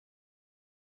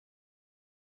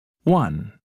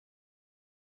1.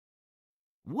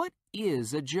 What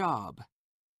is a job?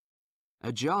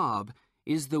 A job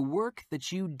is the work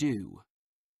that you do.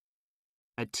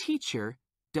 A teacher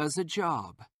does a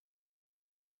job.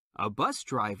 A bus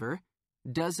driver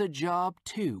does a job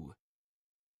too.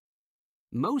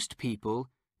 Most people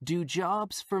do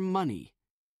jobs for money,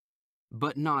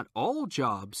 but not all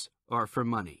jobs are for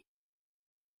money.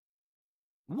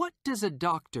 What does a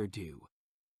doctor do?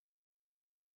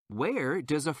 Where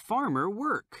does a farmer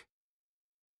work?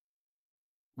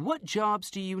 What jobs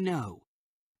do you know?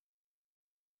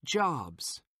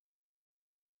 Jobs.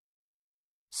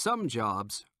 Some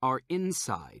jobs are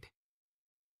inside.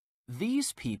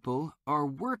 These people are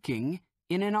working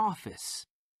in an office.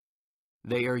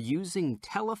 They are using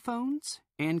telephones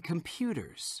and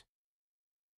computers.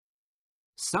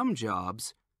 Some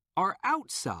jobs are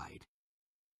outside.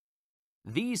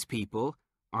 These people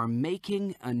are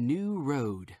making a new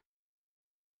road.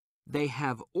 They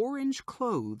have orange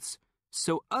clothes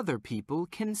so other people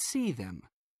can see them.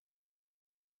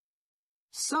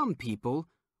 Some people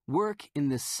work in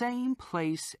the same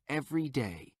place every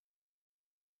day.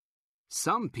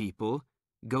 Some people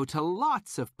go to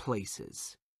lots of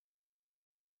places.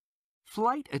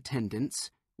 Flight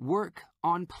attendants work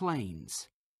on planes.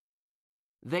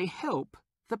 They help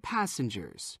the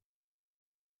passengers.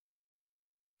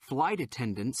 Flight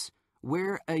attendants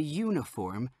wear a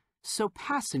uniform so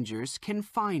passengers can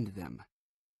find them.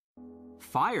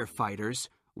 Firefighters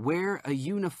wear a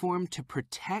uniform to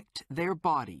protect their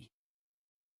body.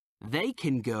 They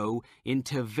can go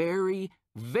into very,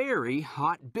 very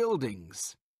hot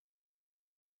buildings.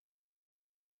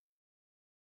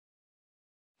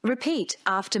 Repeat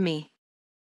after me.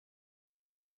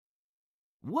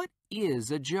 What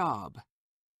is a job?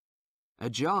 A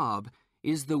job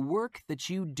is the work that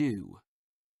you do.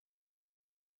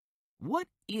 What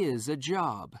is a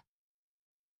job?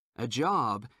 A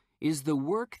job is the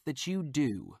work that you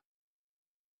do.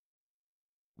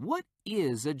 What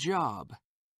is a job?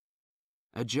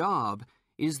 A job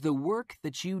is the work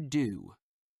that you do.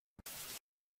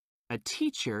 A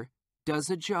teacher does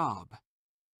a job.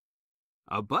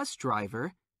 A bus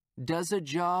driver does a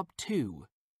job too.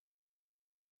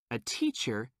 A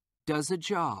teacher does a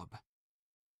job.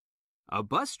 A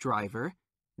bus driver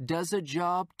does a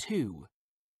job too.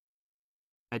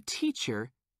 A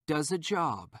teacher does a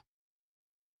job.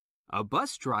 A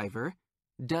bus driver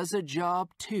does a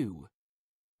job too.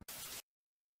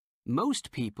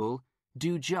 Most people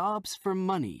do jobs for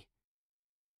money,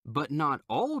 but not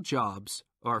all jobs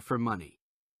are for money.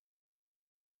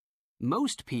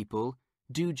 Most people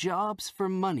do jobs for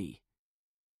money,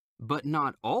 but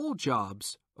not all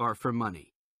jobs are for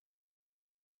money.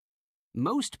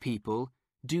 Most people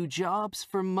do jobs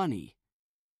for money,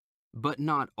 but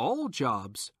not all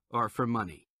jobs are for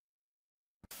money.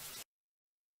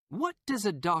 What does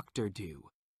a doctor do?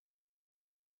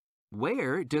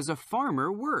 Where does a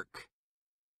farmer work?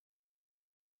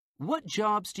 What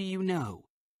jobs do you know?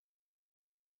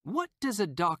 What does a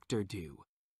doctor do?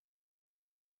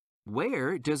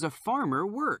 Where does a farmer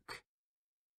work?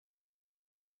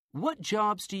 What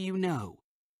jobs do you know?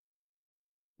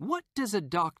 What does a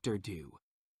doctor do?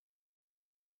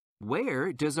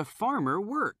 Where does a farmer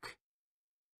work?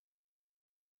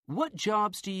 What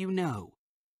jobs do you know?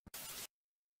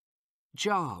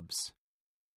 Jobs.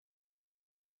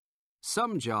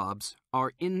 Some jobs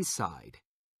are inside.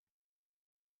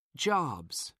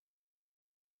 Jobs.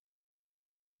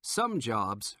 Some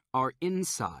jobs are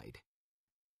inside.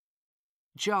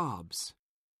 Jobs.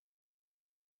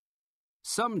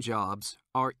 Some jobs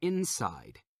are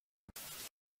inside.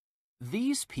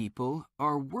 These people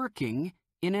are working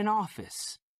in an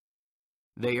office.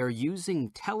 They are using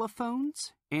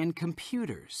telephones and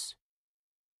computers.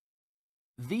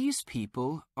 These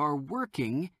people are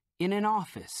working in an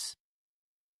office.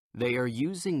 They are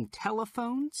using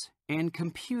telephones and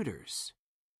computers.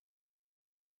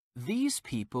 These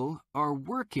people are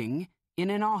working in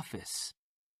an office.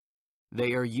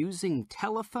 They are using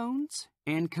telephones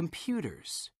and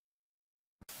computers.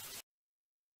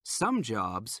 Some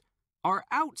jobs are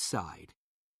outside.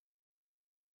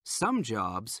 Some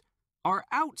jobs are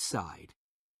outside.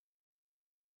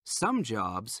 Some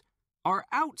jobs are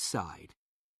outside.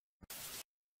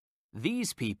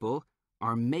 These people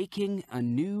are making a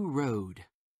new road.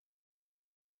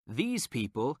 These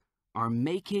people are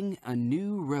making a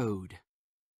new road.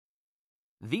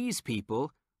 These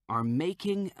people are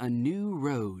making a new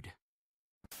road.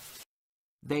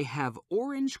 They have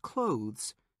orange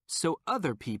clothes so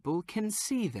other people can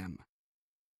see them.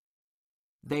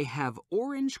 They have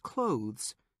orange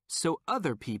clothes so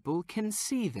other people can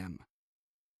see them.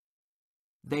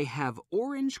 They have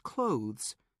orange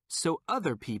clothes so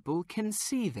other people can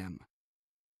see them.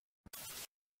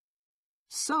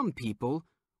 Some people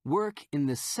work in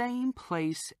the same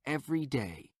place every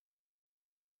day.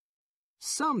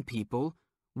 Some people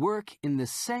work in the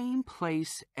same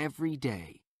place every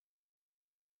day.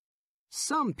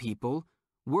 Some people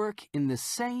work in the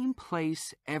same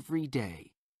place every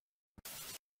day.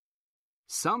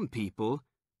 Some people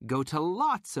go to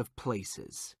lots of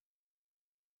places.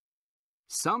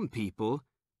 Some people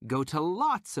go to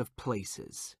lots of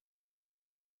places.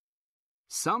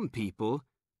 Some people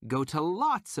go to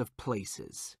lots of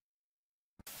places.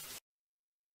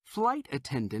 Flight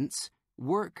attendants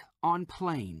work on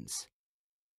planes.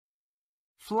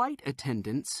 Flight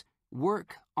attendants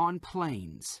work on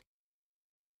planes.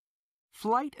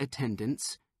 Flight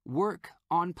attendants work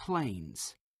on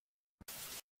planes.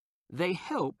 They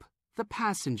help the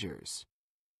passengers.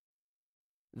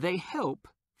 They help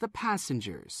the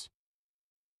passengers.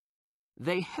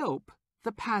 They help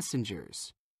the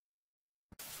passengers.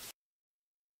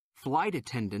 Flight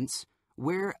attendants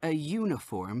wear a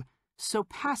uniform so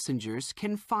passengers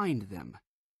can find them.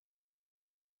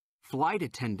 Flight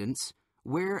attendants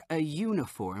wear a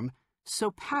uniform so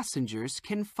passengers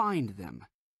can find them.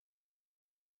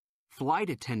 Flight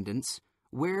attendants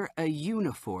wear a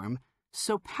uniform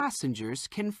so passengers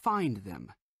can find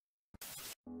them.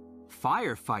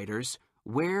 Firefighters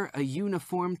wear a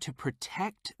uniform to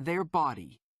protect their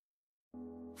body.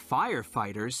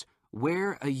 Firefighters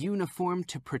wear a uniform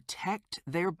to protect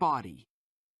their body.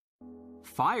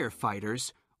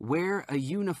 Firefighters wear a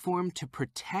uniform to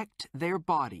protect their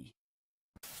body.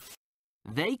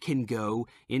 They can go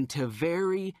into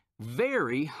very,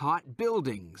 very hot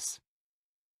buildings.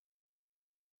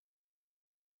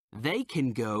 They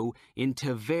can go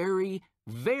into very,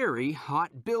 very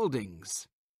hot buildings.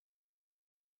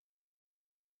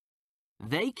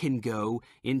 They can go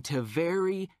into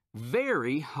very,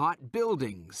 very hot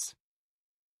buildings.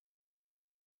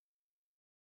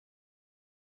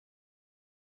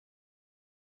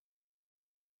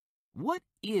 What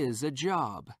is a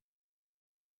job?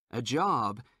 A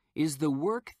job is the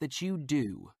work that you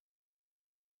do.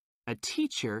 A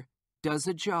teacher does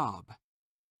a job.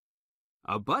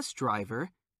 A bus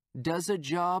driver does a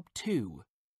job too.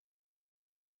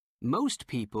 Most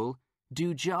people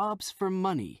do jobs for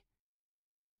money,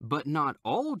 but not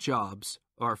all jobs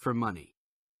are for money.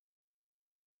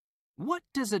 What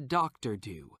does a doctor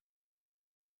do?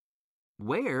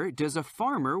 Where does a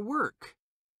farmer work?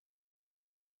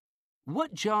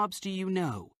 What jobs do you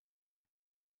know?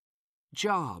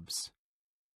 Jobs.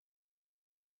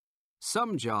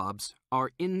 Some jobs are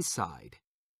inside.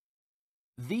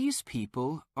 These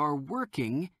people are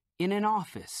working in an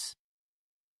office.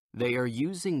 They are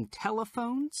using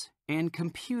telephones and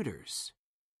computers.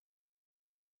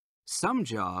 Some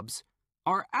jobs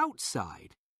are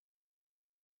outside.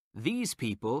 These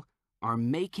people are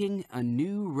making a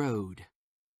new road.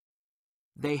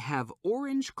 They have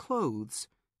orange clothes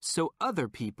so other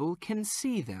people can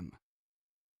see them.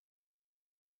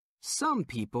 Some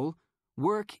people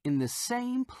work in the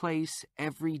same place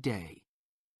every day.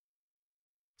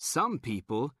 Some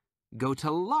people go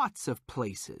to lots of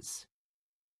places.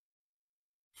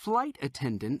 Flight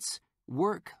attendants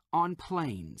work on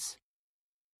planes.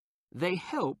 They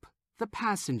help the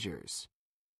passengers.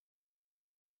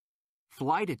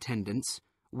 Flight attendants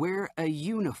wear a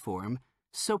uniform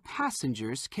so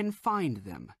passengers can find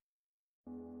them.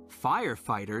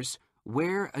 Firefighters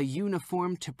wear a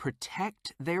uniform to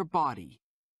protect their body.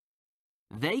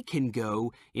 They can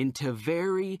go into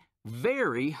very,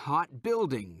 very hot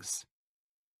buildings.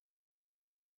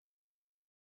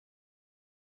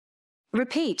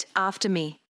 Repeat after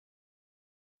me.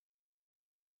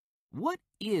 What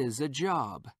is a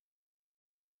job?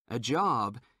 A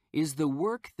job is the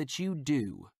work that you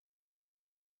do.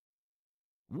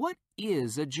 What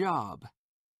is a job?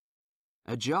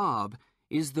 A job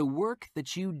is the work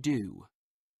that you do.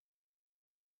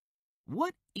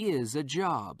 What is a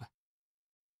job?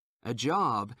 A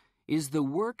job is the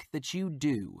work that you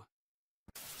do.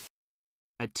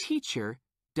 A teacher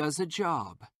does a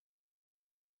job.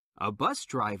 A bus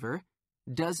driver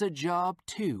does a job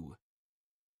too.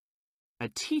 A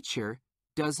teacher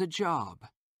does a job.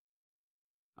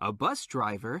 A bus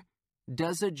driver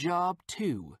does a job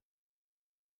too.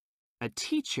 A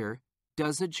teacher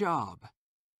does a job.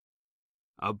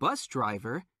 A bus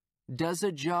driver does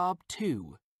a job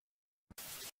too.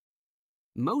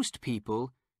 Most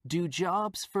people do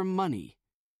jobs for money,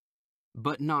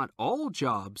 but not all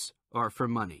jobs are for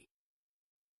money.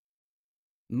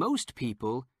 Most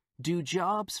people do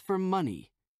jobs for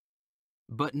money,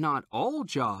 But not all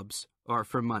jobs are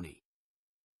for money.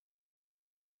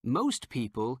 Most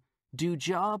people do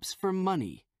jobs for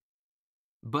money,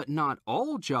 but not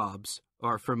all jobs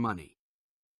are for money.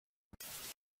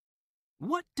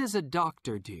 What does a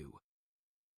doctor do?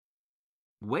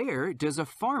 Where does a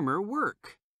farmer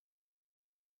work?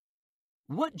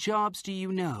 What jobs do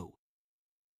you know?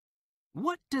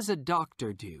 What does a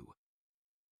doctor do?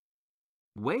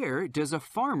 Where does a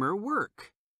farmer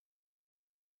work?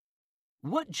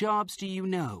 What jobs do you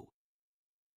know?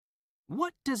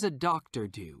 What does a doctor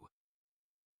do?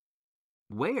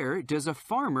 Where does a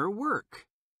farmer work?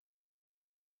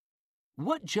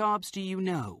 What jobs do you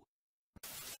know?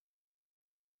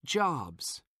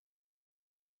 Jobs.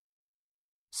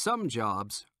 Some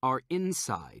jobs are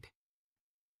inside.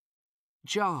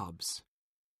 Jobs.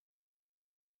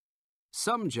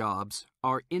 Some jobs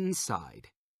are inside.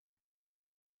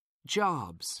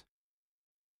 Jobs.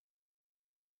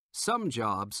 Some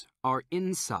jobs are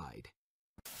inside.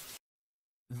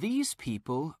 These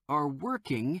people are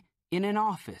working in an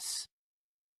office.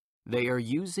 They are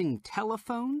using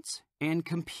telephones and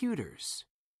computers.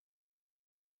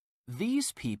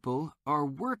 These people are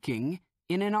working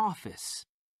in an office.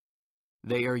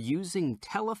 They are using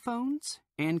telephones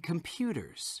and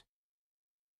computers.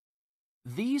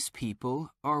 These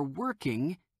people are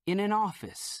working in an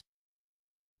office.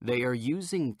 They are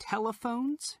using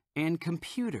telephones and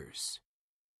computers.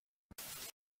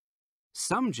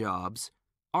 Some jobs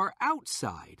are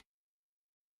outside.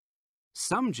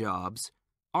 Some jobs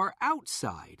are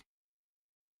outside.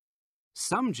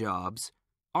 Some jobs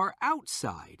are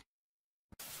outside.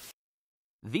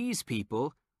 These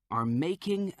people are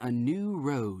making a new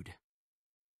road.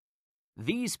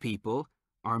 These people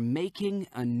are making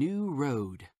a new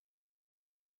road.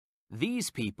 These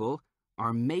people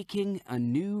are making a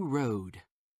new road.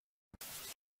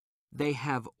 They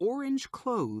have orange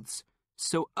clothes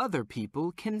so other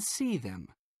people can see them.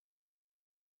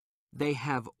 They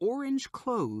have orange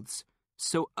clothes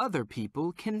so other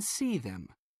people can see them.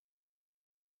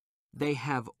 They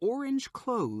have orange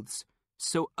clothes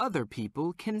so other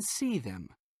people can see them.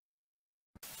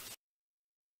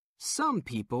 Some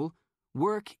people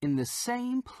work in the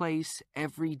same place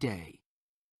every day.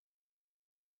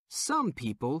 Some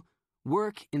people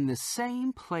work in the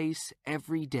same place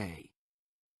every day.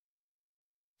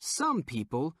 Some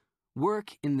people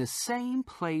work in the same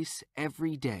place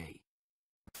every day.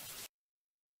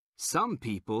 Some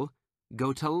people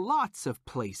go to lots of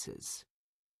places.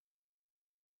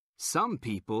 Some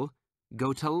people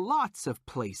go to lots of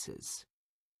places.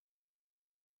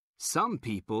 Some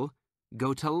people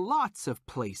go to lots of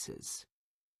places.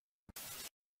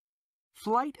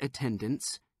 Flight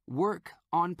attendants work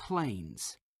on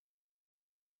planes.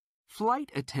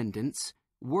 Flight attendants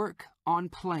work on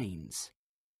planes.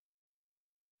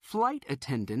 Flight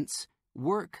attendants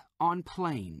work on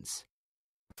planes.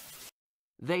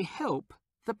 They help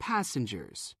the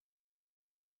passengers.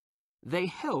 They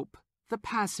help the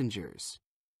passengers.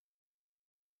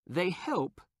 They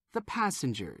help the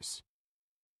passengers.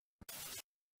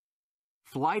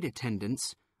 Flight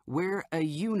attendants wear a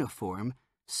uniform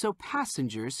so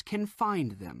passengers can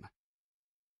find them.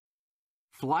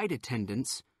 Flight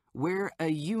attendants wear a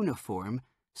uniform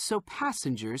so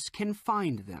passengers can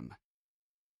find them.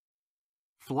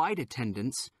 Flight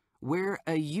attendants wear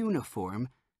a uniform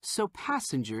so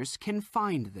passengers can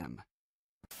find them.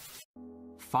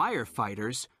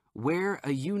 Firefighters wear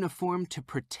a uniform to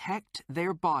protect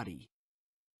their body.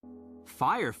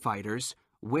 Firefighters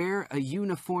wear a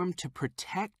uniform to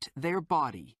protect their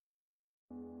body.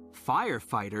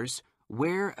 Firefighters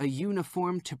wear a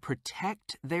uniform to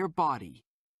protect their body.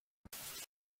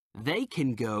 They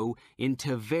can go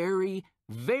into very,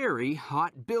 very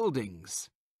hot buildings.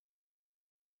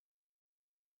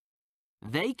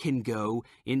 They can go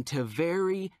into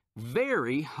very,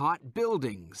 very hot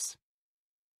buildings.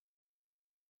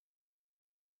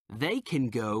 They can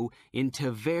go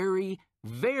into very,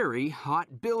 very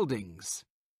hot buildings.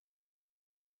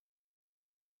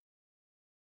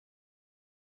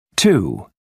 2.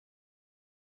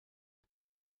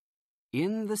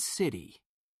 In the city.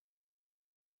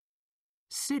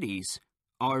 Cities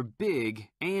are big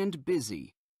and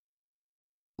busy.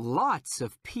 Lots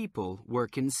of people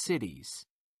work in cities.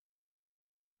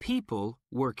 People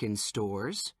work in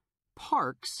stores,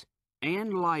 parks,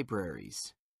 and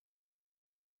libraries.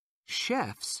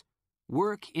 Chefs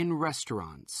work in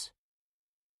restaurants.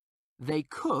 They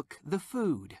cook the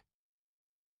food.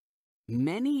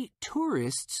 Many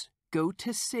tourists go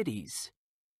to cities.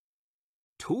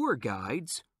 Tour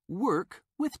guides work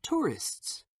with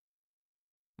tourists.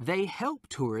 They help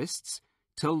tourists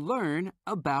to learn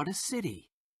about a city.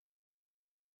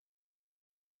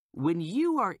 When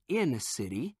you are in a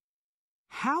city,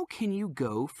 how can you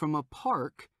go from a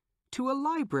park to a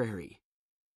library?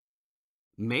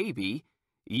 Maybe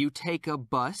you take a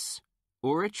bus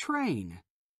or a train.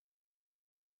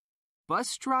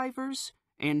 Bus drivers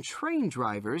and train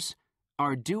drivers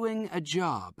are doing a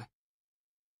job.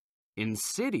 In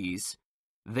cities,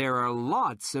 there are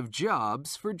lots of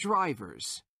jobs for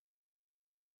drivers.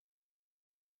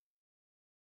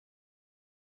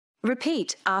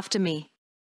 Repeat after me.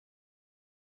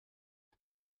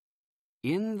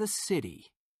 In the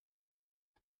city.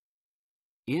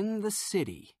 In the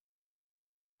city.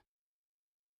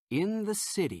 In the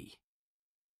city.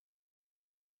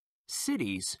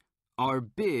 Cities are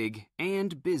big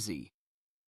and busy.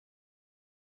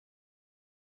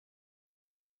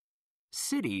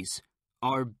 Cities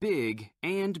are big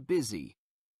and busy.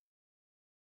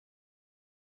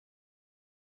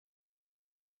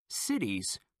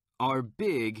 Cities are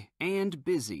big and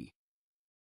busy.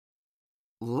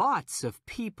 Lots of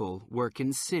people work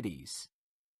in cities.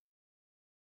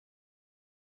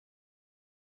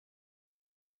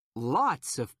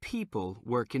 Lots of people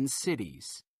work in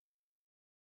cities.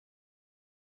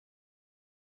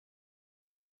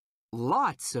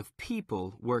 Lots of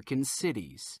people work in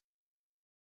cities.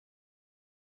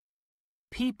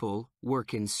 People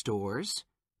work in stores,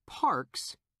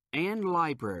 parks, and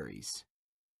libraries.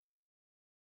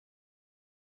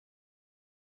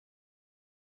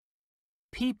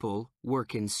 People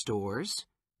work in stores,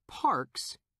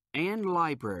 parks, and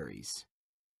libraries.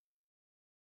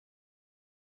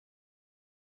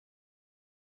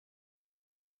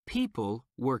 People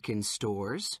work in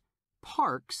stores,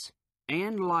 parks,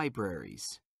 and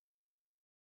libraries.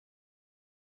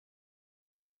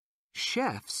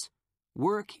 Chefs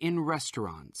work in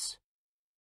restaurants.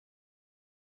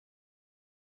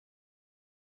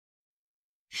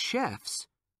 Chefs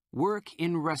work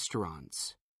in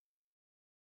restaurants.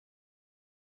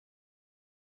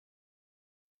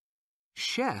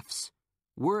 Chefs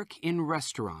work in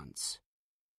restaurants.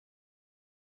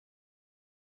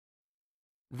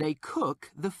 They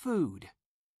cook the food.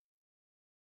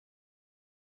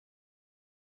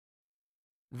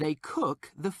 They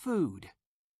cook the food.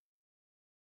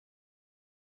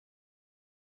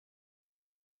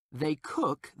 They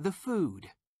cook the food.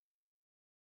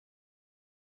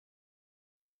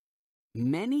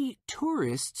 Many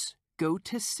tourists go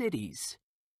to cities.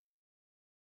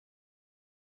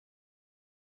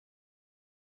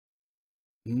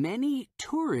 Many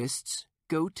tourists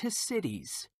go to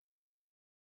cities.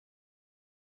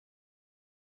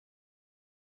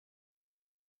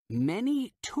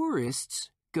 Many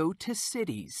tourists go to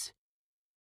cities.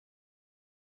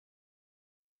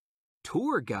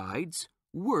 Tour guides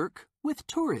work with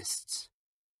tourists.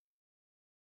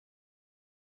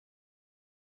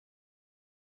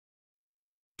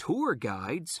 Tour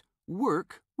guides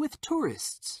work with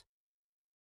tourists.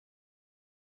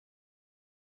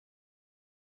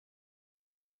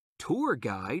 Tour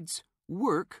guides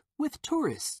work with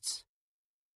tourists.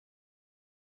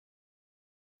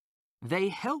 They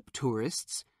help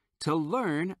tourists to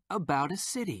learn about a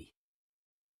city.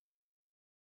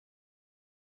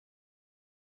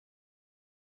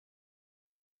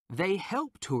 They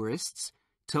help tourists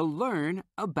to learn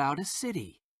about a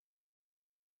city.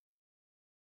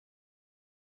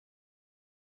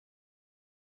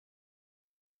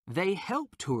 They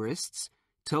help tourists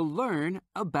to learn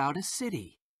about a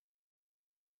city.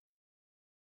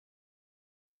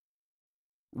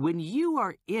 When you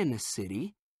are in a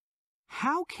city,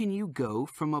 how can you go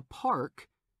from a park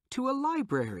to a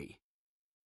library?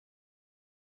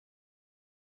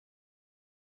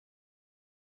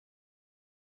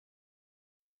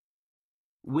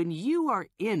 When you are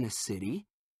in a city,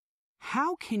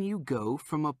 how can you go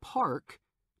from a park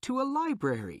to a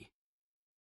library?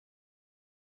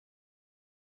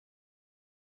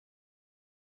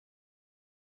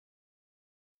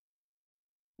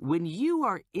 When you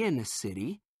are in a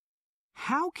city,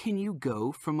 how can you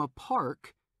go from a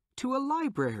park to a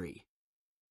library?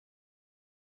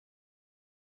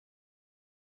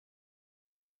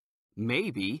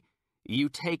 Maybe you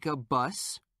take a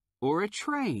bus or a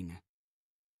train.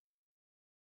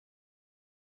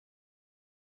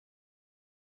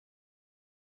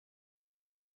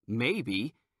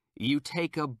 Maybe you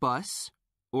take a bus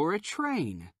or a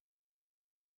train.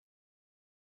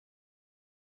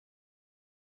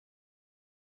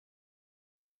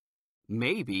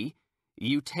 Maybe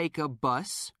you take a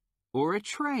bus or a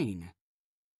train.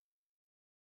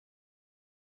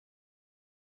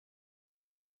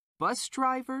 Bus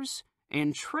drivers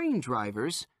and train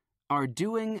drivers are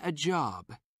doing a job.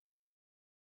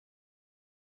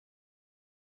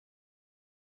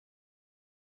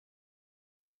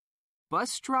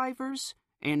 Bus drivers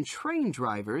and train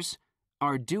drivers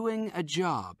are doing a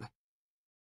job.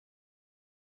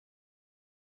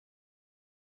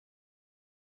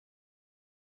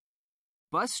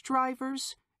 Bus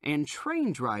drivers and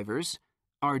train drivers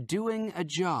are doing a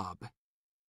job.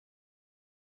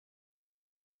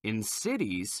 In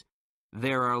cities,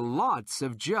 there are lots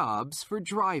of jobs for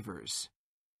drivers.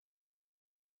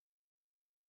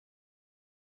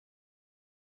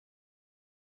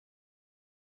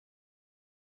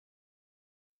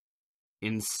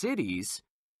 In cities,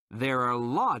 there are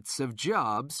lots of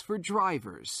jobs for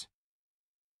drivers.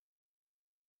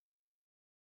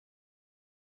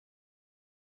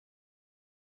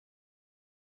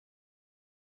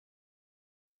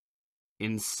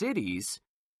 In cities,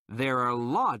 there are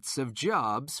lots of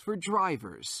jobs for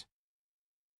drivers.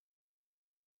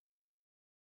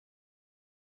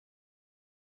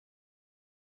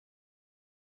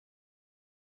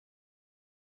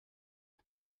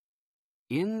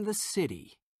 In the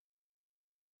city.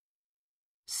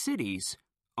 Cities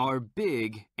are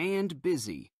big and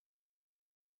busy.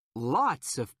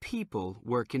 Lots of people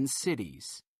work in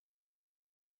cities.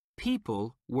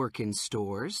 People work in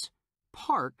stores,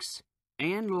 parks,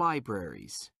 and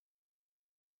libraries.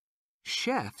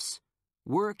 Chefs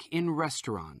work in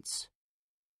restaurants.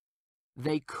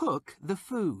 They cook the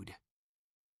food.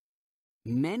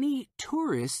 Many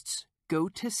tourists go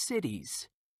to cities.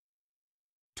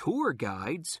 Tour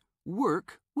guides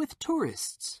work with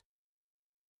tourists.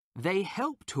 They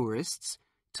help tourists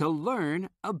to learn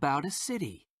about a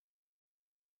city.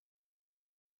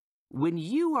 When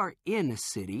you are in a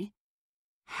city,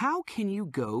 how can you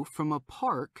go from a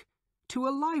park to a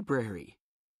library?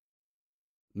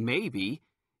 Maybe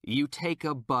you take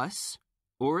a bus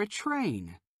or a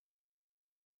train.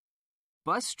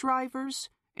 Bus drivers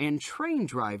and train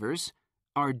drivers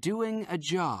are doing a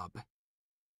job.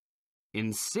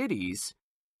 In cities,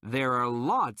 there are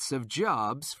lots of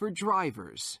jobs for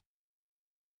drivers.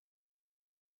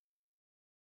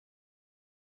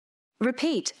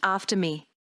 Repeat after me.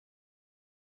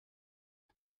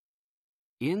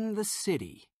 In the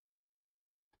city.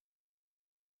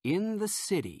 In the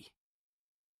city.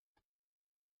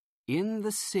 In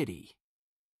the city.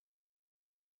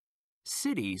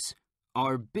 Cities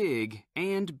are big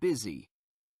and busy.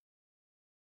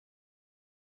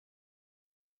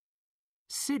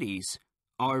 Cities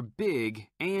are big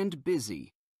and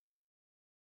busy.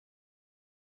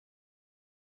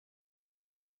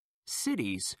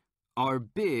 Cities are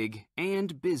big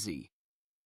and busy.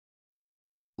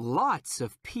 Lots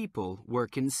of people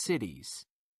work in cities.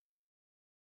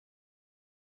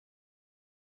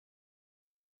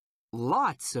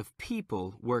 Lots of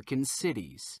people work in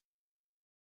cities.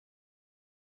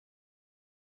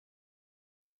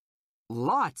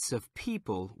 Lots of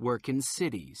people work in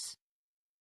cities.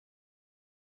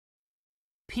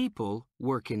 People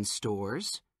work in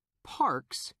stores,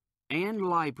 parks, and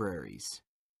libraries.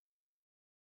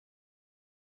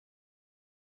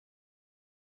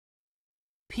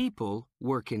 People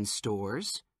work in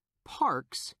stores,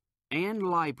 parks, and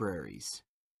libraries.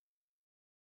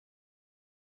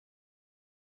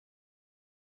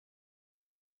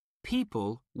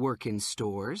 People work in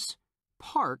stores,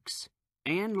 parks,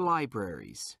 and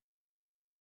libraries.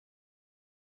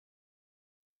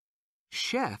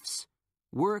 Chefs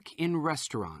work in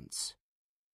restaurants.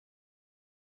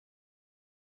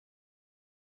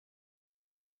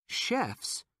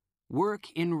 Chefs work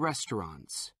in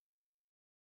restaurants.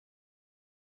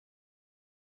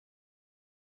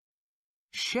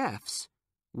 Chefs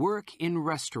work in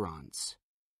restaurants.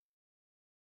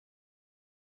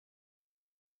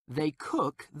 They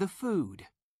cook the food.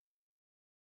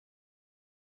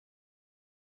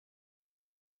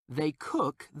 They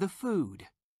cook the food.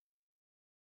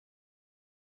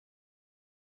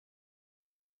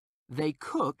 They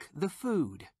cook the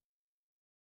food.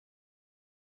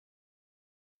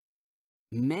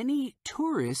 Many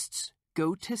tourists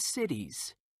go to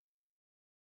cities.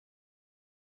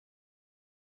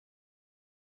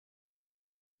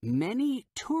 Many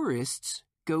tourists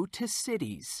go to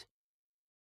cities.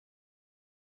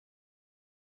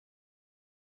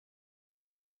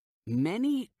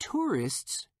 Many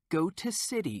tourists go to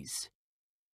cities.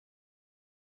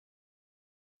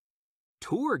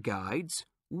 Tour guides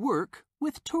work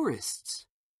with tourists.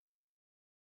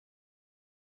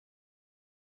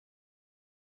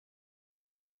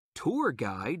 Tour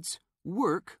guides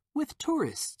work with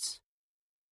tourists.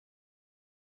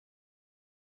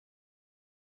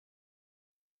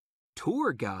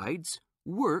 Tour guides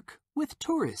work with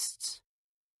tourists.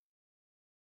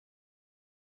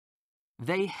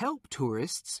 They help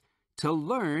tourists to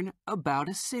learn about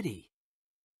a city.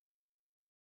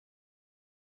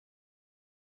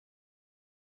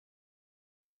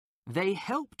 They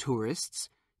help tourists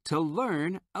to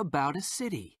learn about a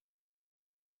city.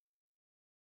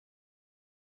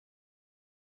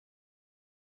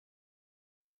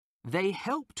 They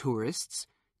help tourists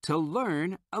to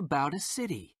learn about a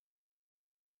city.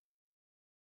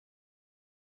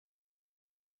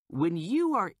 When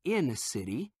you are in a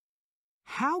city,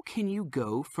 how can you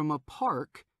go from a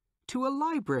park to a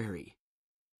library?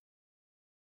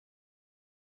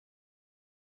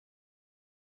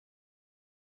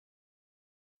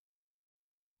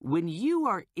 When you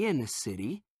are in a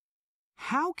city,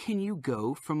 how can you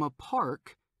go from a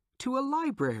park to a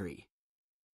library?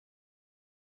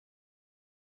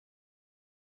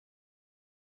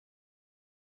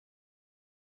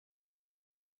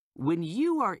 When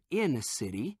you are in a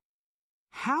city,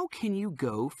 how can you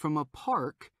go from a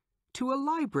park to a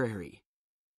library?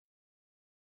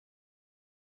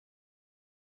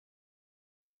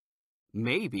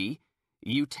 Maybe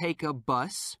you take a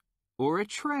bus or a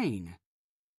train.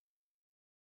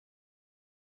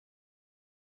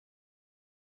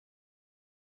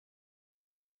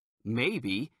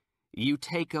 Maybe you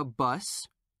take a bus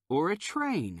or a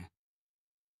train.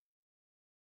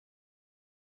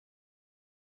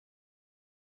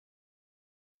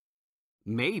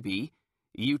 Maybe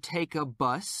you take a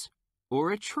bus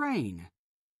or a train.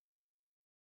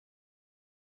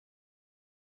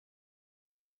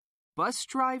 Bus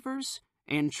drivers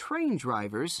and train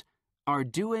drivers are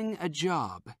doing a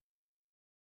job.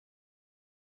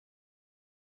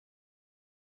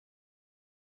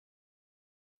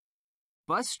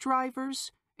 Bus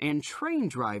drivers and train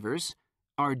drivers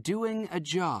are doing a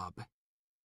job.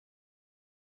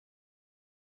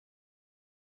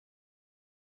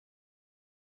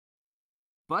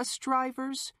 Bus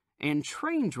drivers and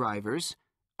train drivers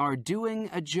are doing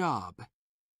a job.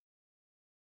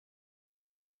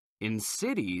 In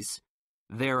cities,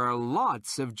 there are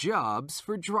lots of jobs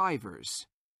for drivers.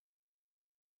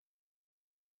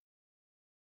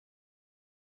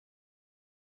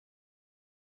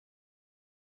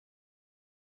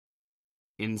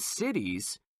 In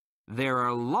cities, there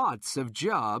are lots of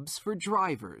jobs for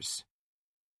drivers.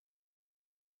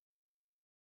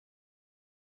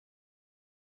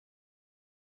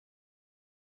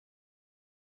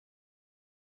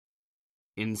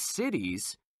 In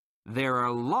cities, there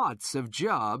are lots of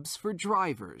jobs for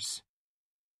drivers.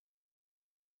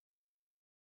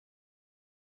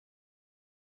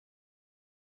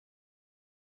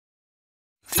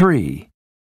 Three.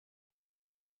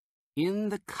 In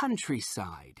the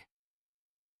countryside.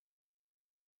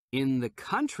 In the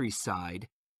countryside,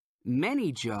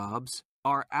 many jobs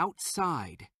are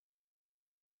outside.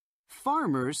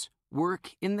 Farmers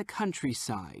work in the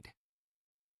countryside.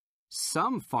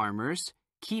 Some farmers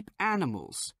keep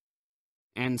animals,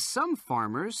 and some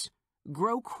farmers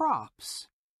grow crops.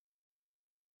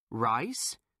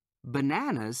 Rice,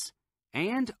 bananas,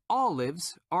 and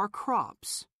olives are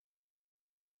crops.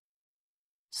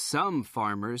 Some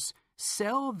farmers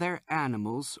sell their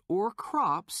animals or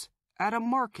crops at a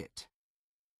market.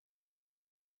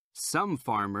 Some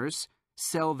farmers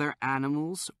sell their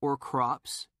animals or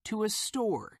crops to a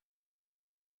store.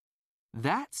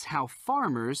 That's how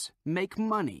farmers make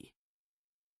money.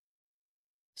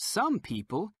 Some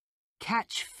people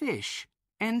catch fish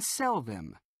and sell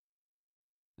them.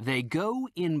 They go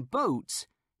in boats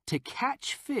to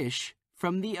catch fish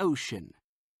from the ocean.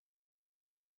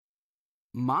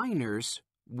 Miners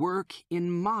work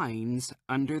in mines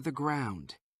under the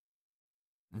ground.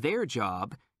 Their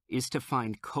job is to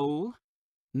find coal,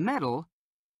 metal,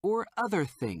 or other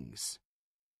things.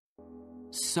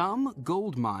 Some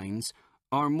gold mines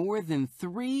are more than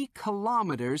 3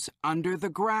 kilometers under the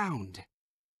ground.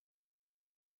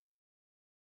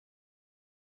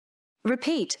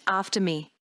 Repeat after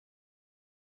me.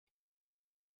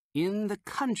 In the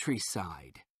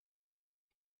countryside.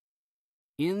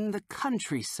 In the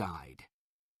countryside.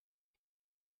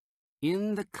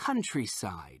 In the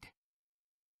countryside.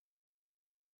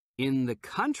 In the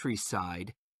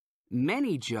countryside,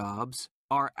 many jobs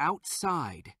are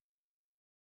outside.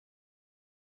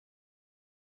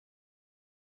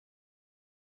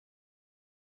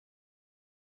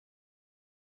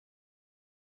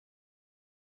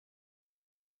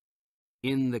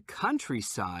 In the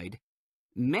countryside,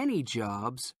 many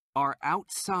jobs are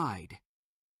outside.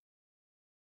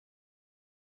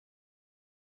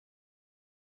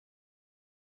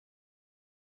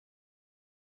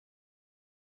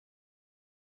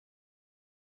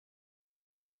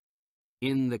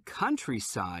 In the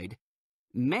countryside,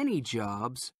 many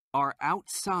jobs are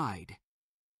outside.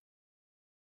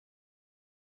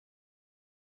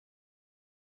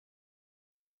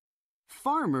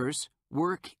 Farmers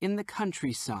work in the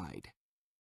countryside.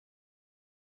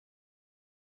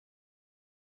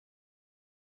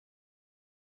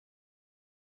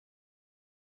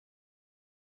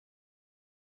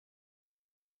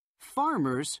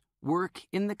 Farmers work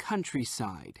in the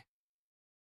countryside.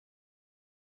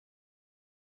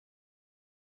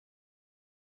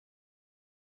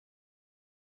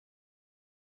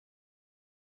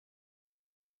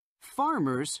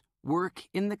 Farmers work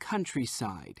in the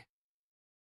countryside.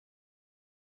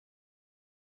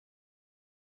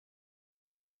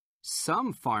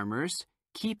 Some farmers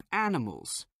keep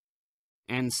animals,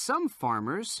 and some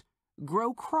farmers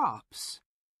grow crops.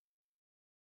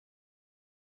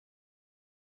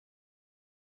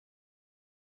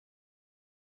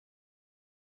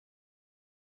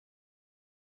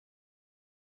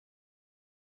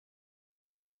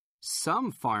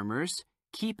 Some farmers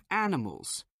keep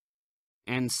animals,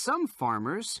 and some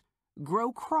farmers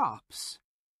grow crops.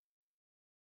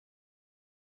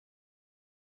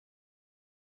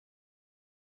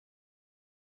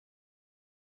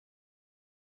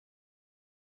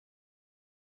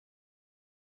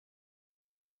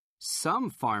 Some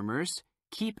farmers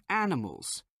keep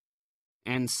animals,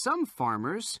 and some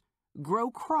farmers grow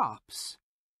crops.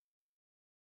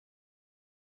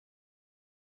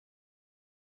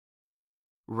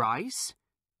 Rice,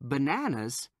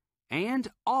 bananas, and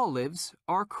olives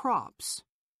are crops.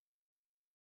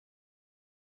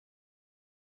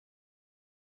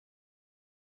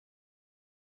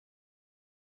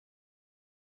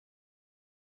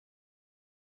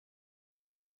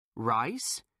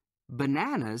 Rice,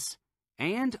 bananas,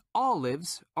 and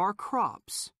olives are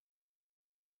crops.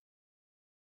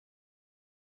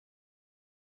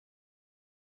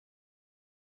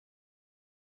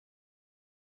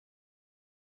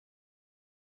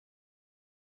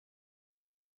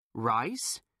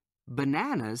 Rice,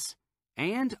 bananas,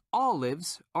 and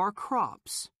olives are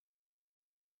crops.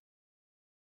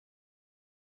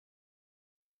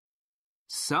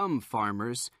 Some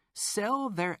farmers sell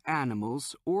their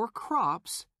animals or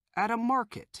crops at a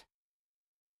market.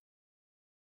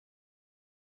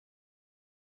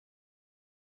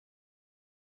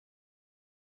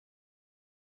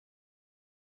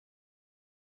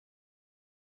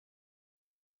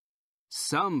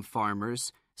 Some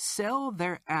farmers sell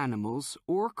their animals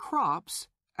or crops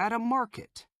at a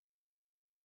market.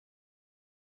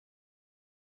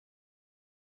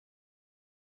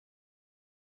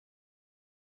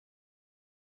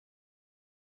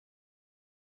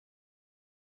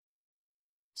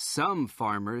 Some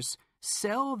farmers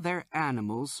sell their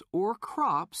animals or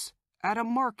crops at a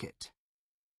market.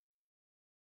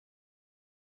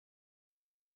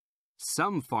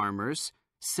 Some farmers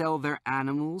sell their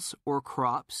animals or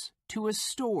crops to a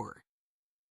store.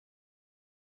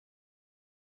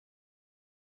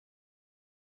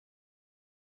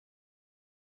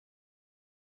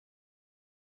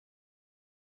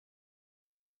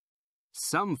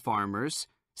 Some farmers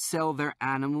sell their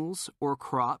animals or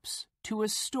crops to a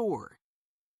store.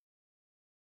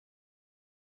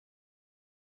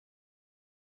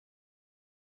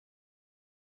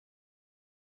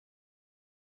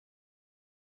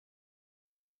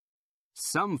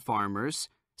 Some farmers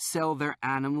sell their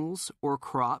animals or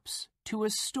crops to a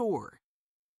store.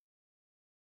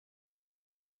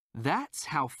 That's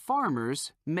how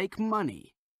farmers make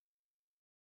money.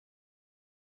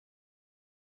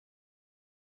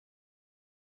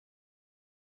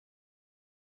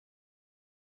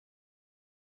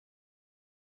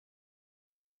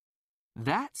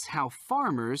 That's how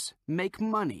farmers make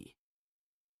money.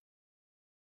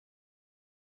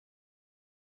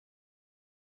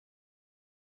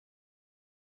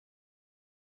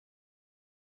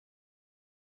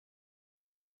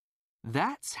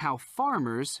 That's how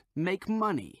farmers make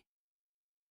money.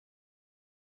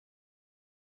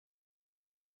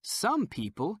 Some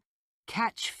people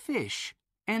catch fish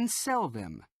and sell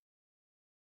them.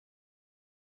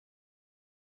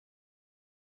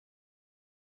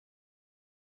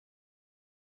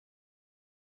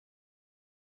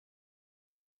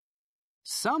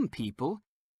 Some people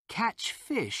catch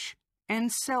fish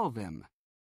and sell them.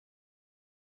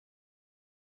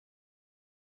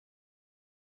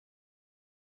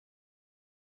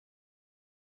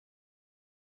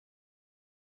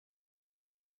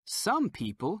 Some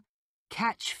people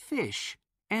catch fish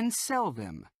and sell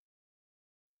them.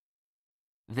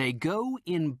 They go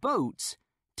in boats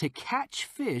to catch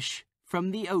fish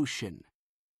from the ocean.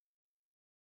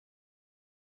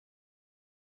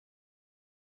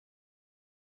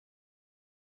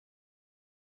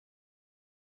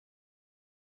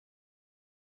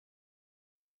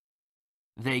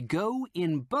 They go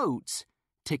in boats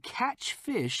to catch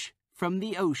fish from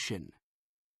the ocean.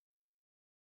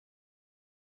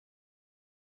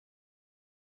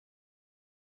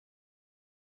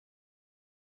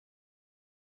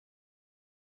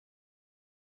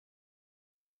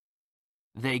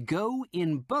 They go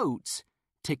in boats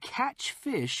to catch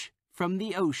fish from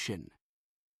the ocean.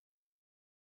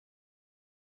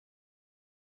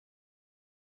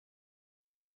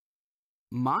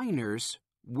 Miners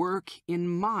work in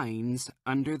mines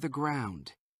under the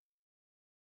ground.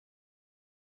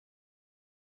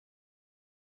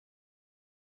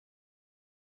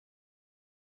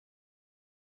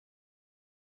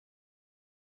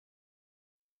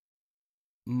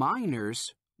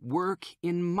 Miners work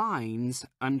in mines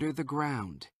under the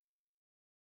ground.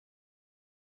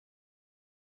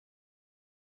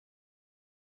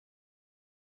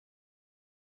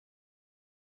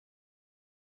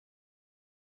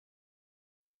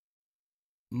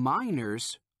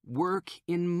 Miners work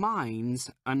in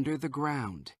mines under the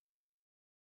ground.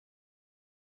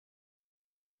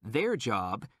 Their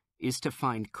job is to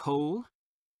find coal,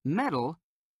 metal,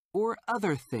 or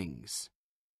other things.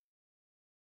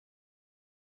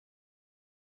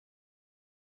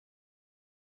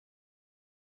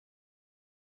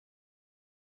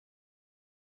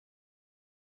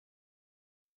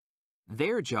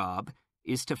 Their job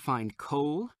is to find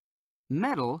coal,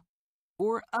 metal,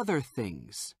 or other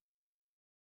things.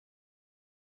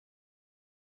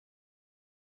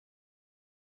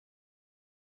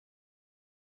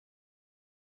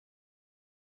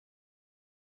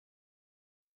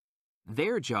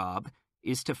 Their job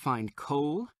is to find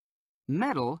coal,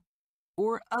 metal,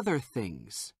 or other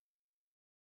things.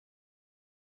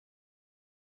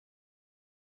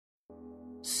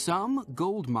 Some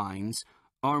gold mines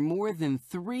are more than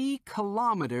 3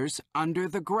 kilometers under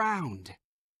the ground.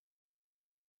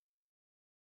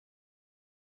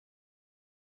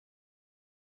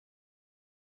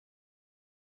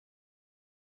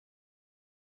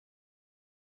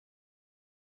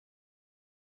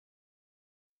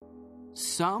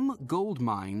 Some gold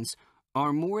mines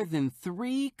are more than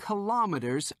 3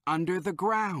 kilometers under the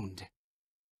ground.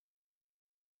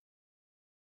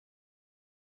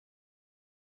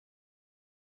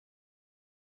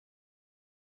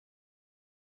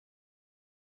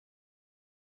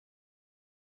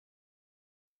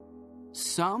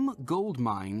 Some gold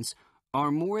mines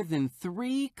are more than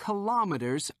 3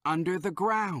 kilometers under the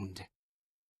ground.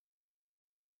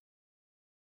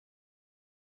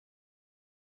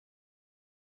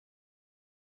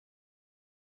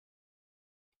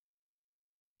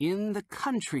 In the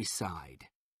countryside.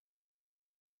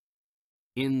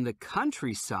 In the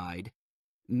countryside,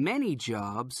 many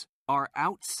jobs are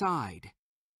outside.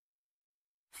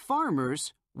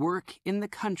 Farmers work in the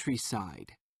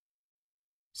countryside.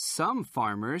 Some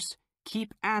farmers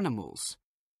keep animals,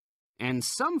 and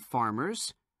some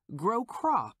farmers grow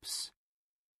crops.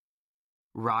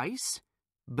 Rice,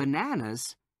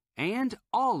 bananas, and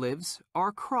olives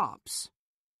are crops.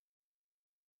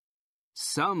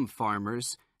 Some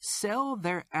farmers sell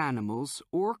their animals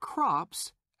or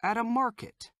crops at a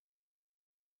market.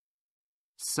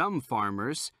 Some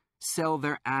farmers sell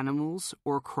their animals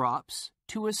or crops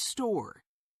to a store.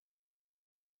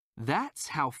 That's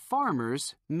how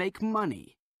farmers make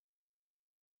money.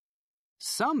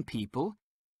 Some people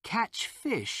catch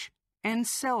fish and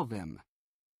sell them.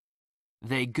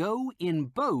 They go in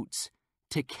boats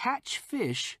to catch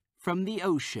fish from the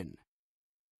ocean.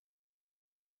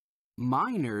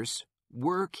 Miners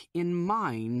work in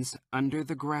mines under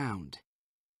the ground.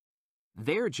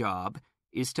 Their job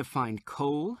is to find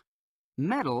coal,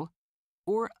 metal,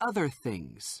 or other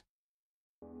things.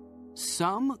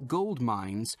 Some gold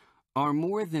mines are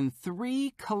more than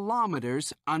 3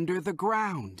 kilometers under the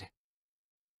ground.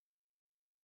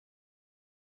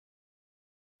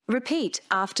 Repeat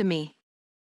after me.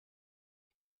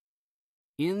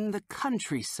 In the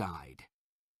countryside.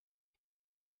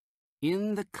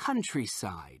 In the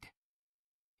countryside.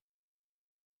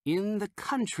 In the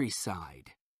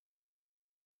countryside.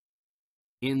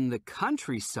 In the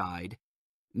countryside,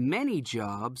 many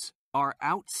jobs are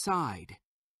outside.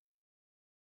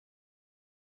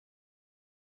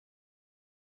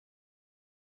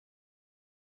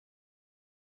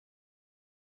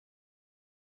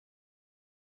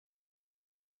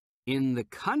 In the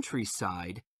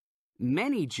countryside,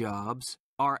 many jobs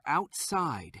are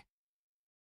outside.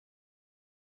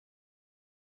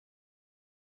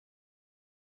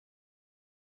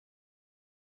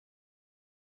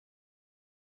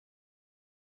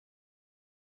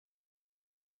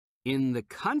 In the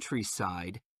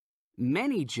countryside,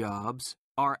 many jobs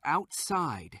are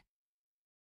outside.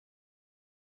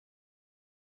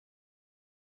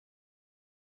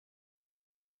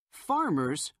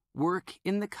 Farmers work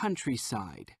in the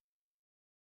countryside.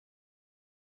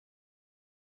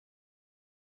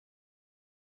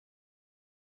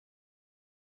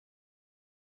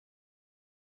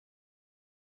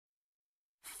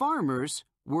 Farmers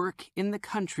work in the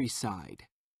countryside.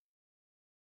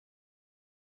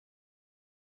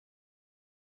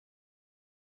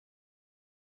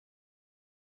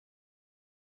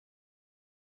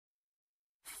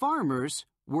 Farmers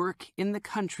work in the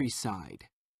countryside.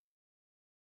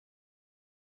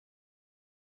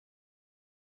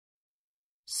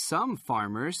 Some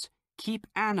farmers keep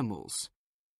animals,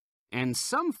 and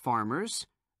some farmers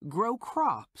grow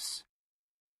crops.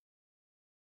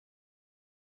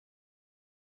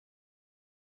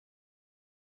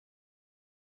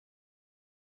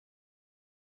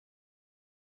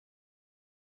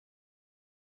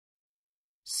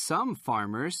 Some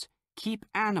farmers keep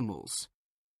animals,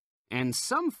 and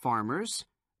some farmers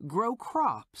grow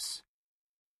crops.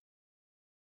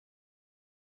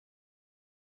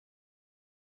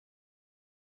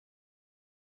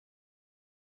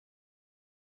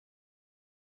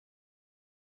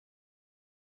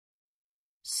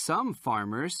 Some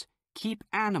farmers keep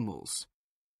animals,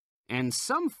 and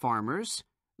some farmers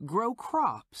grow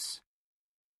crops.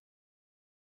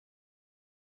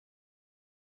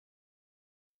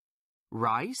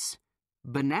 Rice,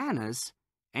 bananas,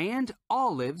 and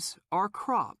olives are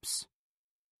crops.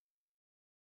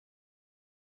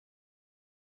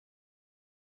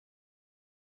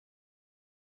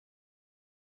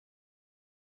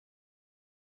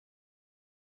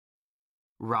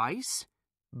 Rice,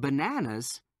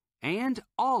 bananas, and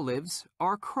olives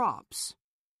are crops.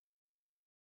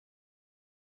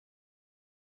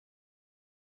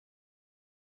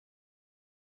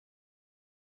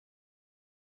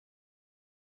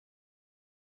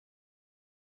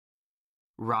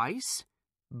 Rice,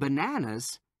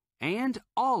 bananas, and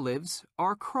olives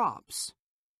are crops.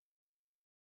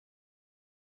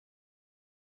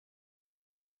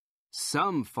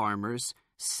 Some farmers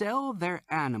sell their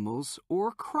animals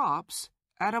or crops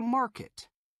at a market.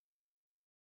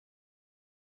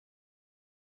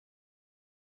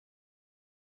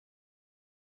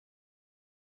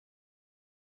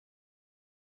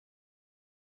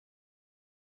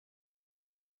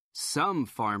 Some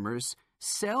farmers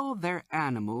sell their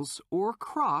animals or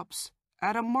crops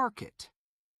at a market.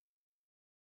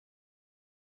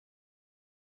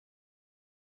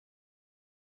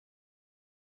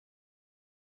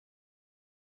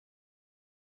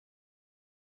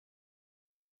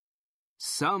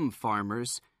 Some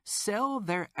farmers sell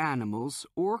their animals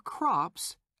or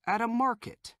crops at a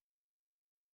market.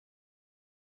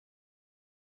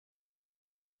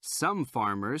 Some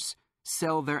farmers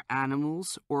sell their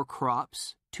animals or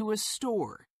crops to a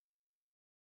store.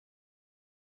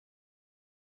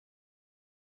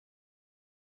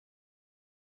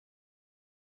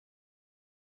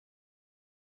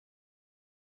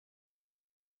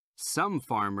 Some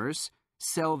farmers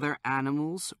sell their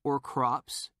animals or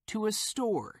crops to a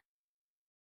store.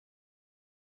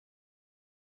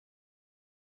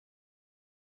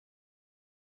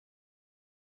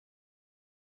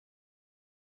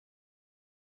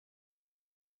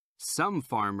 Some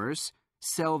farmers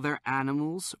sell their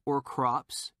animals or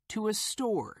crops to a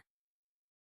store.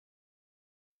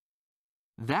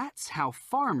 That's how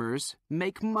farmers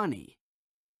make money.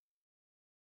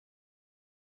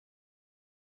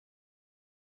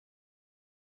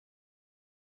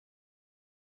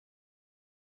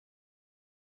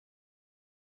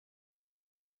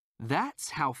 That's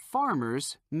how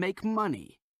farmers make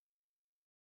money.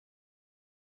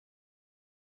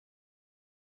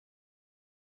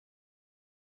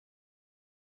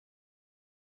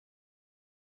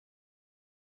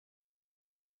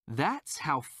 That's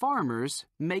how farmers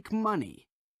make money.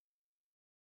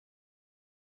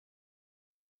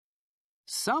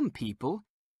 Some people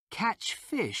catch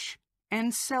fish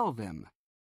and sell them.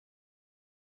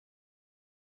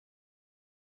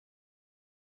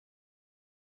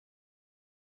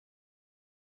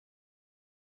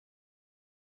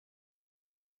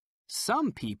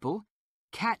 Some people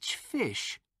catch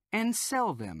fish and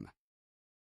sell them.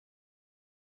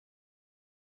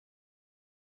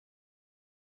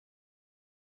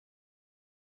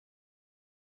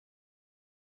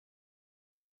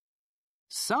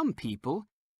 Some people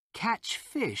catch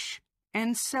fish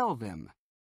and sell them.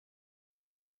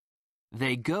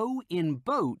 They go in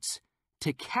boats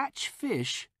to catch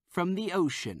fish from the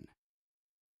ocean.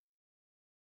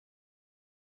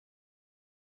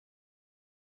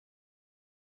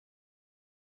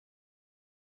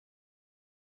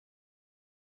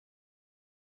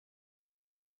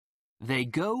 They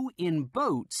go in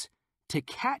boats to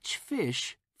catch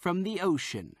fish from the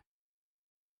ocean.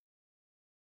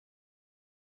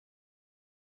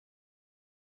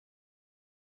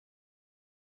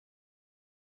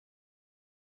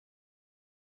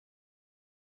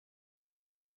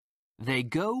 They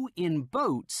go in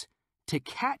boats to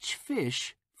catch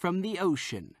fish from the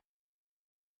ocean.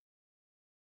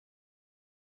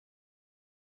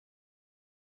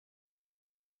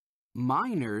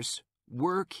 Miners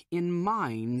work in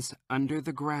mines under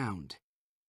the ground.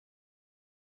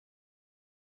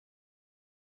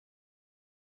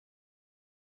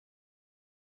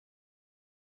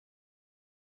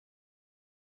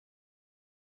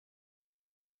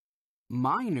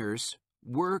 Miners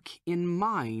work in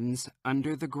mines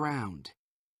under the ground.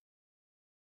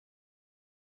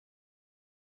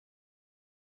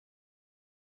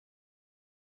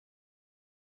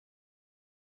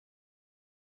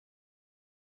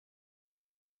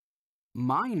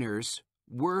 Miners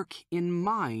work in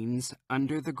mines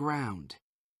under the ground.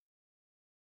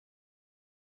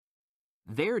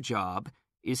 Their job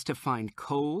is to find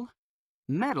coal,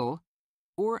 metal,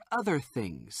 or other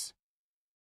things.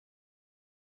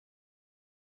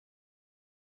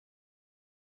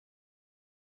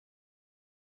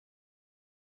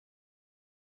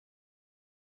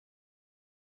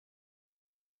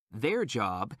 Their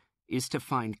job is to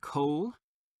find coal,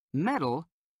 metal,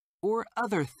 or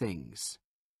other things.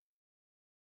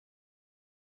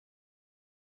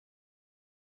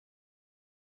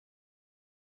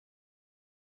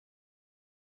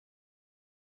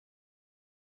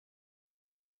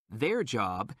 Their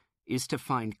job is to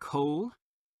find coal,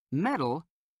 metal,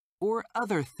 or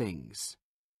other things.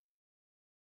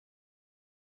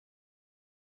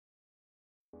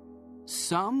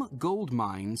 Some gold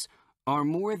mines are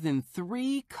more than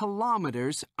 3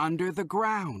 kilometers under the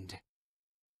ground.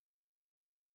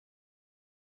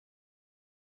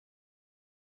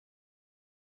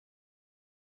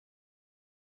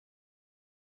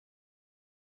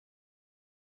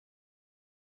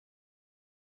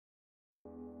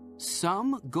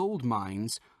 Some gold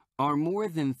mines are more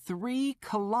than 3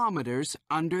 kilometers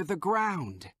under the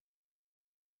ground.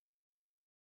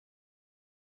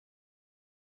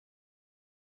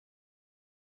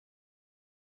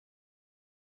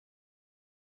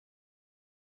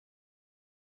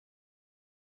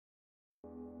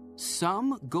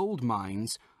 Some gold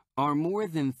mines are more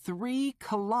than 3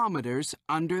 kilometers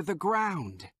under the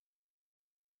ground.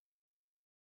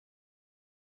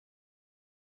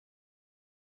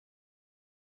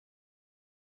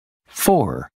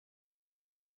 Four.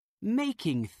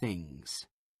 Making things.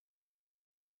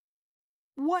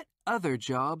 What other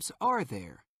jobs are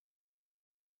there?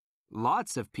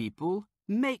 Lots of people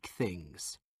make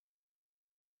things.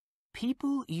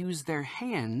 People use their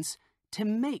hands to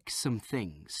make some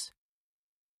things.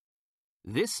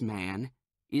 This man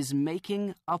is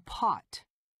making a pot.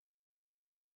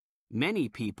 Many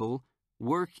people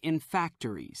work in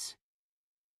factories.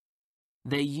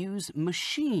 They use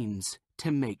machines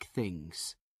to make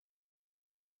things.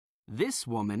 This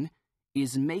woman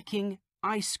is making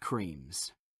ice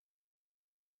creams.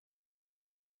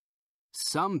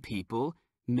 Some people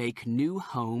make new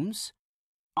homes,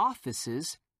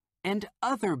 offices, and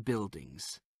other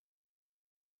buildings.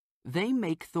 They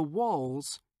make the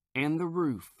walls and the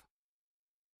roof.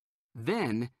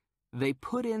 Then they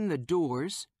put in the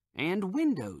doors and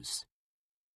windows.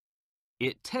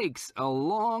 It takes a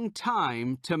long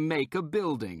time to make a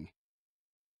building.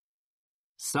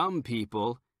 Some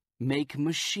people make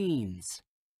machines.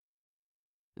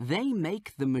 They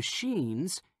make the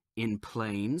machines in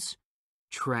planes,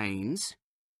 trains,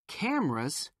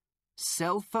 cameras,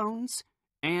 cell phones,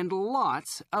 and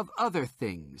lots of other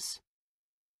things.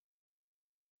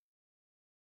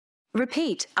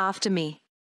 Repeat after me.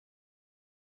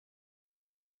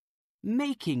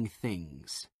 Making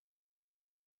things.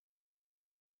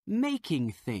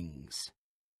 Making things.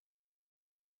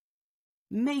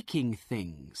 Making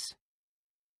things.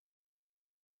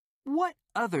 What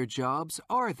other jobs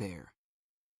are there?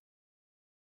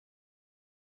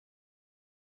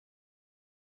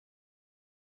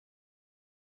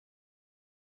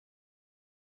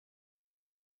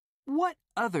 What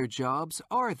other jobs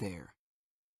are there?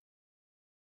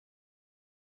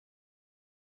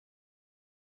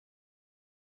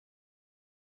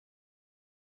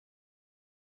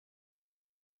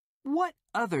 What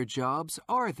other jobs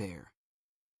are there?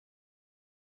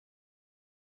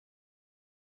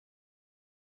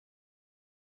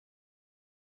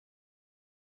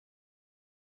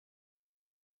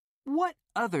 What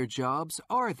other jobs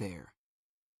are there?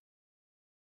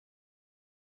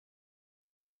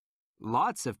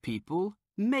 Lots of people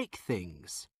make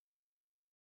things.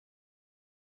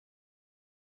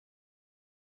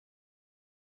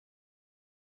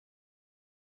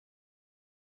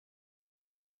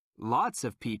 Lots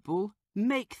of people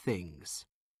make things.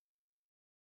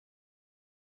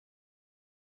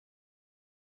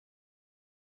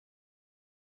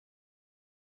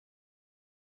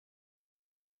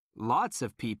 Lots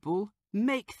of people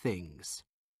make things.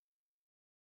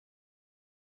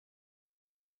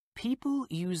 People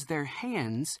use their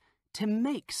hands to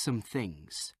make some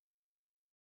things.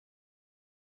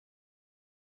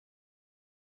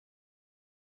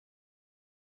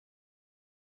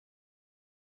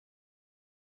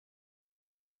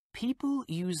 People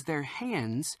use their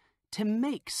hands to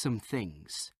make some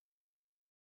things.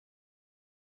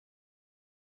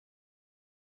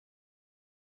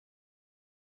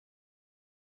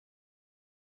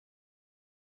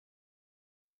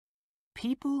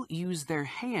 People use their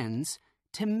hands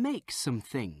to make some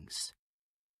things.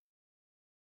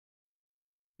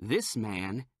 This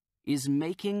man is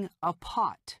making a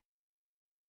pot.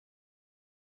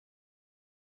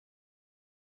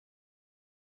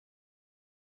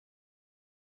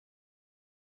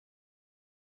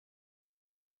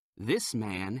 This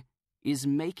man is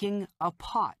making a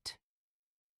pot.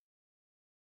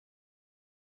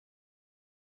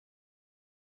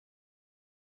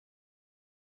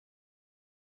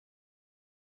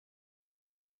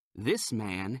 This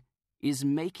man is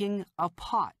making a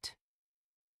pot.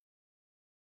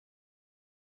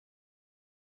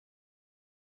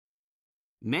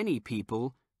 Many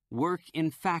people work in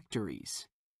factories.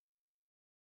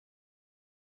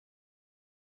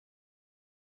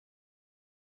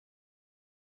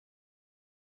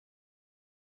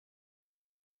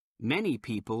 Many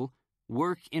people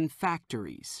work in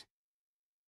factories.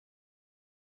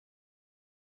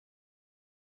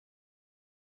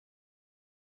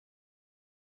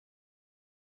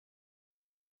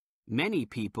 Many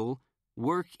people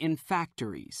work in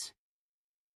factories.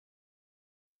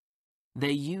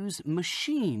 They use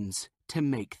machines to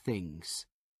make things.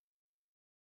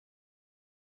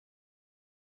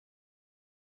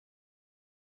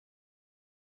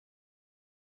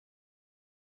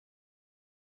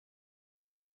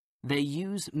 They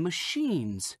use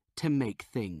machines to make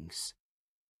things.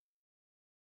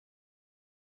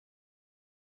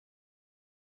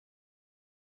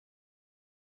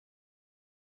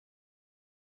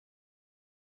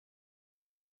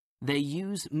 They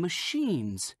use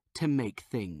machines to make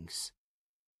things.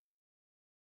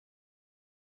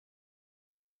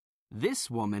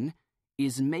 This woman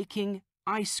is making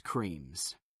ice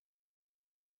creams.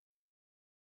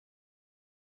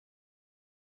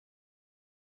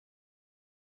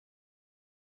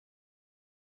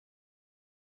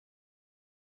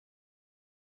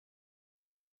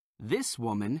 This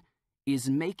woman is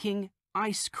making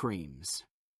ice creams.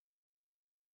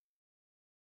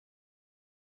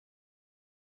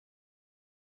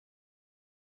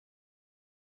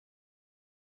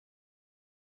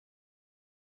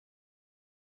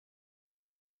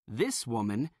 This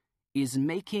woman is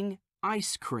making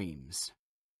ice creams.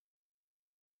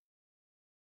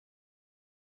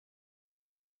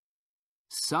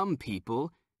 Some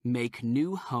people make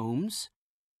new homes,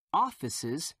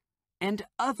 offices, and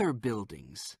other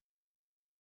buildings.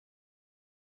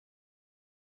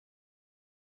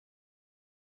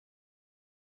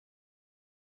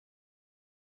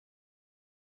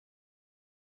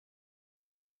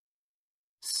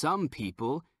 Some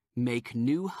people make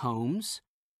new homes,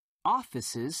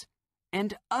 offices,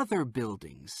 and other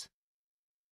buildings.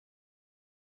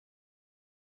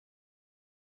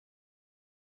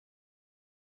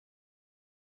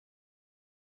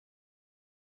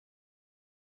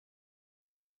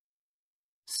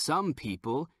 Some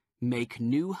people make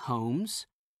new homes,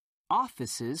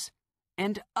 offices,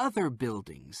 and other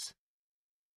buildings.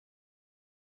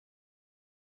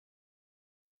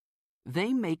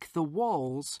 They make the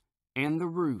walls and the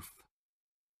roof.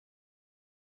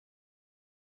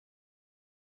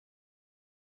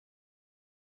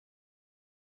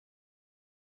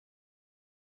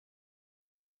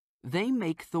 They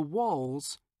make the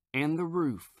walls and the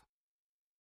roof.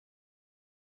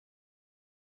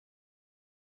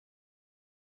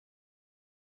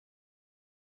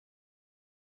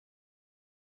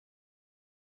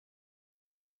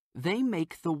 They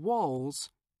make the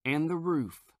walls and the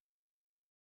roof.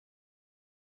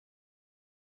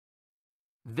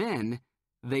 Then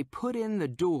they put in the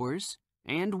doors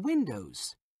and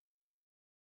windows.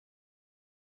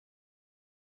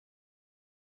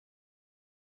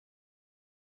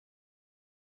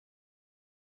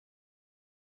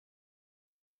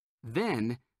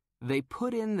 Then they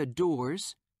put in the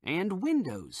doors and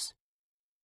windows.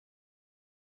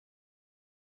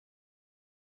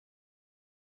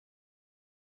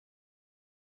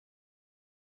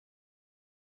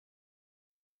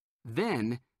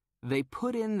 Then they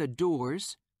put in the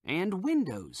doors and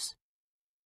windows.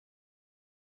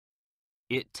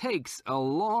 It takes a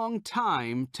long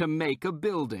time to make a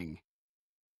building.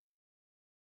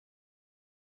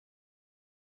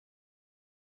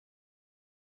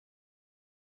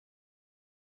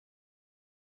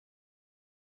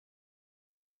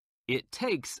 It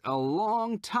takes a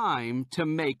long time to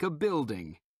make a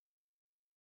building.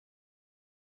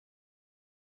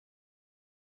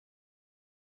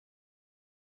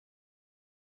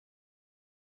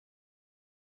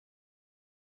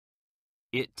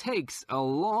 It takes a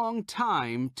long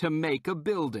time to make a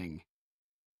building.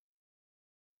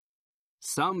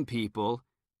 Some people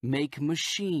make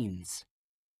machines.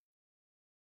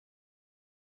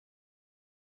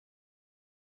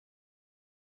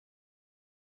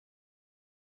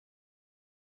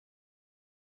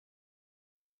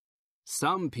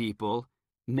 Some people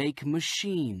make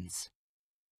machines.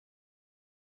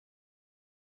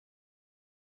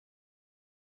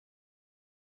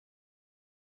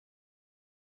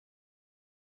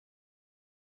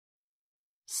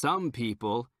 Some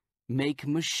people make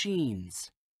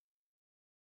machines.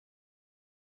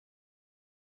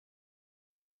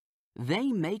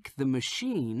 They make the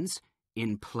machines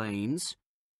in planes,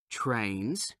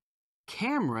 trains,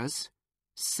 cameras,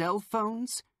 cell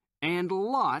phones, and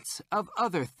lots of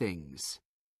other things.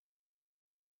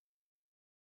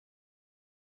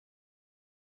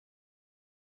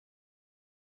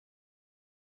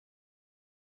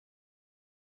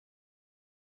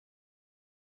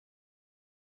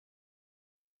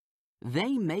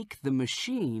 They make the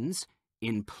machines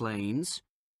in planes,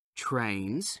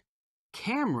 trains,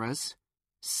 cameras,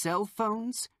 cell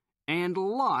phones, and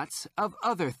lots of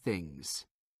other things.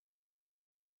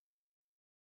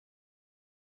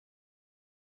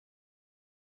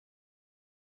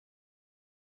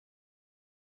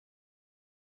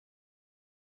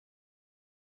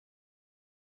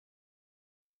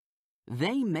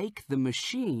 They make the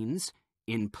machines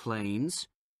in planes,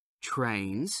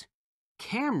 trains,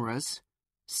 cameras,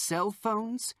 cell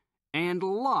phones, and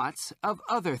lots of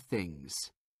other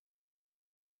things.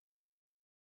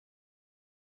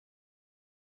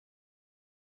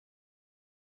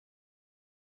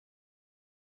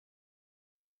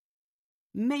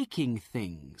 Making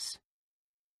things.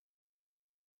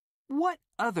 What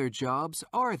other jobs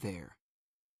are there?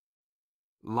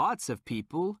 Lots of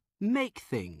people make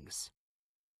things.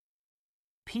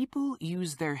 People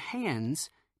use their hands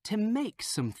to make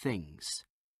some things.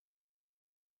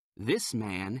 This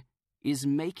man is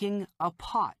making a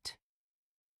pot.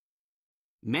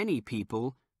 Many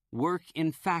people work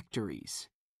in factories.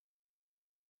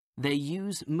 They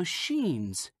use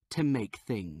machines to make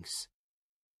things.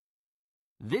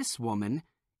 This woman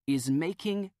is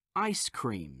making ice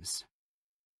creams.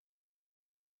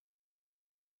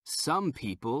 Some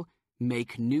people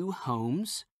make new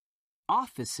homes,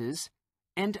 offices,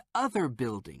 and other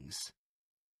buildings.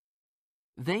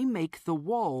 They make the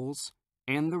walls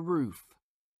and the roof.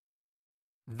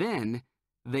 Then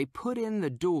they put in the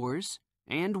doors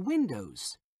and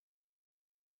windows.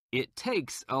 It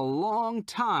takes a long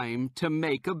time to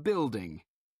make a building.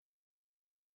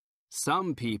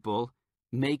 Some people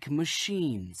make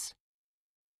machines.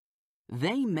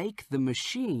 They make the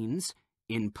machines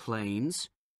in planes,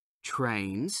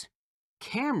 trains,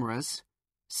 cameras,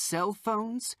 cell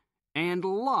phones, and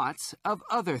lots of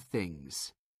other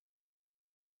things.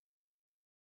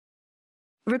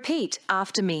 Repeat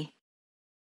after me.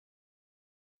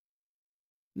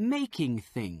 Making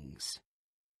things.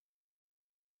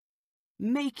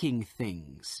 Making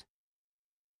things.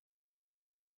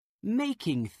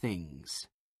 Making things.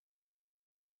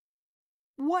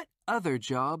 What other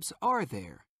jobs are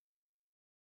there?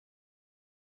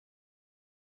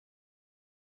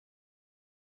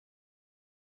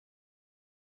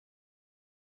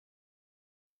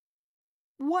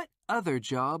 What other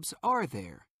jobs are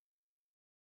there?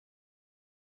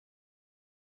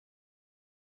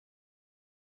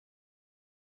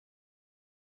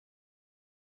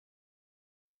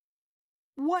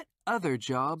 What other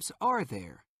jobs are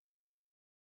there?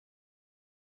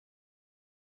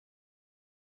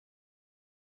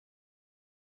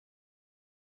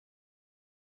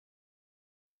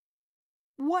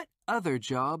 What other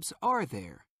jobs are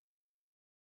there?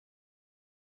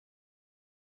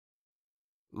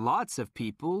 Lots of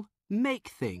people make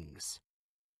things.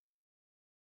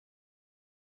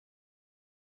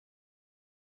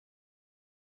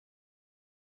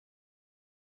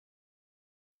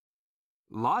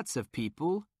 Lots of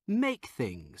people make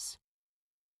things.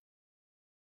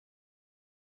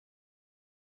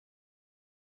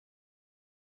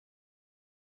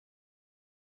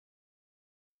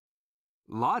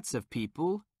 Lots of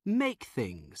people make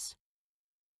things.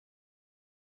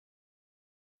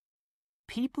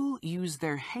 People use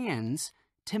their hands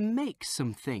to make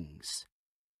some things.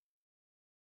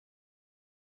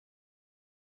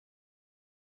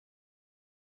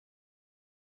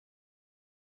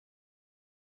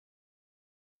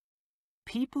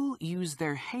 People use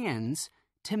their hands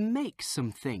to make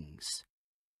some things.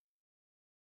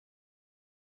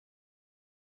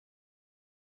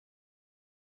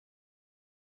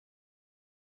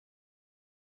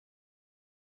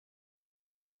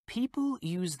 People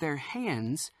use their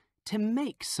hands to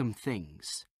make some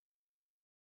things.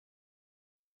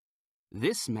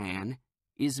 This man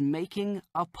is making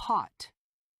a pot.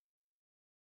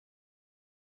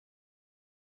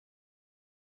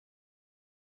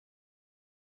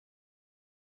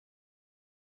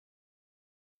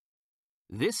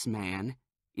 This man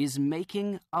is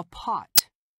making a pot.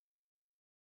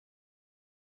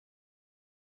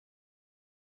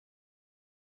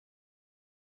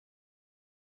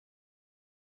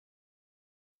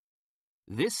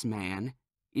 This man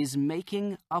is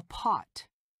making a pot.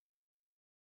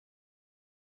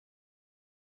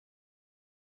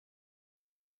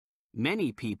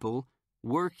 Many people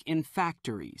work in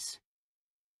factories.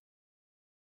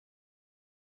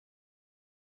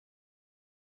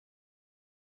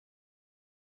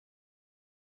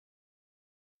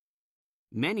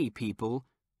 Many people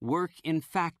work in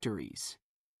factories.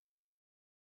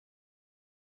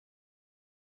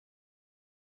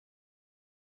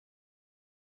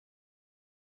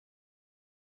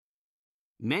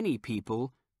 Many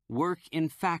people work in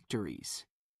factories.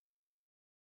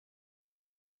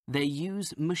 They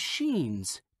use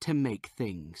machines to make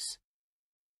things.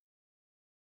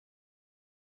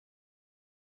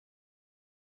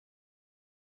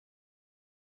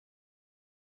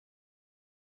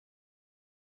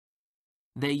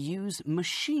 They use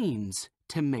machines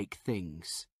to make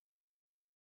things.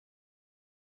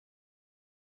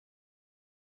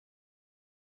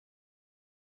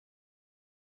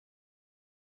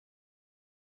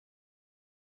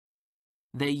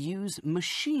 They use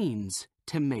machines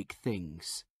to make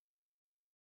things.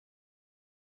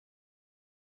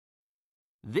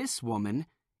 This woman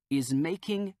is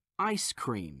making ice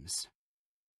creams.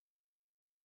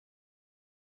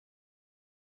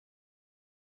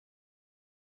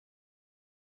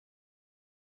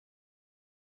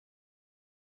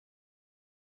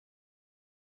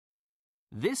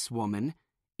 This woman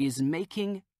is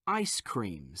making ice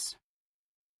creams.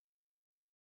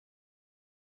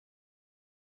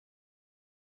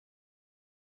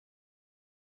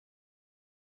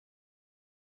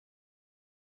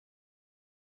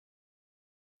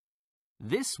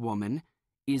 This woman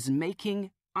is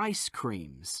making ice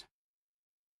creams.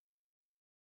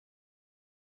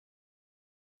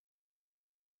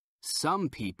 Some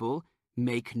people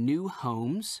make new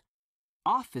homes,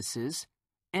 offices,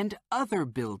 and other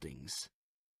buildings.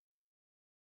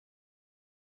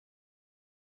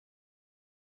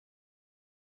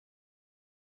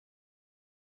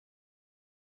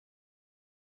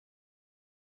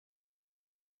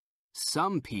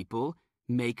 Some people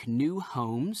make new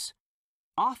homes,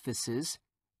 offices,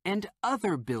 and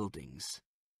other buildings.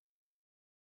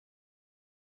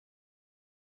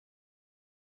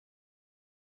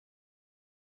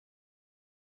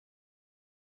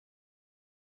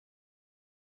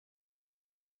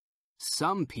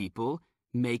 Some people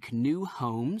make new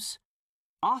homes,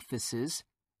 offices,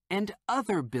 and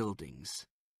other buildings.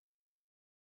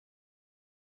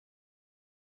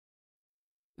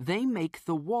 They make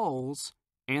the walls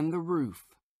and the roof.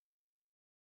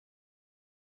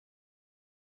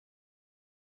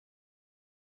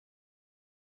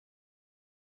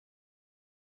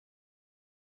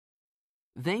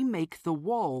 They make the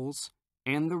walls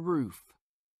and the roof.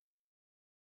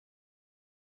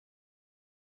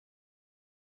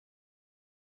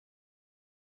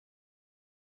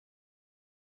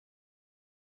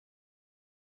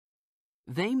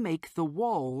 They make the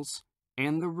walls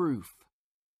and the roof.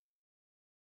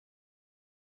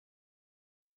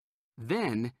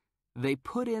 Then they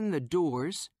put in the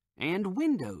doors and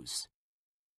windows.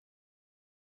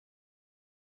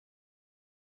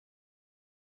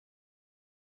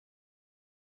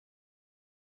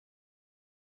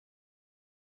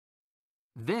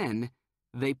 Then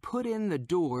they put in the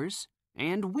doors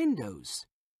and windows.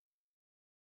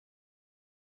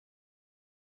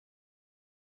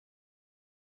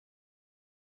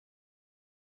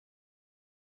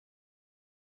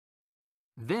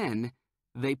 Then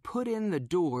they put in the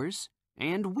doors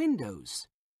and windows.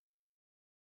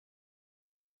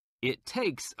 It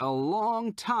takes a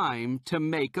long time to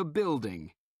make a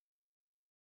building.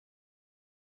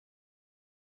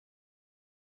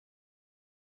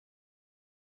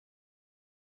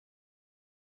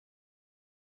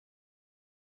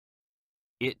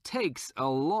 It takes a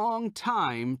long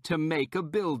time to make a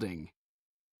building.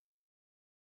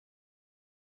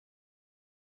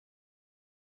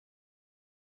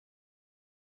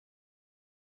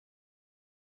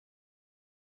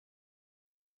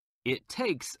 It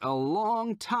takes a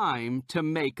long time to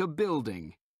make a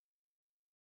building.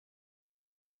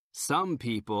 Some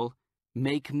people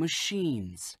make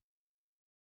machines.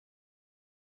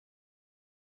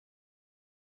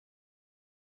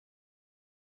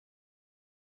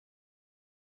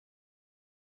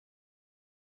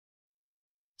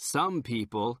 Some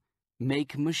people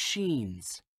make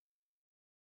machines.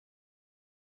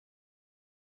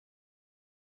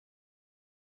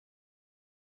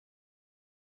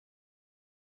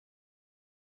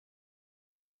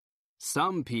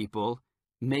 Some people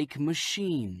make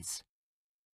machines.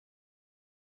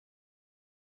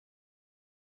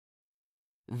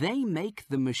 They make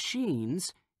the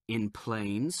machines in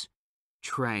planes,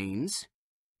 trains,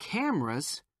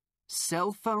 cameras,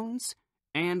 cell phones,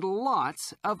 and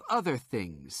lots of other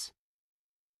things.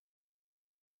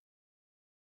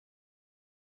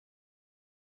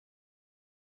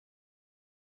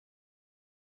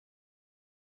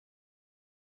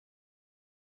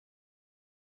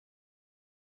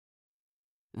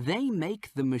 They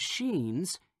make the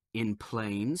machines in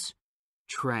planes,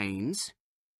 trains,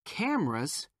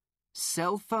 cameras,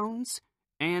 cell phones,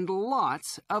 and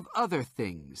lots of other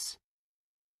things.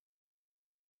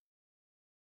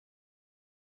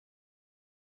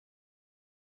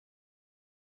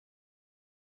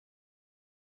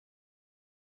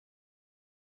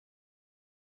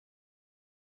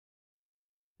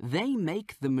 They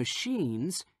make the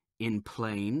machines in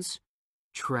planes,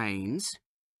 trains,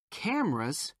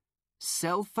 cameras,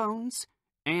 cell phones,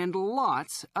 and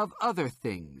lots of other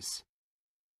things.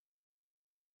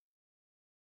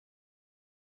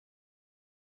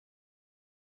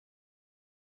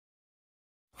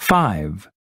 Five.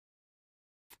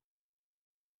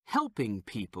 Helping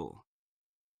people.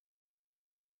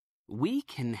 We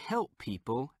can help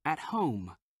people at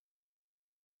home.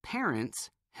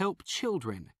 Parents help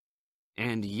children,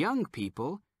 and young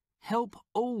people help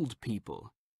old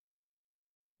people.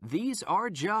 These are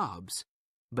jobs,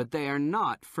 but they are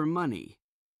not for money.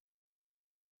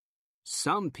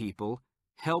 Some people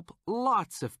help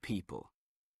lots of people.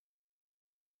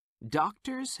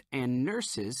 Doctors and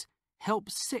nurses help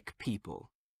sick people.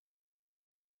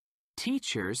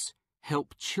 Teachers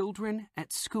help children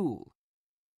at school.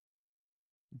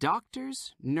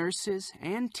 Doctors, nurses,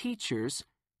 and teachers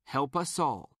help us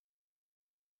all.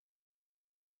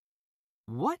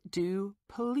 What do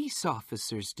police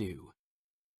officers do?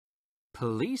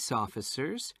 Police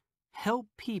officers help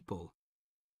people.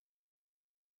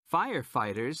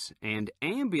 Firefighters and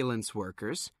ambulance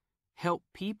workers help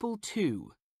people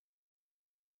too.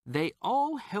 They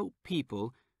all help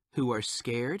people who are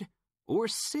scared or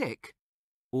sick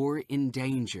or in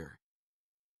danger.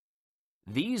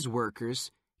 These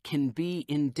workers can be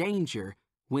in danger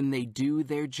when they do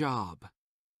their job.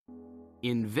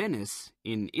 In Venice,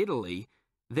 in Italy,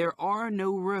 there are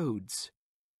no roads.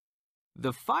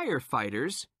 The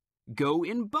firefighters go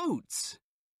in boats.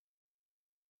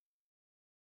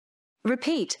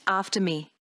 Repeat after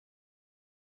me.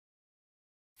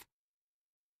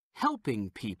 Helping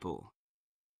people.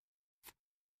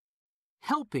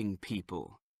 Helping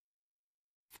people.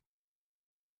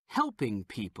 Helping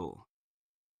people.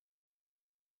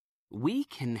 We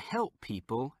can help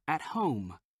people at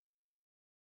home.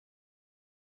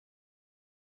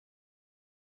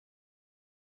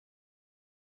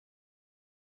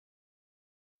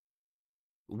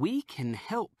 We can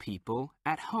help people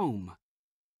at home.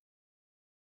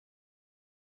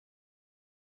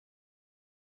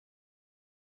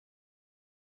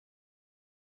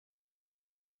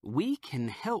 We can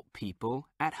help people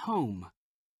at home.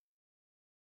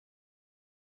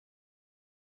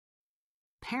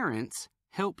 Parents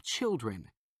help children,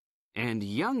 and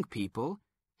young people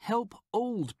help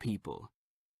old people.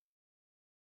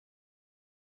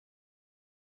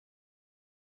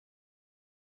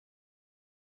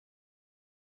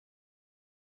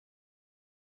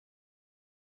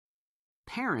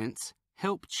 Parents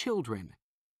help children,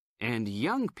 and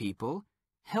young people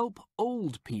help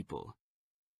old people.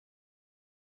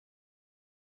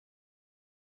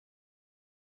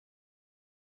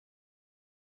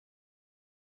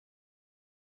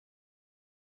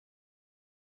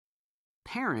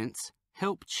 Parents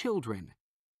help children,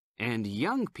 and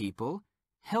young people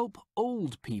help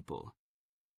old people.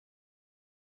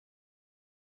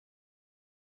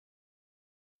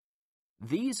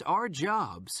 These are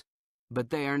jobs, but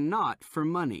they are not for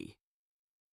money.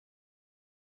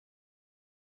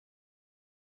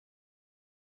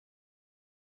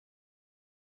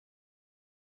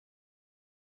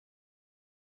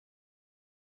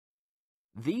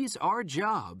 These are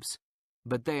jobs,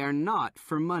 but they are not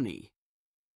for money.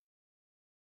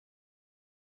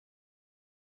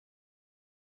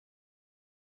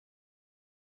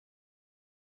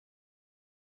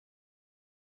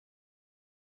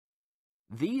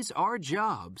 These are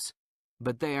jobs,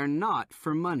 but they are not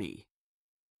for money.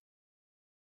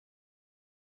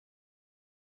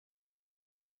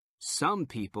 Some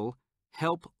people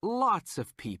help lots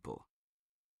of people.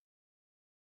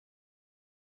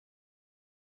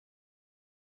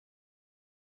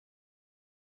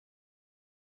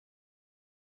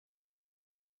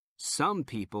 Some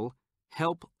people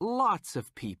help lots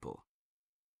of people.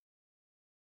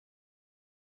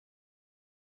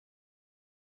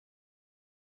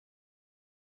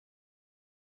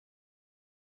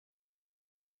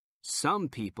 Some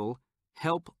people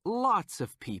help lots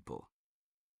of people.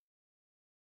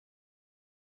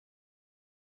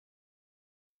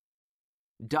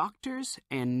 Doctors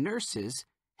and nurses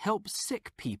help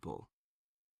sick people.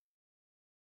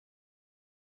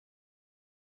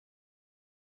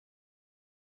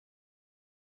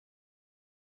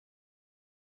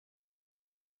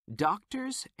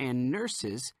 Doctors and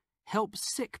nurses help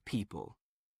sick people.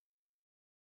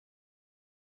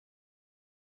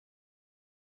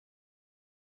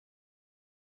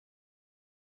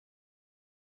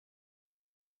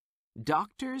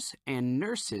 Doctors and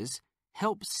nurses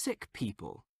help sick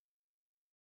people.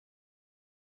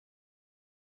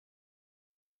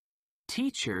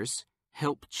 Teachers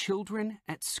help children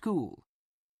at school.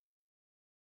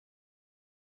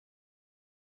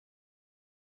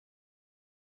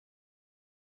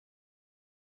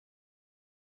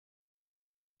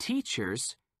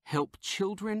 Teachers help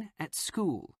children at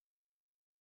school.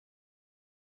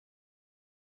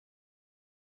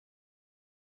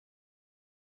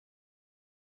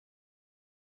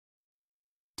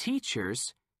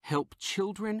 Teachers help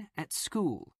children at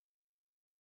school.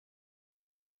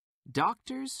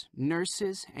 Doctors,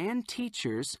 nurses, and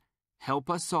teachers help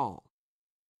us all.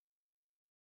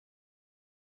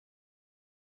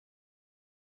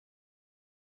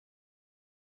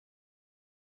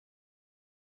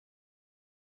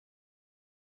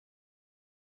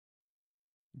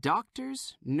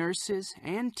 Doctors, nurses,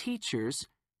 and teachers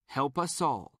help us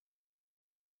all.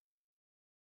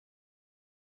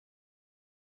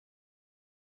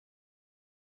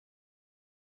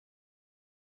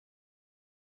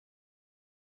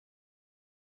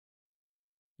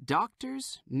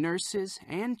 Doctors, nurses,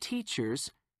 and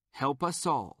teachers help us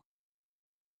all.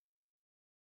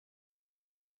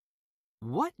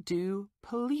 What do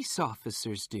police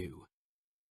officers do?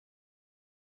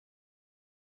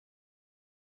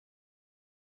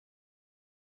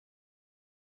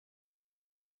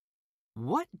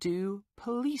 What do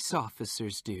police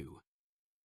officers do?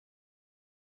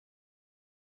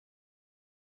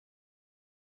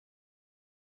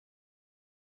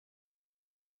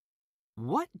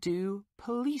 What do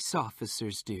police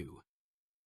officers do?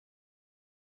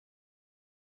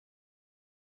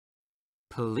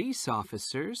 Police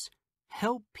officers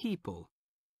help people.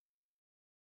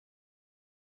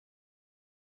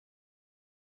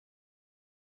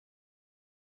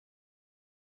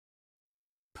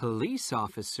 Police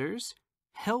officers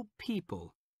help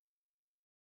people.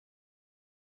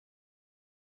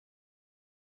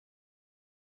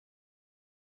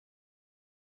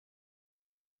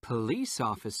 Police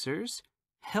officers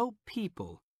help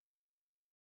people.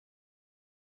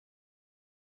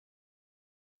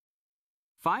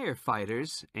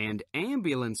 Firefighters and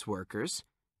ambulance workers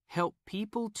help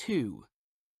people too.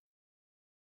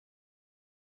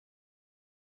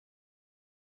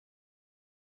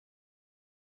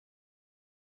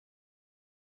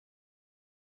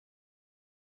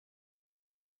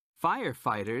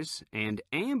 Firefighters and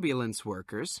ambulance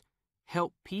workers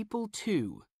help people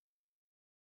too.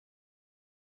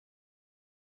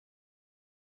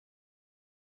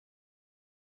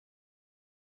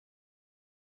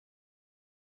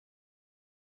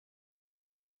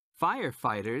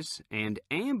 Firefighters and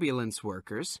ambulance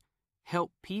workers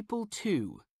help people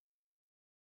too.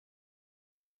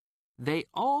 They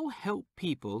all help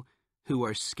people who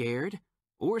are scared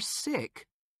or sick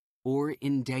or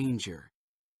in danger.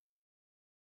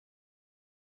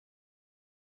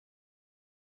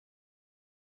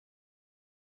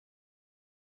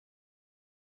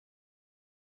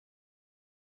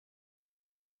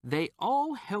 They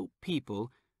all help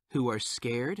people who are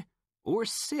scared or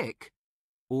sick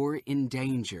or in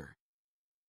danger.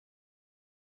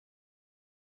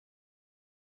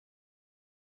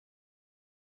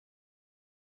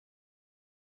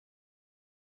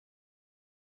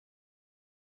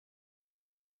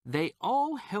 They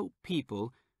all help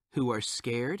people who are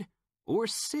scared or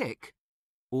sick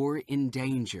or in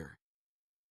danger.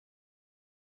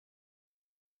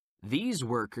 These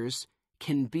workers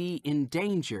can be in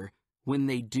danger when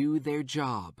they do their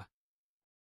job.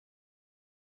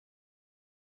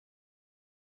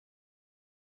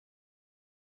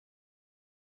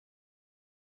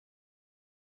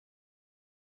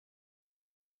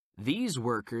 These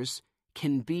workers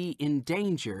can be in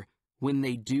danger when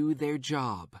they do their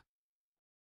job.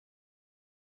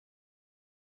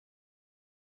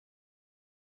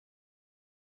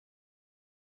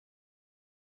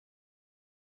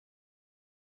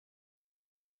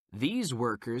 These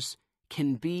workers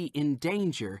can be in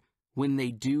danger when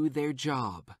they do their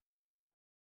job.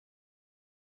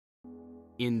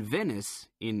 In Venice,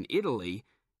 in Italy,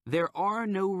 there are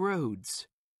no roads.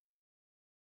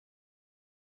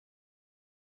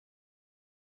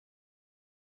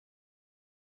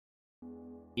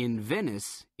 In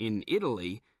Venice, in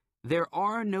Italy, there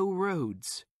are no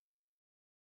roads.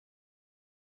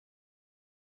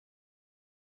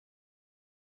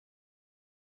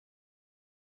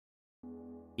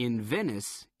 In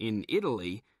Venice, in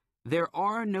Italy, there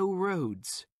are no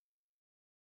roads.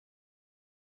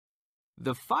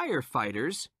 The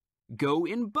firefighters go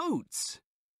in boats.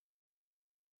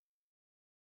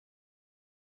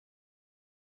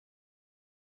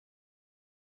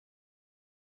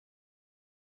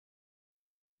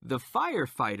 The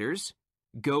firefighters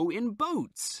go in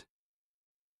boats.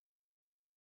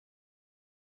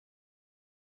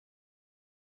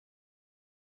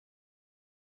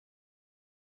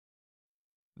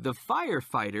 The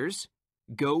firefighters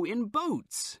go in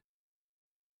boats.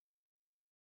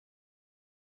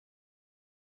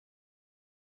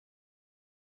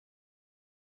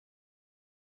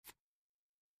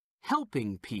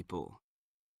 Helping people.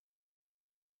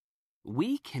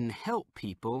 We can help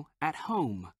people at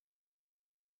home.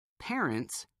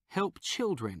 Parents help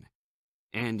children,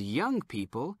 and young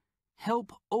people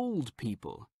help old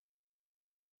people.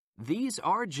 These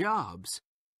are jobs,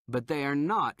 but they are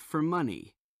not for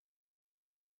money.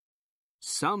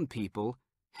 Some people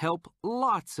help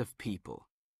lots of people.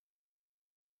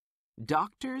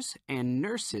 Doctors and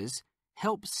nurses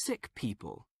help sick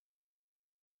people.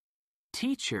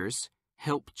 Teachers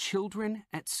help children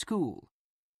at school.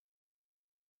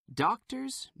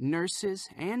 Doctors, nurses,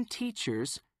 and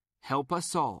teachers help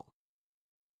us all.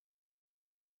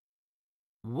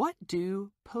 What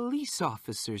do police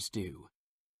officers do?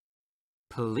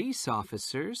 Police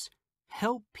officers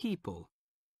help people.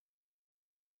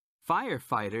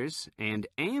 Firefighters and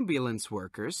ambulance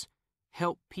workers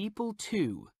help people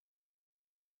too.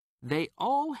 They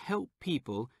all help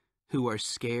people who are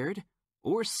scared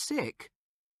or sick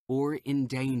or in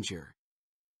danger.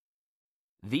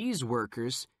 These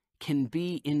workers can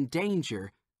be in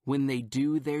danger when they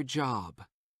do their job.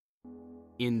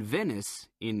 In Venice,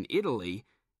 in Italy,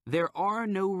 there are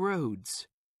no roads.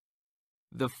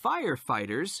 The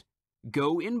firefighters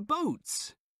go in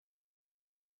boats.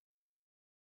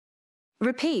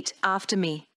 Repeat after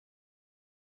me.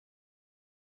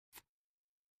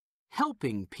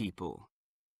 Helping people.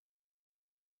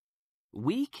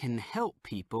 We can help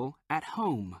people at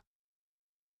home.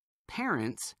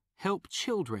 Parents help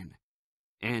children,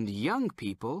 and young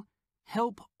people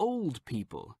help old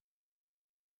people.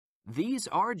 These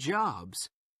are jobs,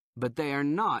 but they are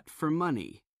not for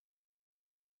money.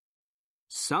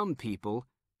 Some people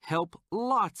help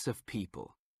lots of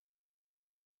people.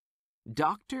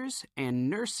 Doctors and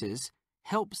nurses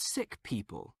help sick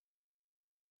people.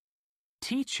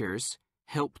 Teachers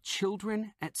help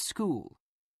children at school.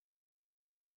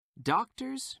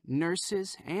 Doctors,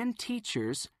 nurses, and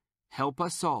teachers help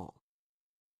us all.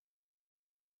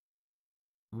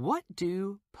 What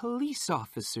do police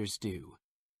officers do?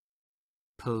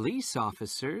 Police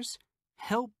officers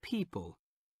help people.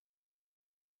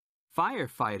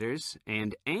 Firefighters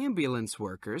and ambulance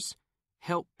workers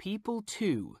help people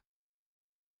too.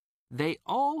 They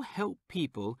all help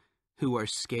people who are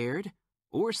scared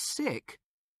or sick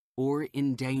or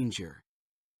in danger.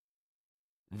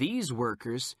 These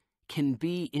workers can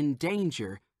be in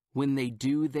danger when they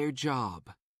do their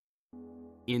job.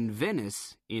 In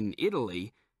Venice, in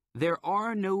Italy, there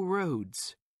are no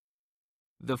roads.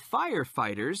 The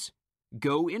firefighters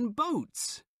go in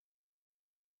boats.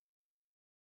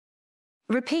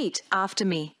 Repeat after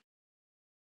me.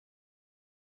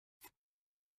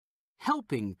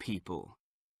 helping people.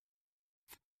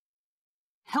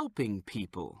 Helping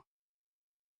people.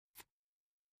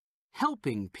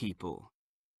 Helping people.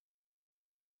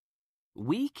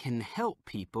 We can help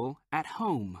people at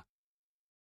home.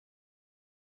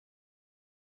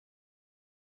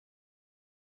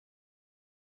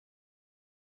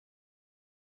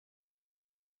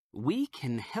 We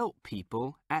can help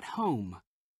people at home.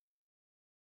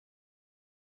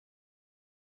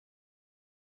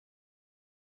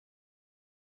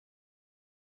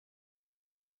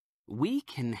 We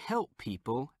can help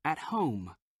people at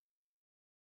home.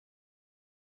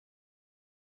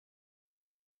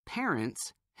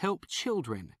 Parents help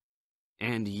children,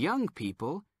 and young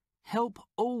people help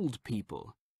old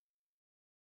people.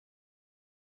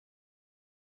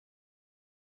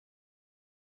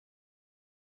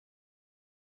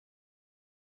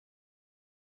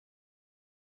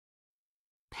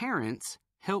 Parents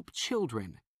help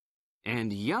children,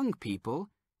 and young people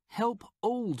help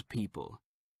old people.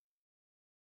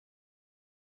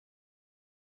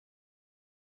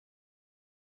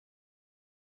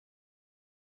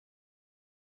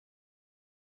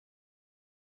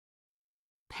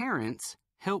 Parents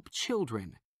help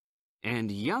children,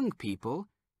 and young people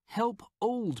help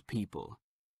old people.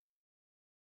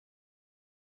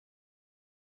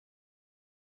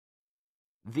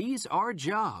 These are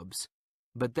jobs,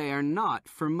 but they are not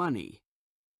for money.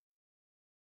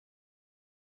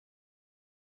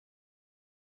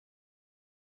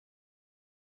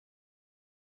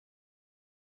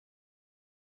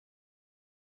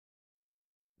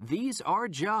 These are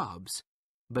jobs,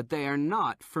 but they are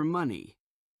not for money.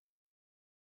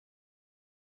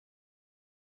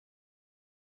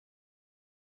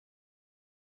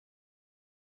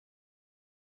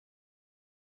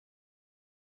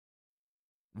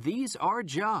 These are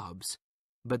jobs,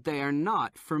 but they are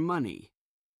not for money.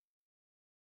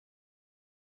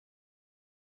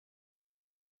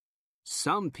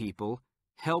 Some people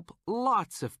help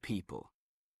lots of people.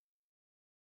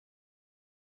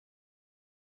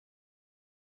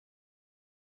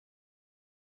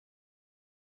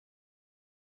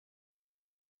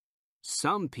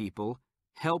 Some people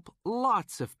help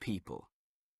lots of people.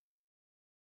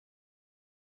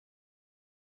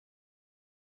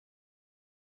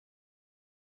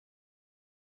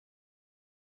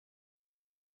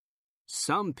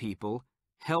 Some people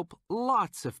help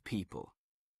lots of people.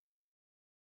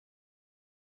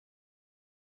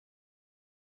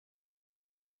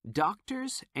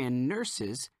 Doctors and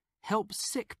nurses help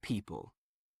sick people.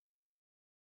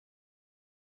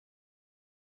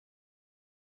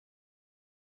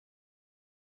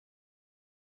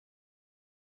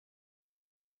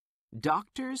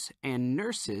 Doctors and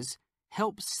nurses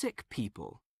help sick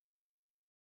people.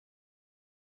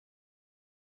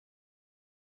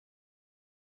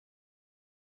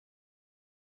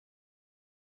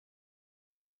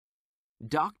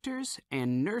 Doctors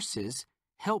and nurses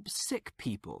help sick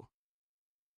people.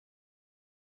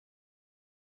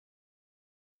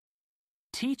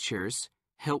 Teachers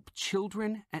help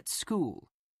children at school.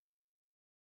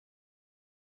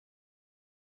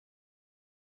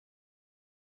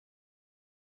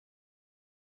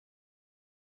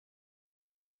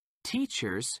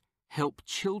 Teachers help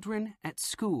children at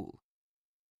school.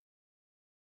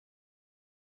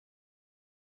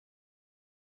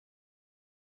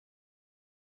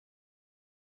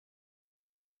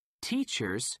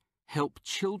 Teachers help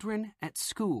children at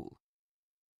school.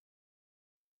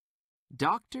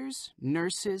 Doctors,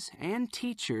 nurses, and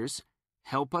teachers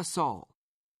help us all.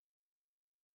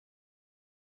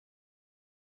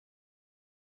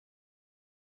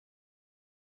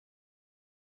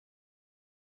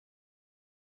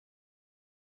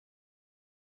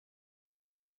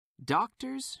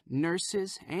 Doctors,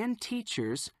 nurses, and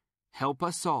teachers help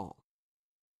us all.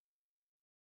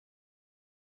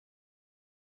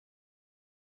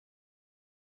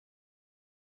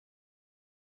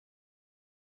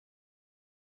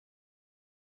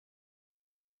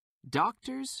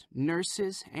 Doctors,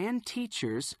 nurses, and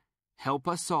teachers help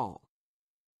us all.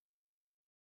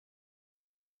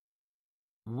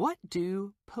 What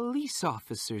do police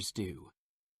officers do?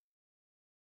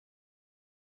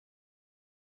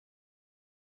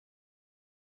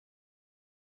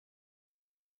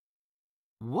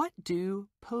 What do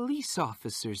police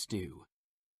officers do?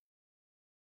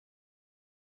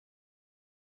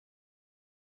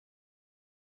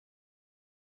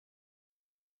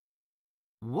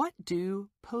 What do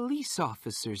police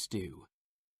officers do?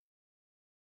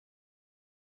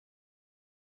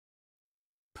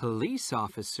 Police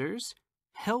officers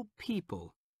help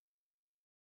people.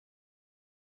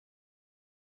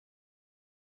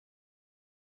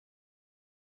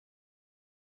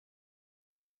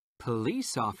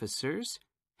 Police officers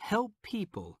help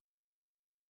people.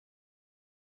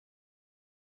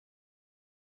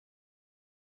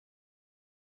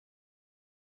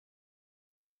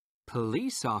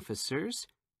 Police officers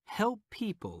help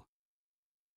people.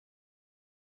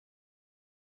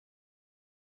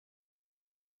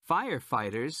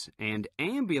 Firefighters and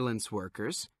ambulance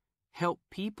workers help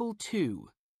people too.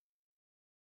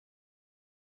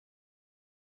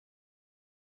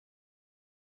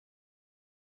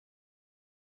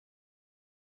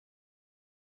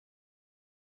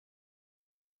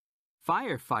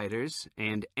 Firefighters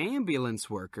and ambulance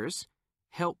workers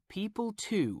help people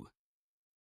too.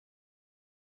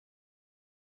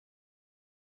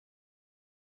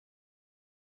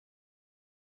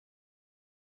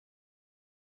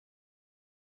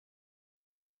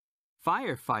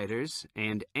 Firefighters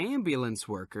and ambulance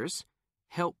workers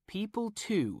help people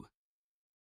too.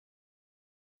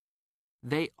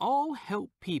 They all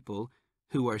help people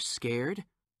who are scared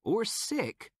or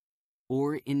sick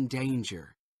or in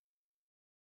danger.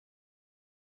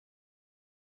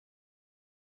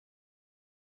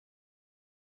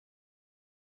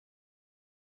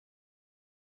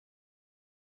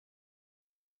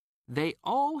 They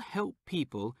all help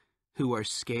people who are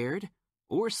scared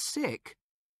or sick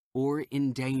or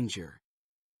in danger.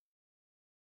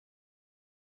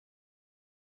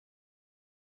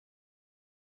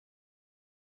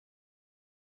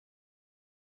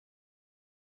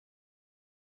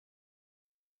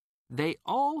 They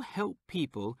all help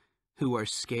people who are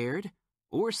scared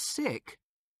or sick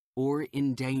or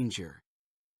in danger.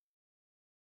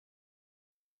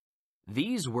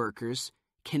 These workers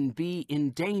can be in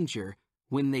danger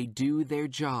when they do their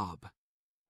job.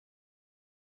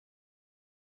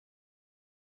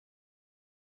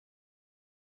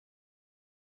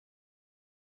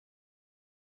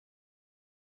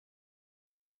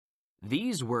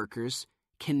 These workers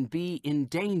can be in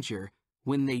danger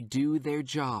when they do their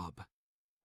job.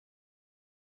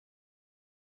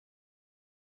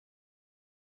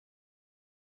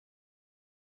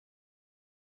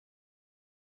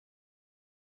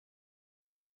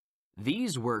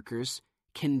 These workers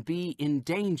can be in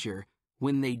danger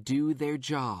when they do their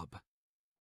job.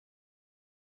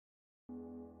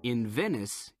 In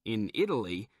Venice, in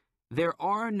Italy, there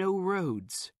are no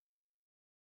roads.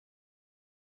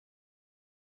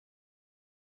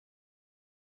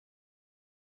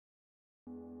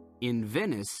 In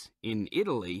Venice, in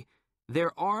Italy,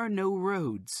 there are no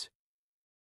roads.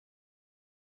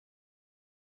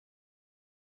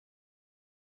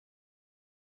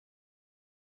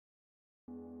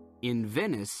 In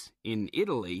Venice, in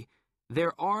Italy,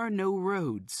 there are no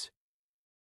roads.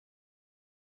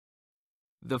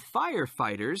 The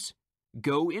firefighters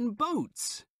go in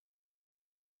boats.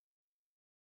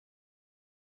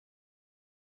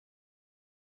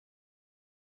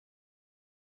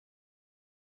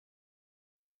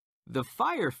 The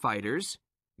firefighters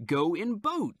go in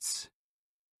boats.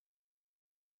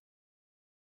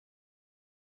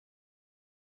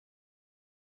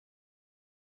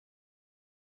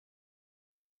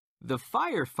 The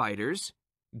firefighters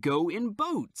go in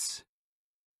boats.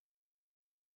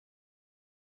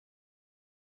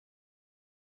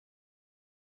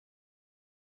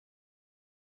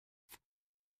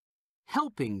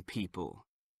 Helping people.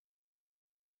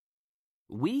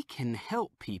 We can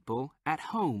help people at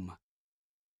home.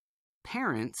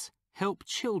 Parents help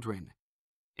children,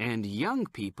 and young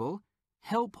people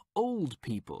help old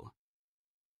people.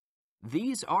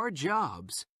 These are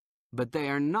jobs, but they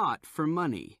are not for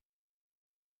money.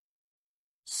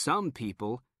 Some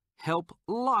people help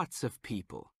lots of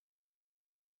people.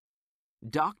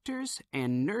 Doctors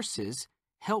and nurses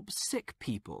help sick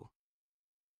people.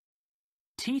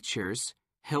 Teachers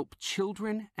help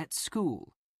children at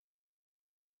school.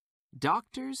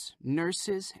 Doctors,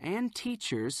 nurses, and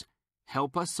teachers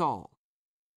help us all.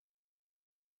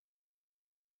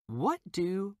 What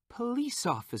do police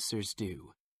officers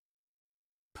do?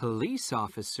 Police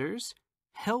officers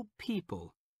help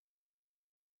people.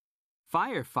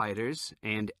 Firefighters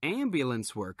and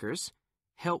ambulance workers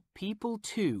help people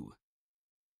too.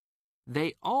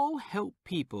 They all help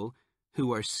people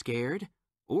who are scared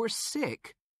or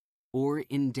sick or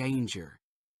in danger.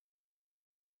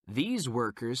 These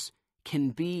workers can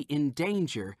be in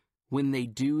danger when they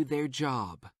do their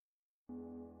job.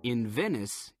 In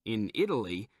Venice, in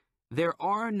Italy, there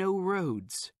are no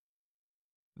roads.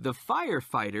 The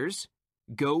firefighters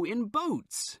go in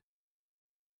boats.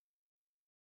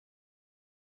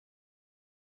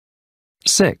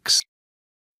 6.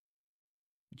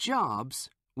 Jobs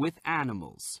with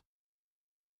animals.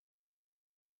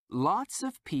 Lots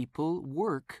of people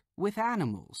work with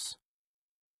animals.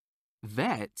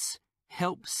 Vets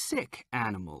help sick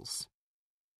animals.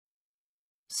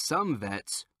 Some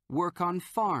vets work on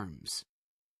farms,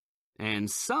 and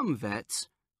some vets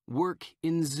work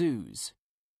in zoos.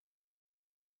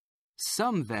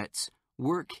 Some vets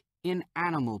work in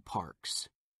animal parks.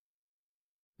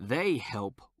 They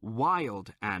help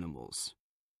wild animals.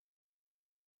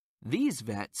 These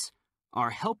vets are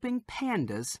helping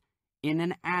pandas in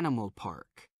an animal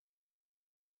park.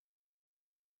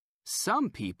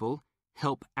 Some people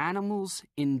help animals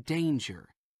in danger.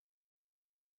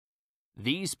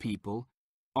 These people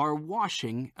are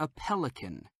washing a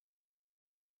pelican.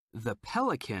 The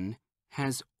pelican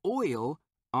has oil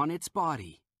on its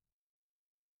body.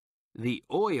 The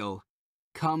oil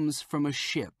comes from a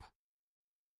ship.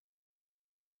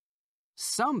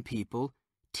 Some people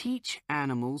teach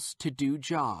animals to do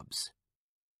jobs.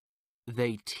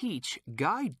 They teach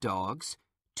guide dogs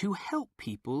to help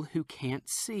people who can't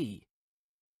see.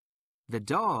 The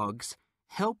dogs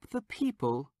help the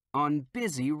people on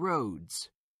busy roads.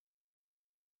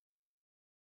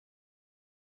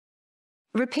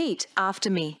 Repeat after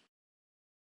me.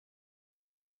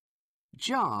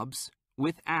 Jobs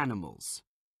with animals.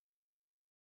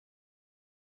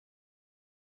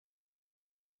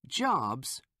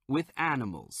 Jobs with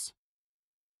animals.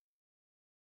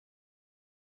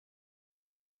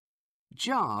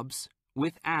 Jobs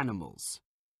with animals.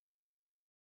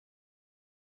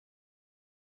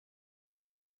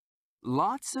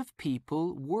 Lots of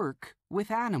people work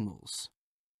with animals.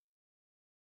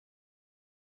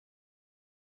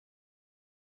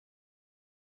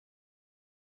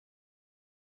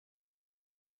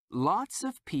 Lots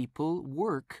of people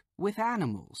work with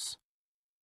animals.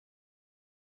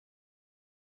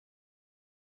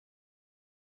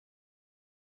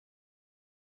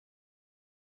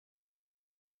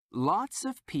 Lots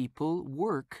of people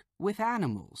work with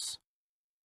animals.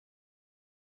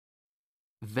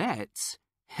 Vets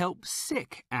help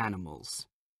sick animals.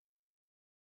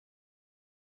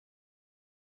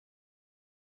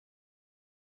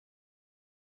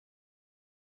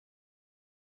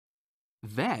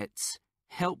 Vets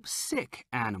help sick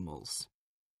animals.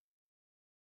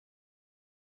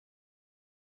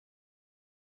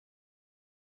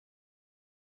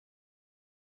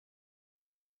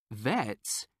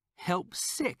 Vets help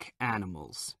sick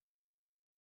animals.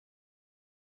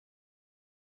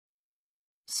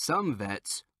 Some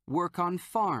vets work on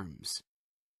farms,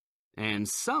 and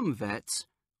some vets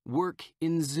work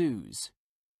in zoos.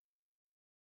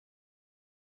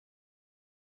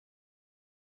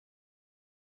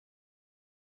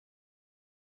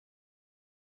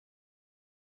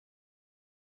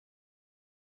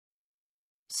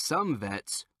 Some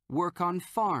vets work on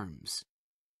farms,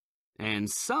 and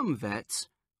some vets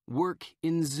work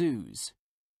in zoos.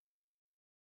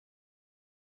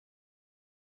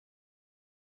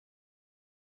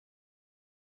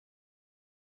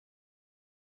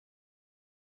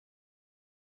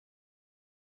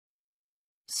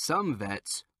 Some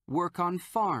vets work on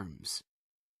farms,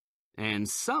 and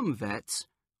some vets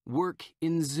work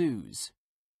in zoos.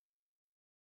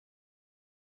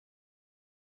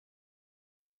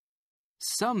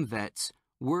 Some vets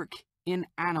work in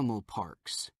animal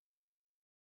parks.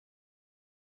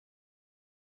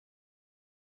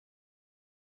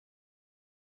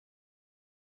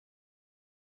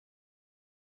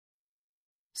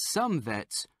 Some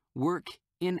vets work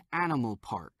in animal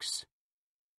parks.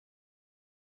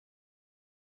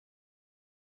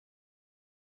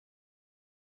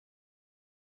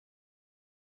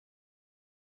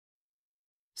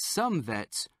 Some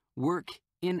vets work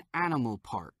in animal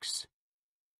parks.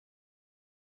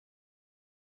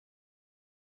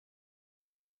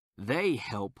 They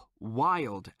help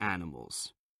wild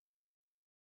animals.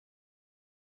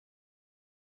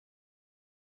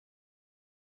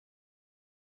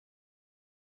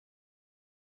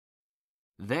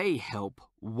 They help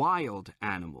wild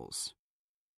animals.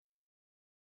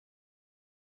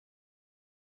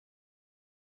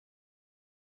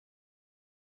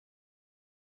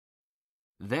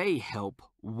 They help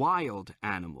wild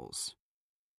animals.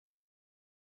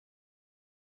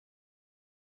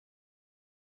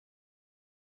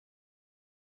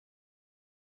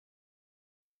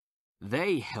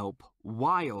 They help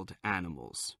wild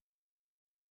animals.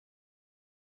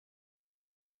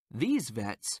 These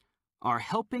vets are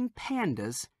helping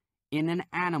pandas in an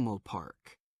animal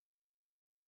park.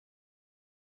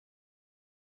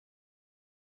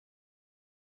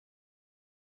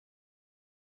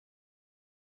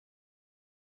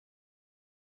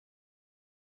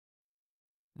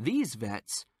 These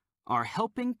vets are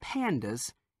helping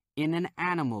pandas in an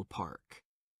animal park.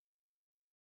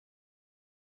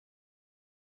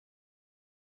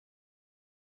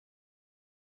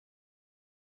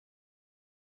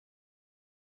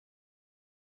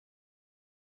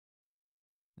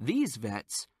 These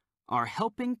vets are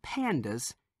helping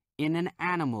pandas in an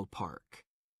animal park.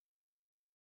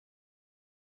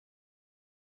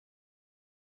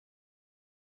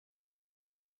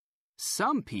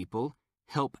 Some people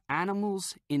help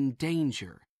animals in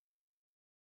danger.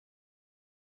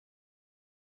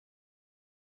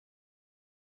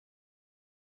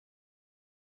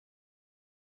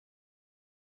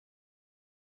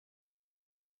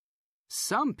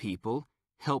 Some people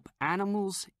help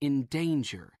animals in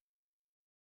danger.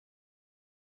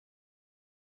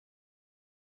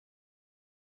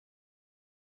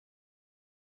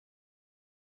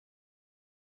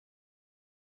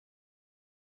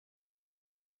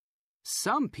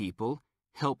 Some people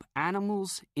help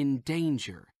animals in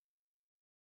danger.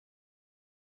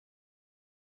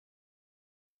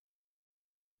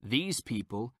 These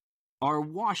people are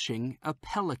washing a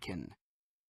pelican.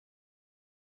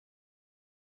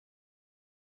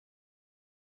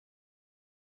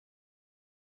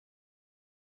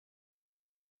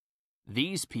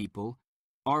 These people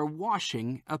are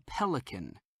washing a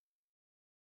pelican.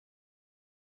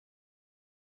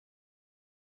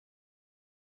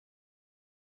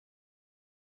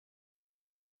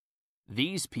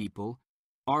 These people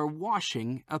are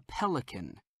washing a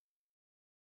pelican.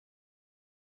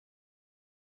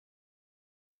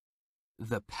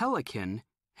 The pelican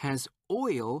has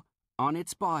oil on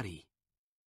its body.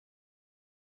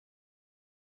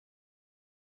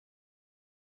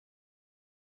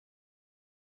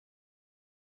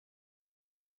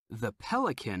 The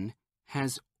pelican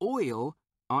has oil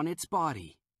on its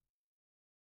body.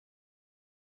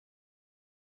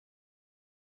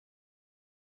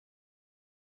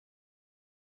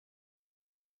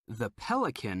 The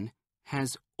pelican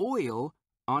has oil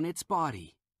on its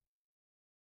body.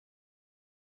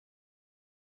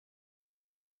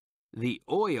 The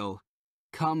oil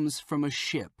comes from a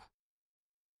ship.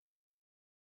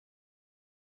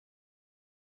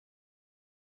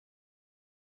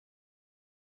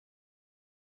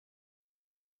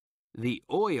 The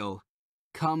oil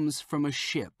comes from a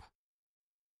ship.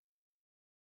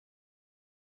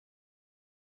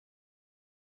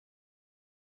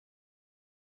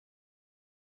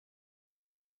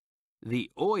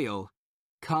 The oil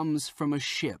comes from a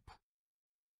ship.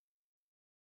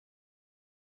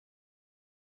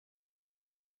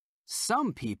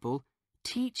 Some people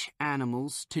teach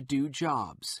animals to do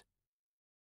jobs.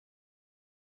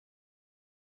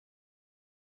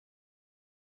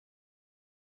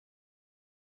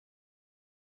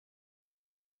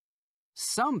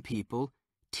 Some people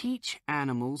teach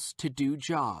animals to do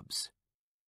jobs.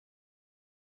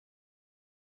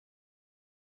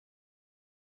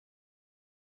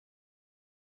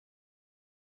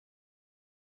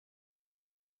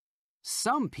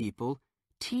 Some people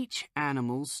teach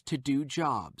animals to do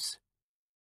jobs.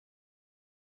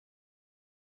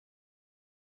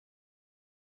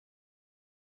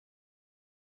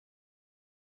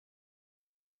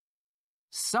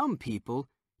 Some people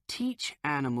teach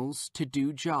animals to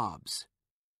do jobs.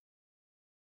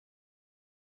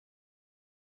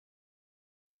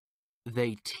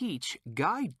 They teach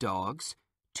guide dogs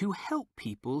to help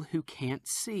people who can't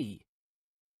see.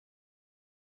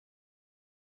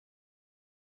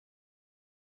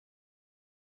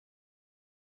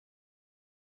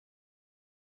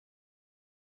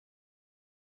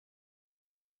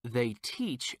 They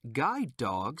teach guide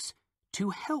dogs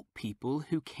to help people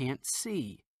who can't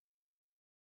see.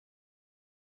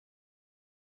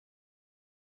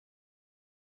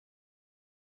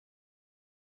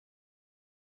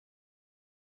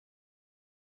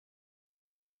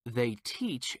 They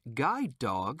teach guide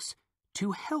dogs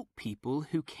to help people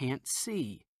who can't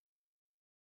see.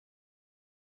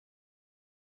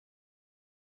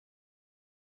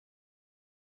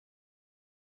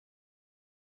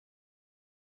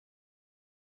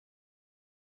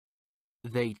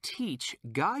 They teach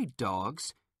guide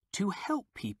dogs to help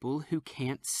people who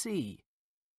can't see.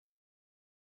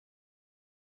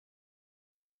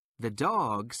 The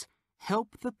dogs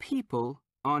help the people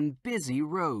on busy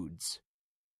roads.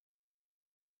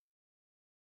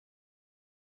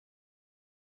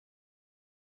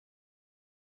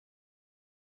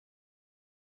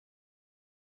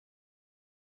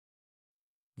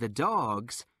 The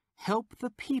dogs help the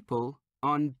people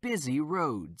on busy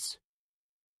roads.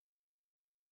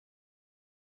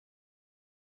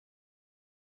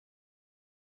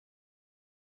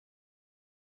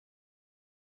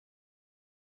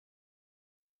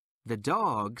 The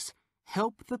dogs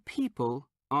help the people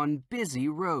on busy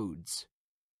roads.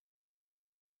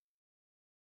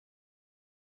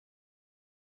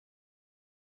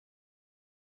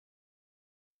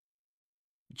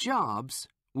 Jobs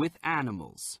with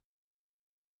animals.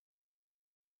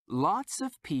 Lots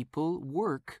of people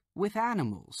work with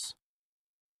animals.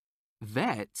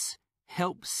 Vets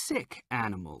help sick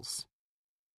animals.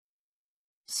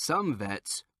 Some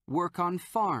vets work on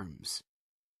farms,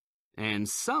 and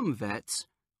some vets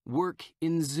work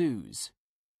in zoos.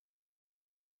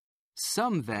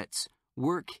 Some vets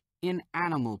work in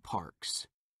animal parks.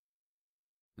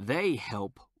 They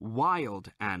help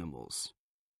wild animals.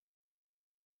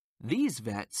 These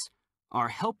vets are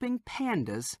helping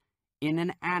pandas in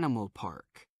an animal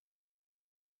park.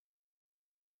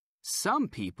 Some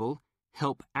people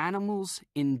help animals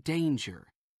in danger.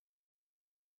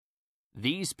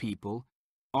 These people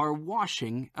are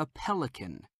washing a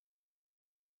pelican.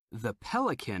 The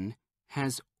pelican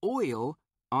has oil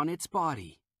on its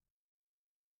body.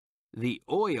 The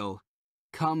oil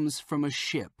comes from a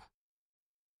ship.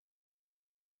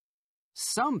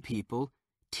 Some people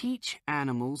teach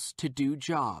animals to do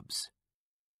jobs.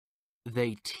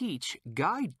 They teach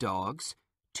guide dogs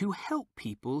to help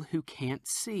people who can't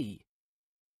see.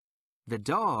 The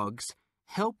dogs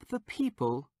help the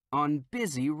people on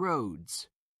busy roads.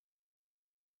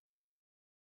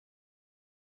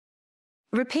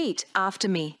 Repeat after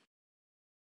me.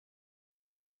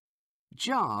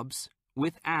 Jobs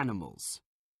with animals.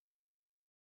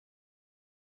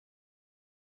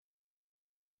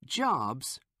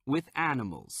 Jobs with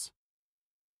animals.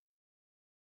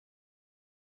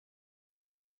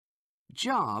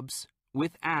 Jobs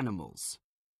with animals.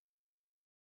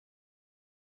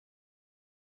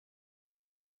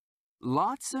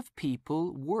 Lots of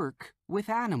people work with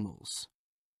animals.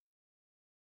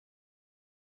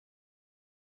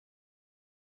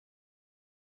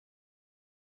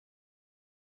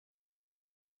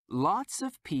 Lots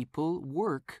of people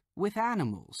work with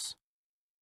animals.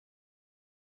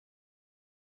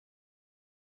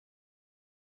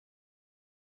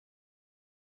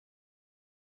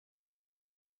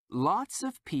 Lots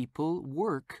of people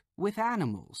work with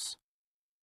animals.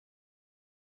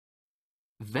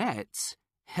 Vets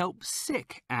help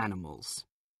sick animals.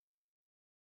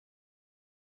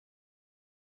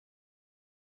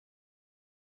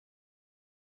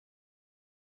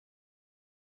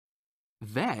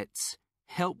 Vets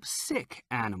help sick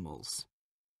animals.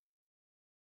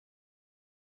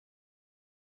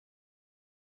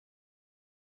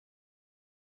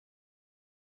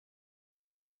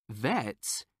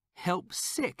 Vets help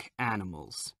sick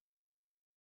animals.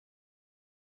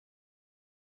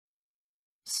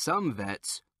 Some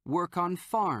vets work on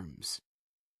farms,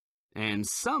 and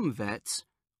some vets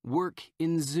work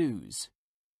in zoos.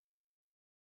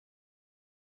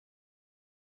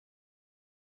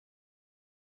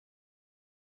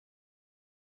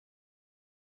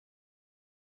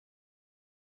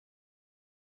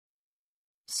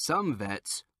 Some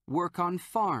vets work on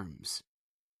farms,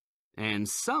 and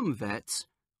some vets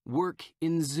work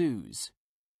in zoos.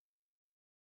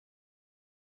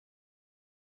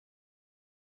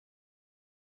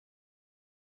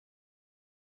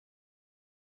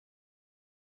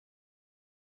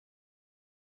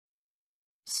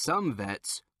 Some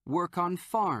vets work on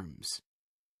farms,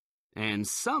 and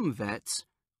some vets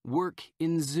work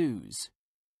in zoos.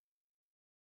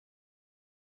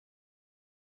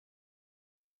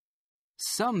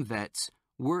 Some vets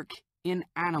work in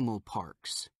animal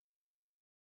parks.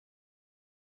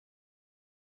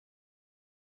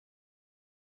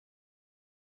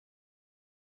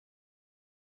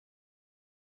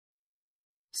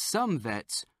 Some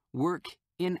vets work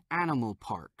in animal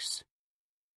parks.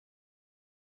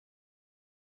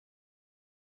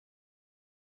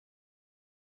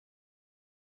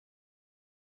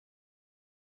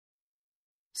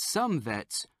 Some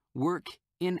vets work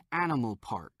in animal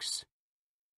parks.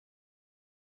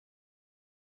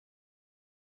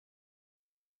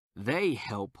 They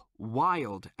help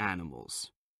wild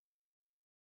animals.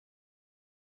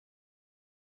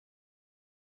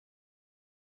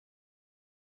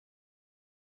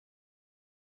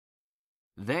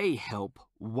 They help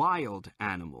wild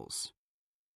animals.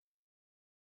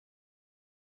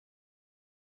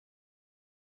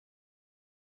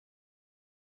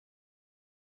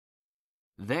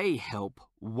 They help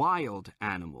wild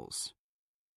animals.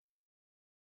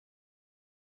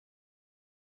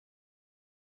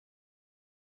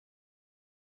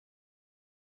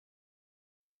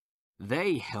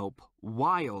 They help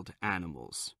wild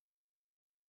animals.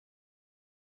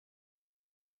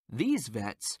 These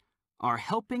vets are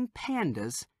helping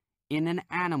pandas in an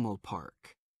animal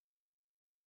park.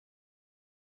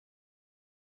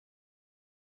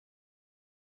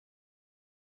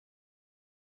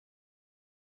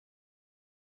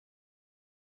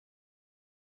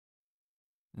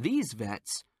 These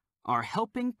vets are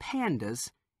helping pandas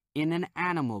in an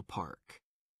animal park.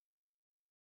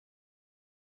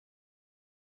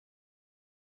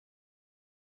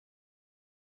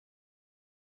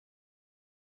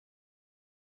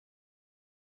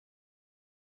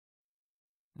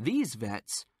 These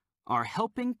vets are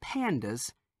helping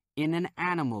pandas in an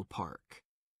animal park.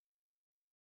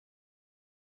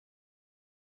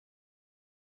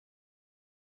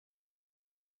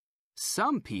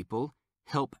 Some people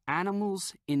help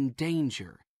animals in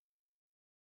danger.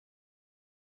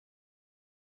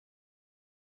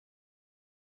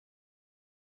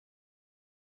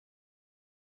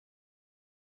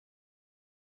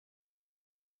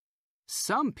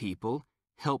 Some people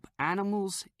help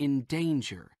animals in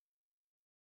danger.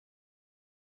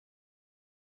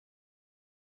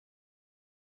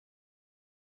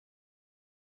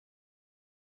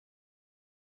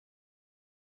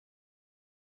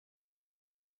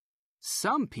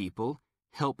 Some people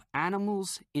help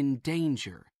animals in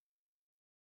danger.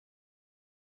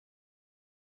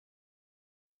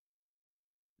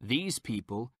 These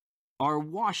people are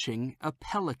washing a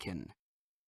pelican.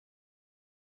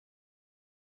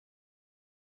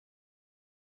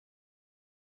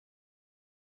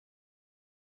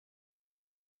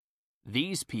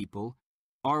 These people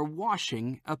are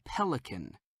washing a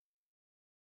pelican.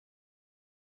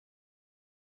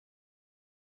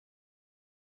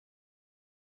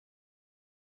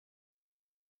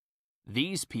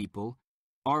 These people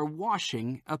are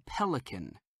washing a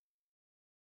pelican.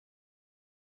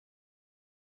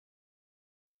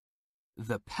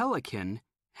 The pelican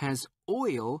has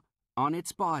oil on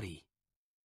its body.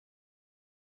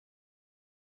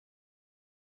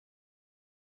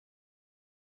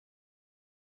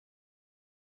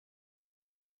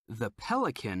 The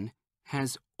pelican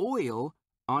has oil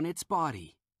on its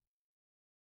body.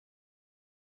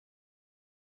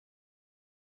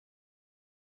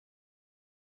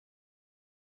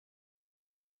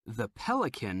 The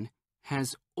pelican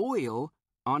has oil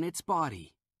on its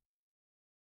body.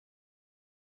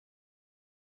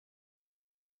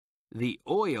 The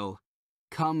oil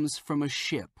comes from a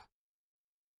ship.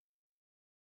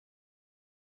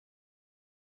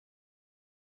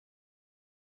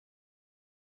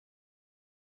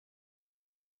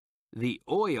 The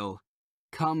oil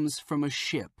comes from a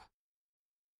ship.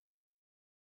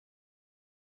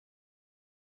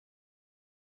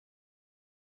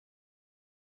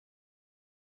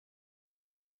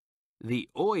 The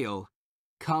oil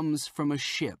comes from a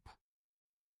ship.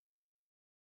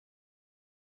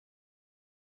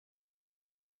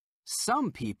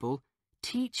 Some people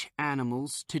teach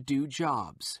animals to do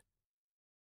jobs.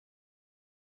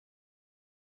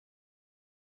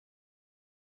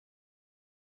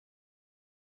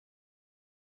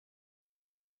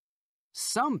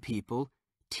 Some people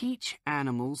teach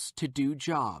animals to do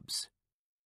jobs.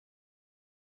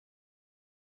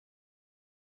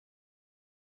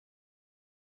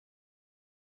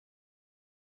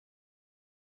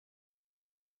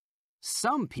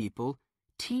 Some people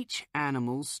teach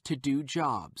animals to do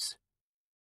jobs.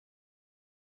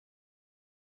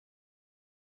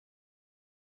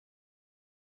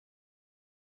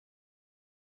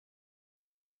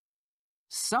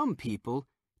 Some people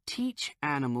teach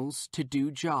animals to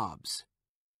do jobs.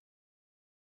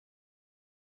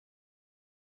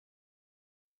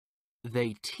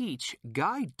 They teach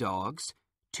guide dogs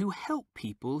to help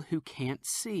people who can't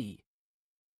see.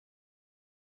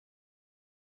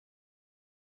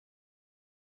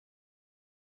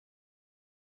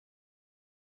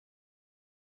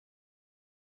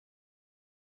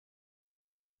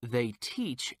 They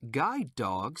teach guide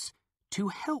dogs to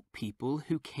help people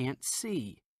who can't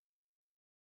see.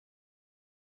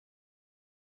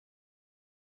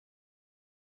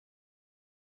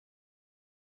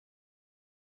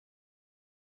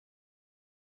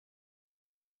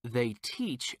 They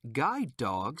teach guide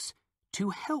dogs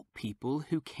to help people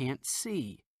who can't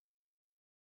see.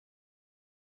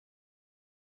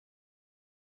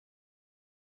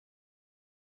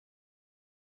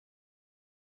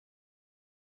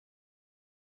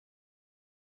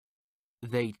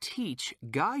 They teach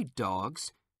guide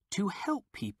dogs to help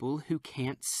people who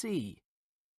can't see.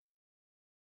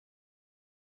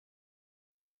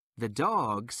 The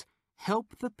dogs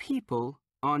help the people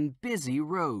on busy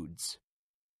roads.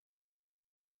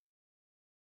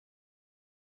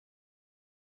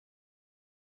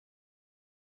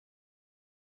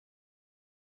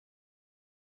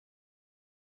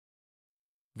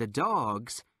 The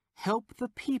dogs help the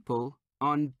people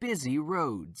on busy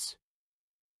roads.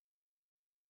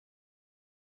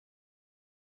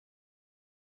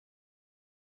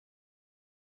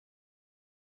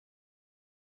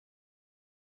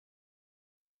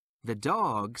 The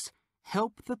dogs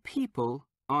help the people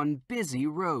on busy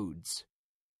roads.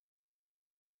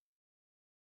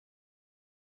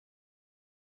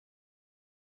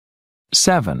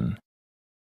 Seven.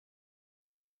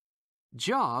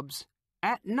 Jobs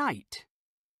at night.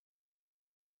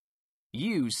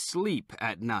 You sleep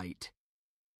at night,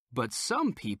 but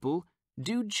some people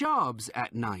do jobs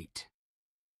at night.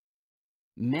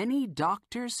 Many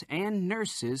doctors and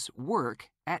nurses work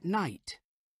at night.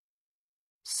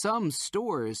 Some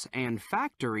stores and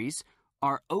factories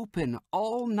are open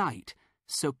all night,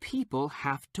 so people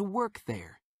have to work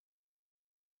there.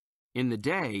 In the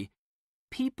day,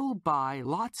 people buy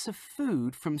lots of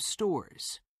food from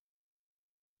stores.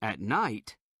 At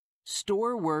night,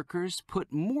 store workers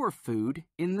put more food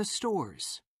in the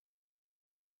stores.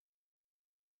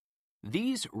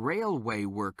 These railway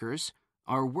workers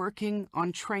are working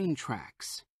on train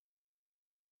tracks.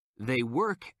 They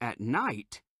work at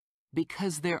night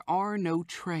because there are no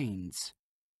trains.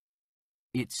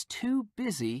 It's too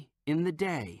busy in the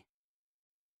day.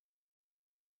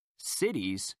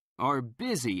 Cities are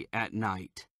busy at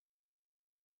night.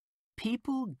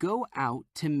 People go out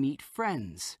to meet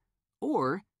friends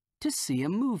or to see a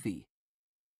movie.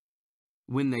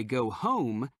 When they go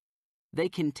home, they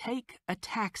can take a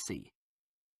taxi.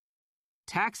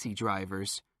 Taxi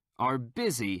drivers are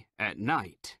busy at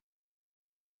night.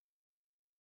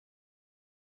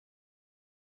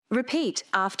 Repeat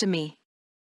after me.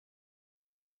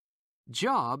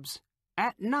 Jobs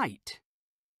at night.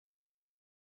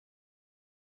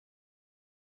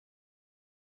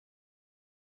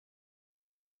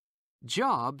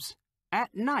 Jobs at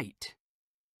night.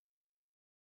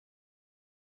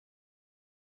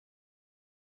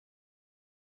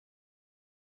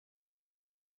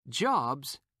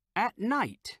 Jobs at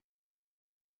night.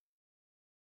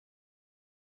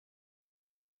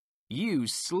 You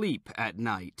sleep at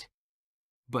night,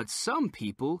 but some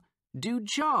people do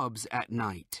jobs at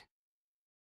night.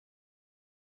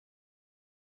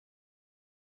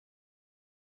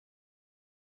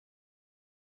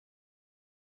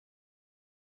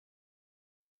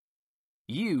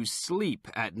 You sleep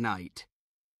at night,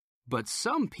 but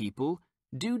some people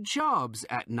do jobs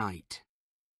at night.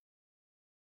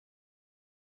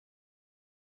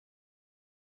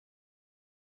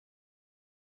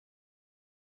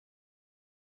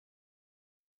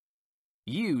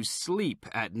 You sleep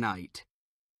at night,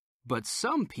 but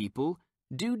some people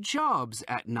do jobs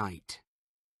at night.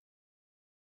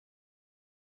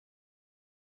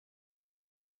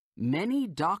 Many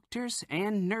doctors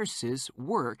and nurses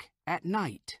work at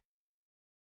night.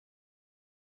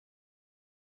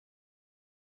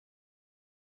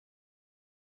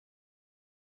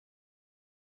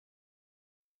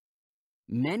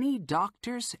 Many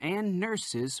doctors and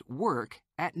nurses work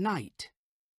at night.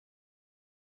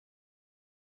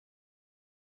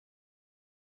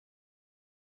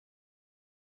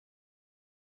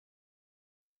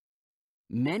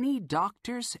 Many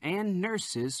doctors and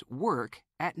nurses work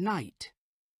at night.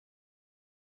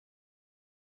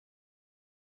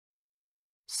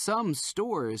 Some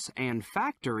stores and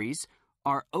factories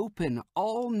are open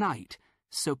all night,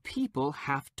 so people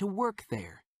have to work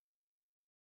there.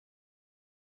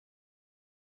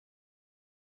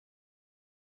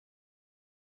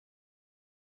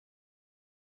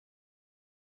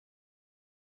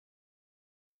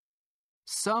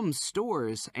 Some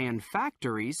stores and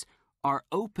factories are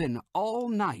open all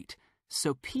night,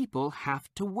 so people have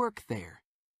to work there.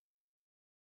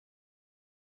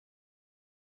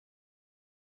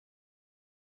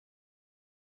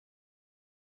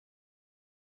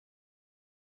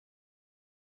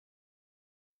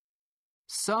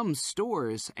 Some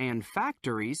stores and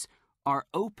factories are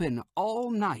open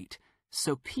all night,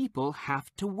 so people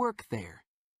have to work there.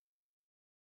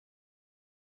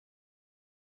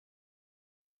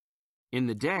 In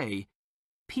the day,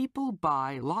 people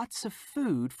buy lots of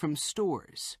food from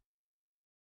stores.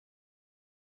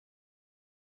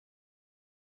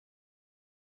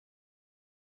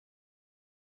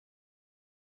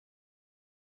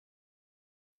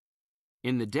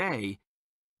 In the day,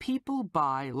 people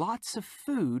buy lots of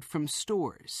food from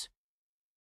stores.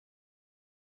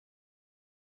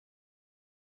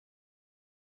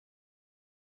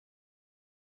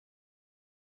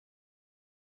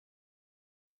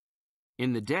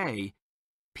 In the day,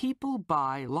 people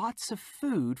buy lots of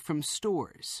food from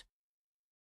stores.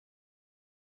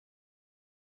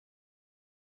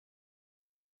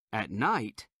 At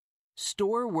night,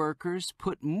 store workers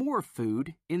put more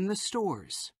food in the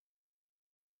stores.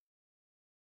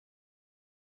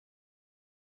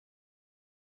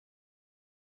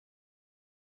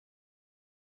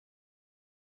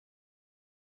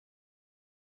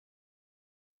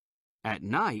 At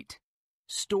night,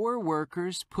 store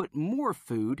workers put more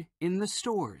food in the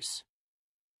stores.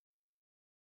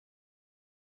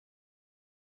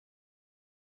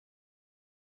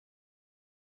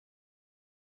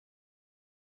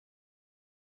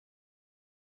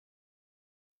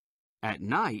 At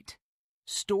night,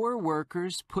 store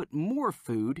workers put more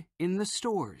food in the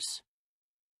stores.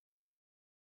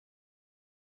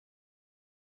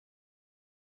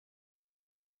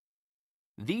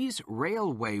 These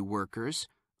railway workers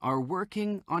are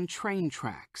working on train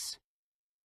tracks.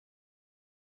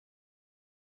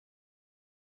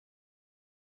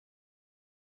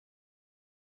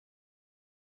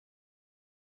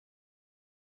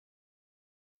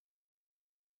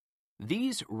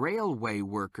 These railway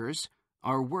workers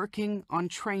are working on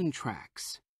train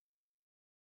tracks.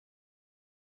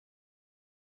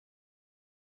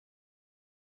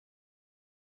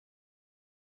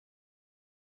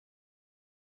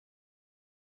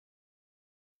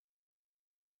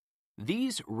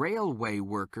 These railway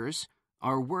workers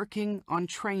are working on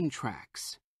train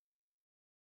tracks.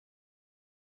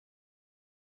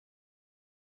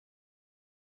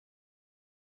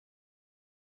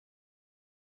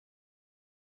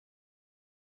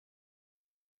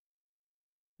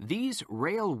 These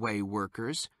railway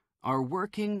workers are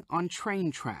working on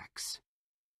train tracks.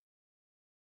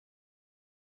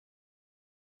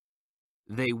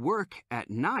 They work at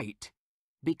night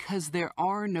because there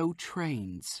are no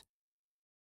trains.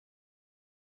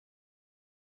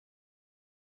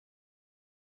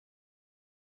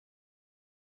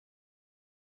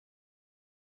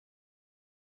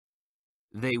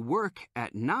 They work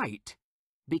at night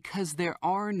because there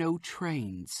are no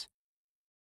trains.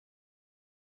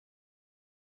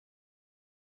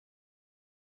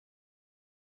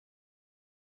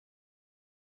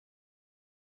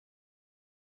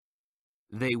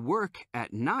 They work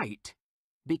at night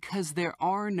because there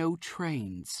are no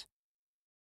trains.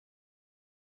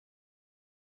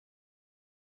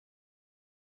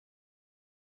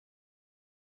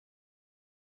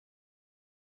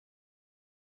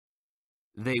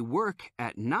 They work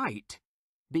at night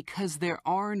because there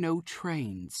are no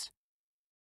trains.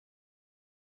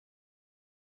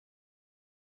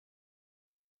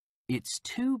 It's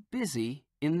too busy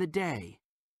in the day.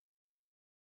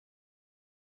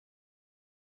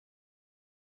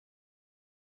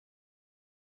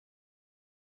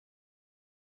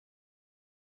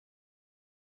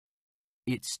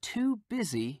 It's too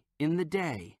busy in the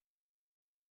day.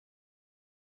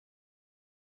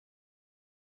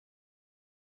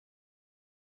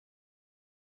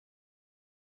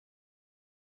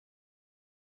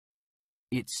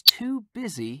 It's too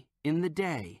busy in the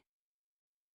day.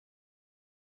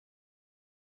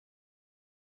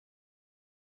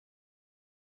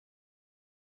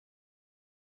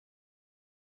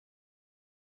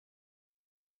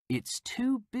 It's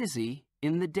too busy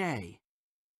in the day.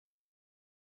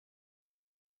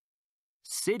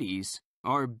 Cities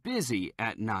are busy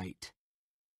at night.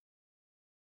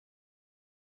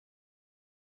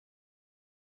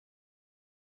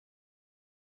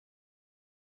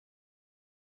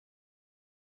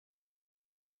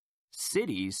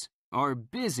 Cities are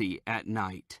busy at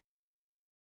night.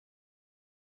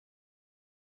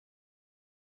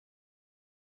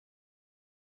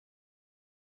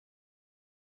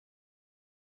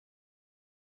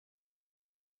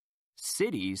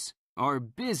 Cities are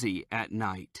busy at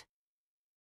night.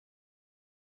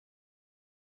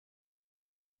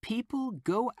 People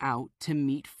go out to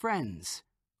meet friends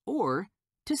or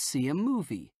to see a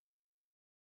movie.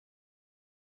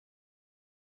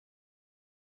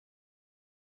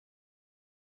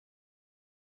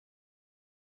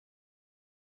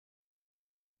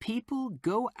 People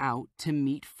go out to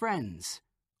meet friends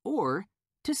or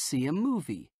to see a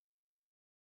movie.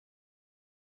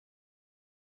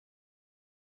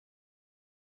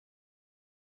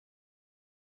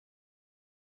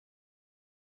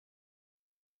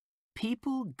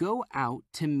 People go out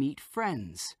to meet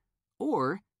friends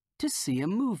or to see a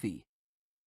movie.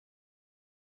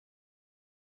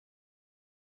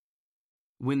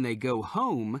 When they go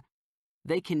home,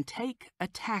 they can take a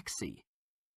taxi.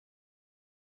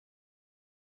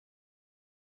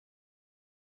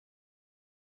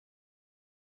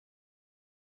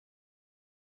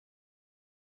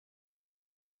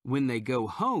 When they go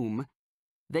home,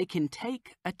 they can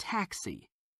take a taxi.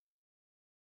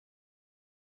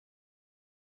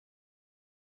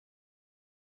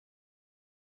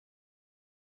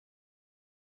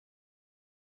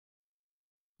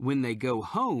 When they go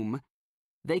home,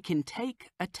 they can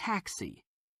take a taxi.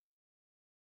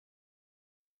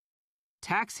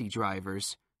 Taxi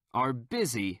drivers are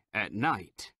busy at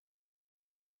night.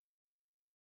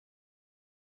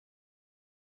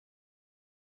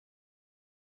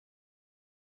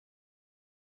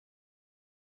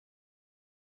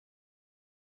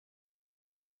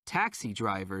 Taxi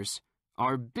drivers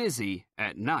are busy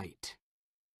at night.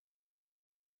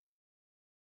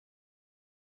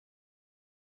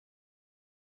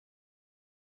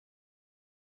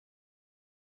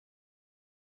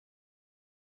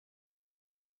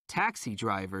 Taxi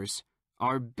drivers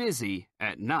are busy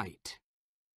at night.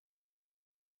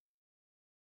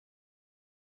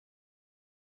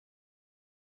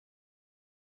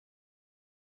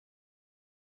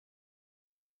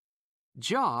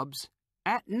 Jobs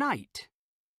at night.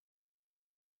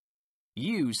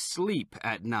 You sleep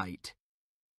at night,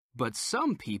 but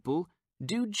some people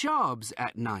do jobs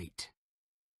at night.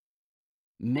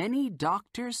 Many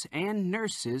doctors and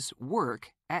nurses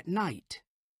work at night.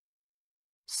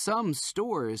 Some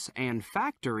stores and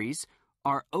factories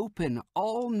are open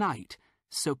all night,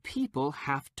 so people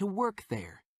have to work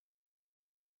there.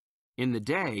 In the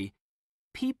day,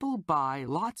 people buy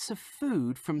lots of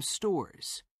food from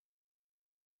stores.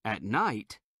 At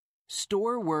night,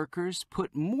 store workers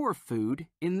put more food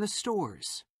in the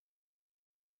stores.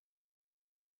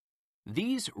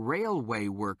 These railway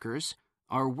workers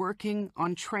are working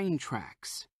on train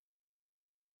tracks.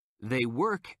 They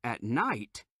work at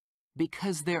night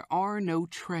because there are no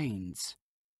trains.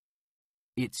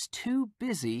 It's too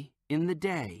busy in the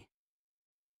day.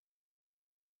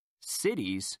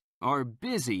 Cities are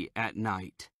busy at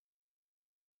night.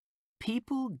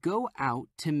 People go out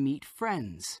to meet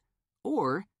friends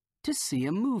or to see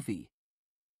a movie.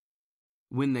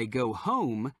 When they go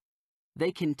home,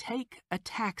 they can take a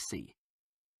taxi.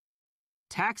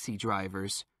 Taxi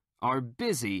drivers are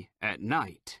busy at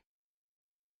night.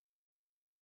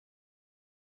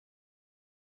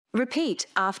 Repeat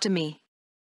after me.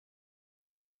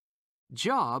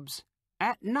 Jobs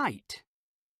at night.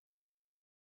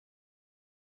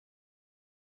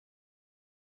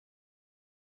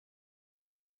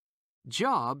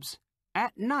 Jobs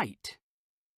at night.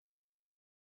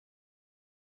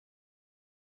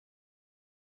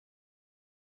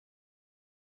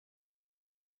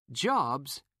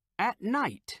 Jobs at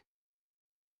night.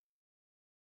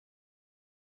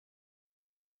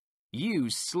 You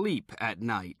sleep at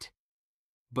night,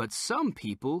 but some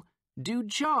people do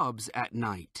jobs at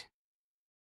night.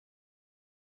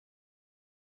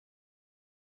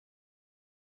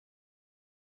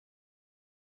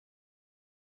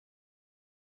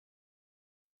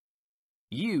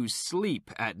 You sleep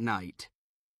at night,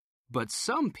 but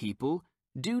some people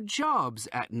do jobs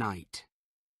at night.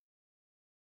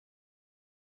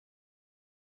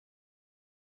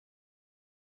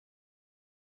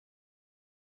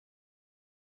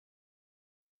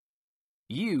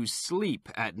 You sleep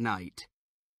at night,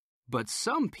 but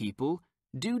some people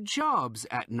do jobs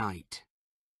at night.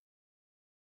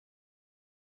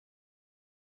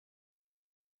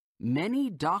 Many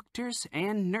doctors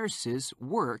and nurses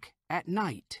work at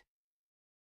night.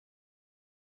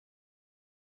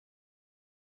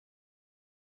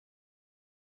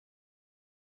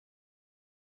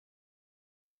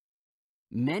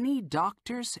 Many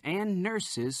doctors and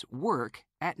nurses work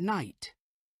at night.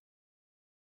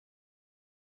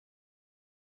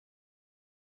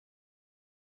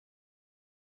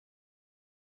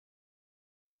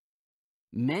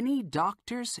 Many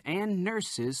doctors and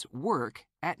nurses work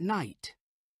at night.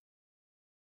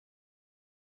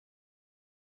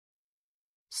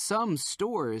 Some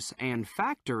stores and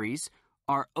factories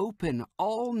are open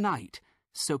all night,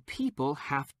 so people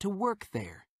have to work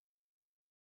there.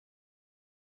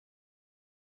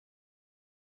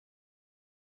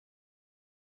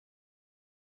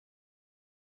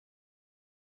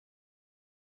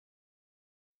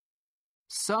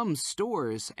 Some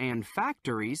stores and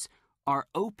factories are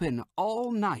open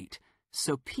all night,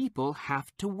 so people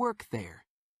have to work there.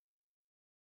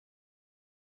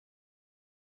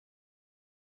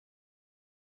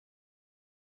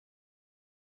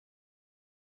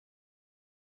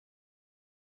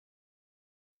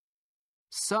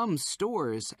 Some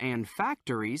stores and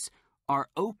factories are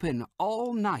open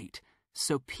all night,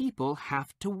 so people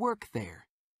have to work there.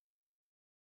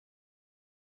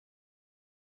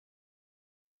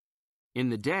 In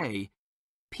the day,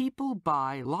 people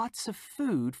buy lots of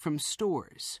food from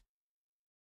stores.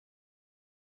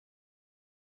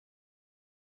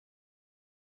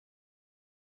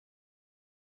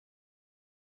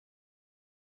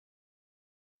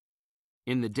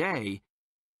 In the day,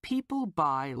 people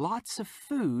buy lots of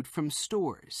food from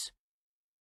stores.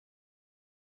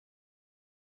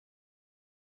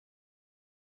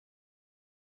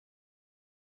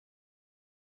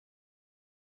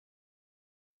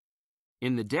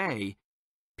 In the day,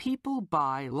 people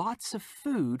buy lots of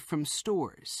food from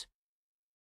stores.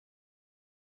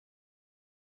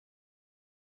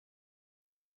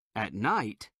 At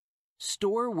night,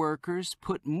 store workers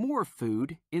put more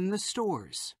food in the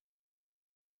stores.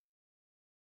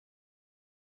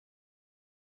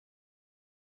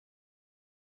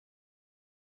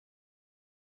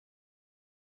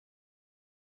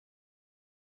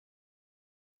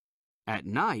 At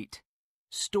night,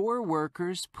 store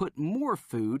workers put more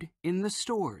food in the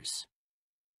stores.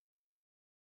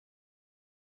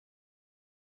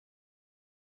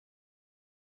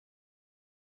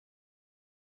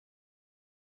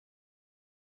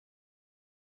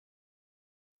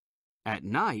 At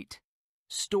night,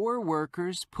 store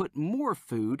workers put more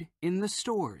food in the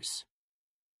stores.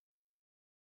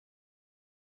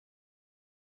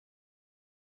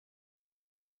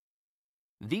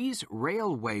 These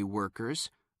railway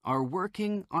workers are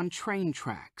working on train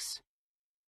tracks.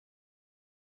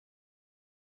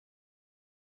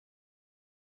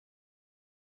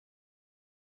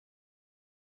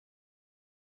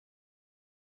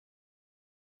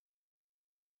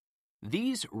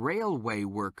 These railway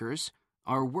workers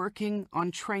are working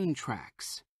on train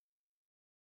tracks.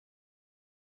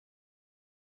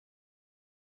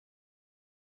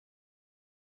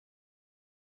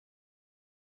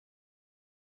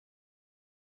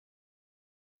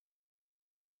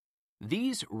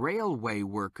 These railway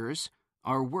workers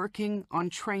are working on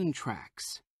train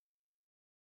tracks.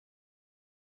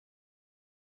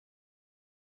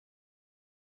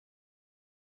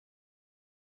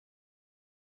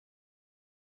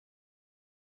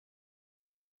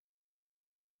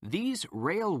 These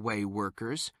railway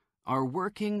workers are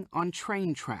working on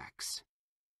train tracks.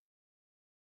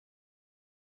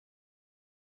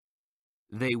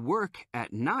 They work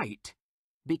at night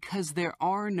because there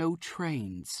are no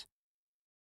trains.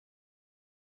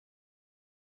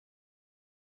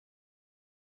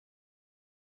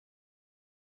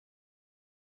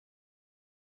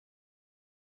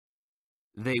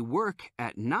 They work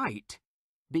at night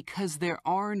because there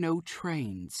are no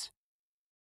trains.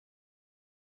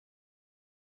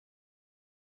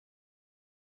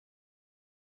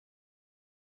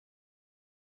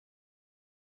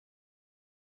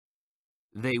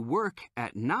 They work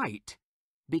at night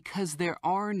because there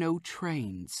are no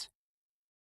trains.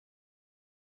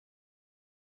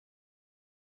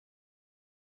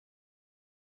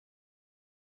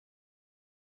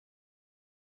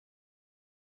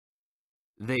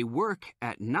 They work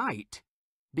at night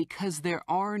because there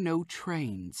are no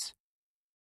trains.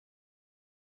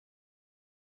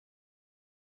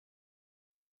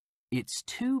 It's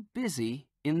too busy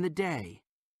in the day.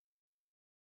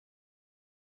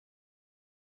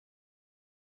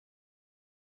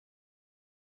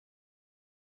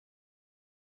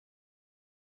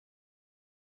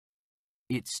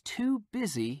 It's too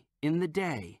busy in the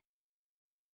day.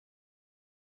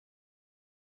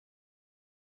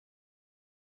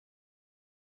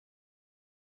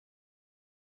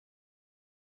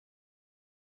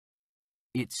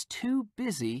 It's too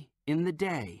busy in the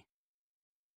day.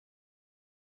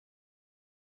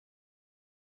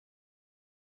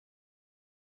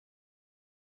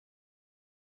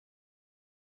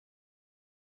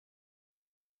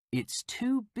 It's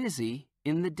too busy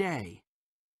in the day.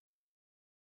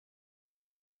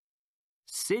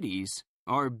 Cities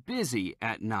are busy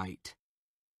at night.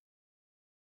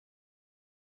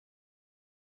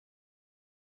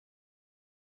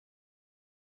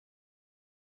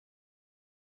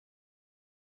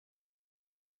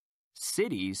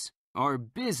 Cities are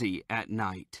busy at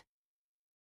night.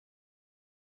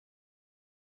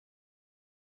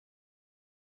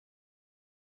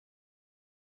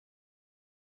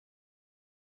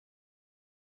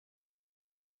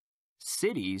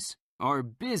 Cities are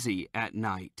busy at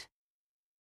night.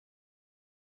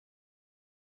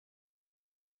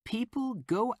 People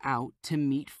go out to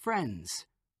meet friends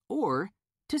or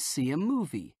to see a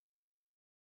movie.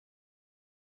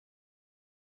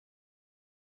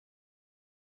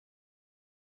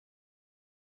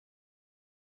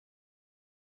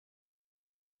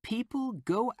 People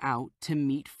go out to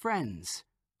meet friends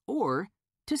or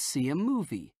to see a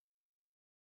movie.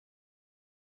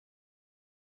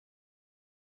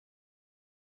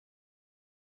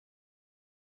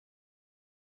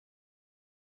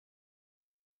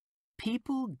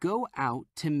 People go out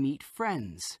to meet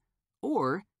friends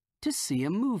or to see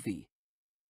a movie.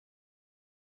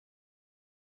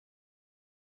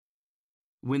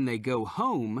 When they go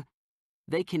home,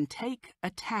 they can take a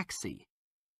taxi.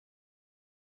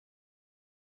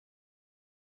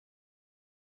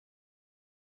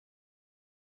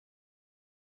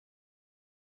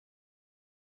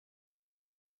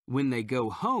 When they go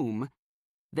home,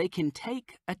 they can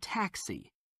take a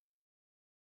taxi.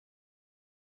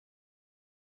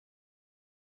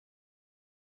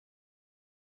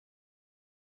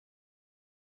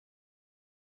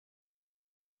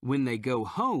 When they go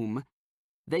home,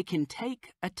 they can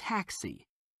take a taxi.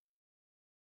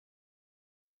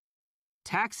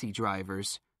 Taxi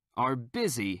drivers are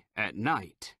busy at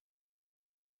night.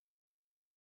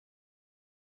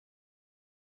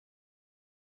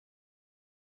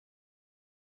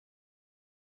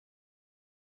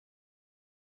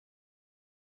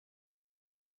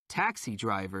 Taxi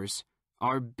drivers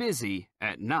are busy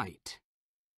at night.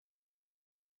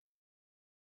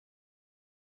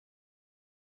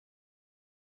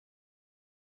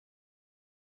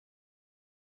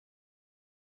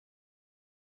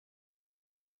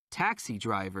 Taxi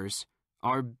drivers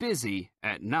are busy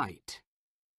at night.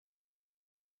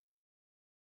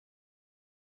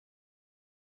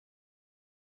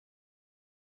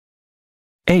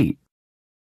 Eight.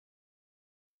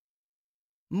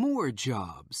 More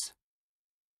jobs.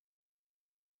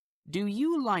 Do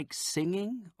you like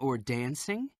singing or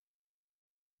dancing?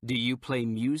 Do you play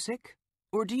music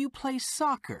or do you play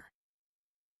soccer?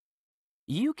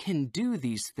 You can do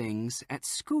these things at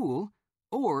school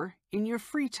or in your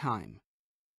free time.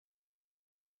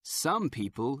 Some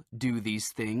people do these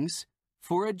things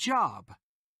for a job.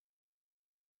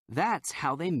 That's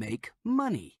how they make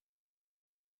money.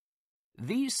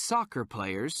 These soccer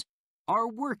players are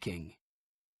working.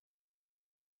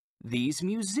 These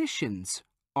musicians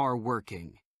are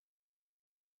working.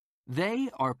 They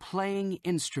are playing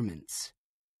instruments.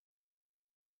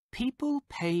 People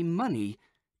pay money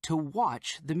to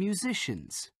watch the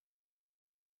musicians.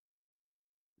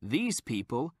 These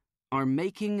people are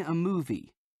making a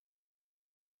movie.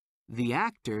 The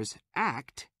actors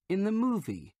act in the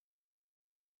movie.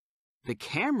 The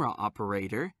camera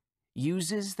operator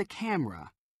uses the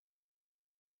camera.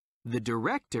 The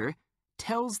director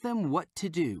tells them what to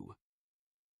do.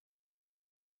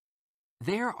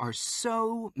 There are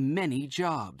so many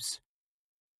jobs.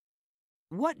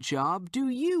 What job do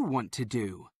you want to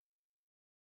do?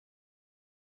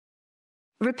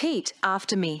 Repeat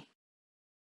after me.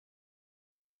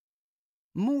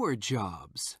 More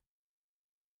jobs.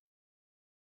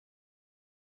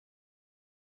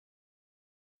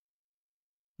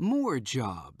 More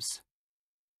jobs.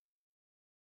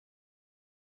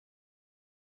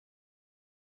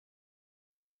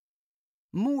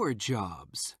 More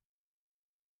jobs.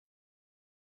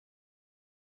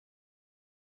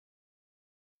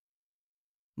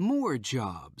 More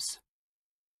jobs.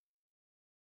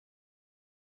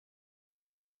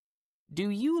 Do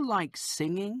you like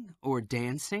singing or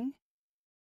dancing?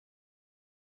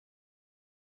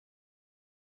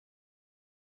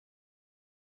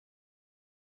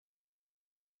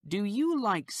 Do you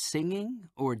like singing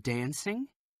or dancing?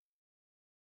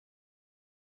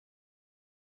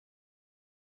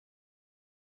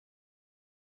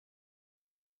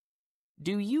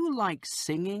 Do you like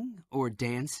singing or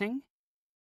dancing?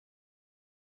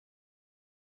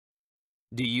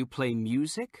 Do you play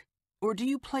music or do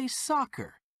you play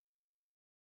soccer?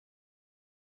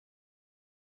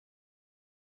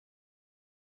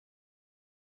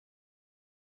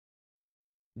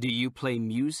 Do you play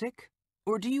music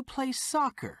or do you play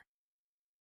soccer?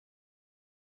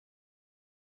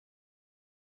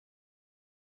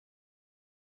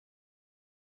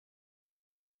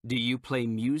 Do you play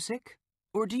music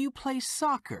or do you play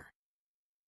soccer?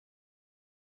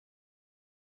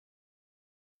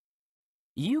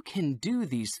 You can do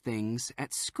these things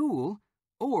at school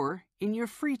or in your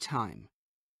free time.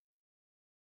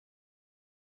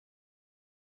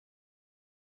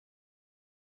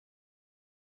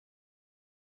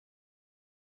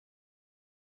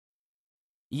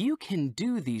 You can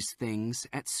do these things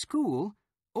at school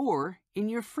or in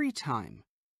your free time.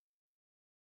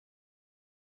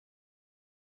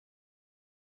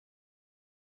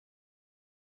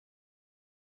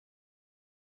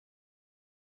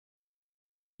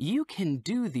 You can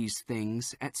do these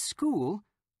things at school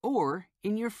or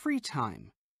in your free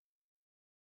time.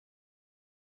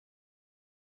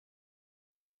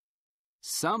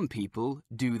 Some people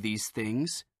do these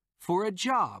things for a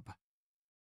job.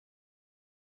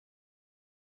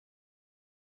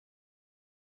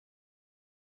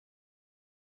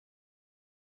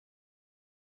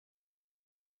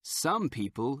 Some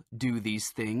people do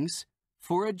these things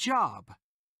for a job.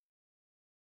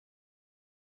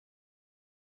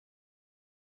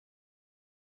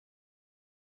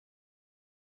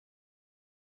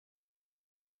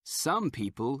 Some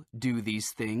people do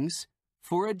these things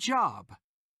for a job.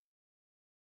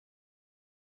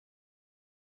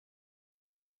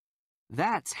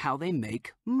 That's how they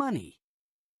make money.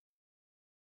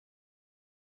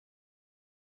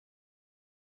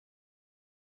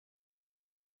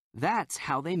 That's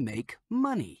how they make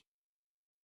money.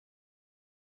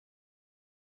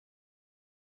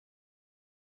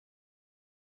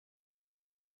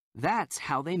 That's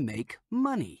how they make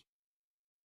money.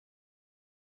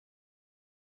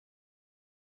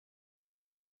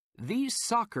 These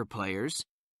soccer players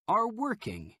are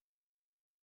working.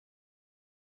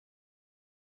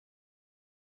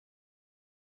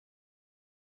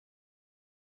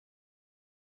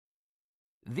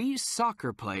 These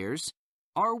soccer players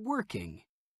are working.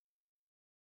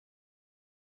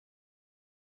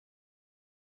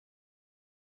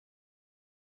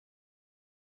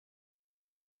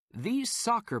 These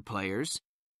soccer players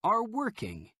are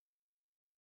working.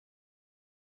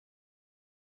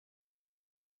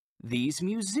 These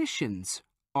musicians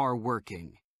are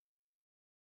working.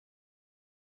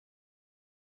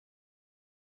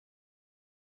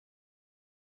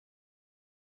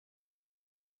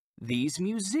 These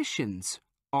musicians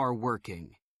are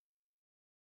working.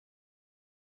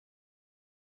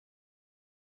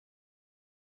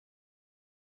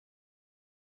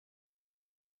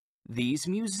 These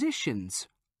musicians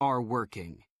are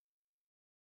working.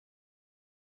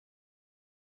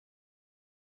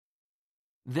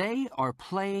 They are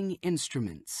playing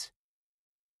instruments.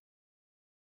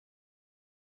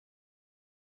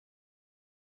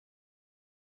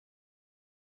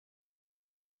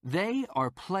 They are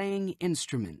playing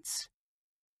instruments.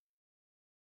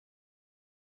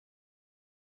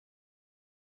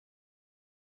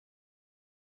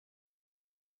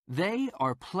 They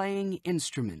are playing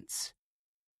instruments.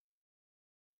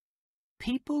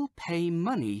 People pay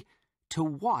money to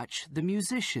watch the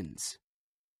musicians.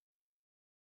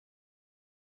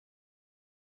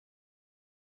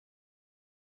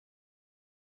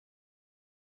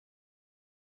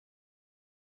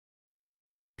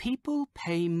 People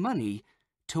pay money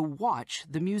to watch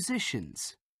the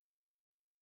musicians.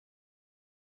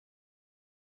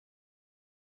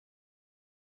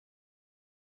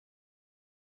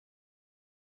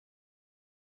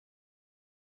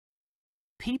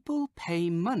 People pay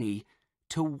money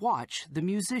to watch the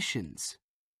musicians.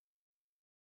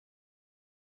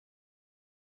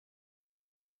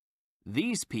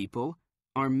 These people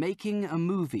are making a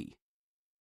movie.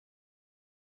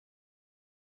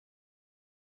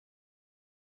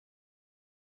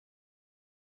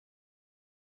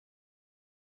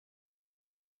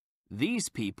 These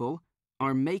people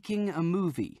are making a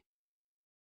movie.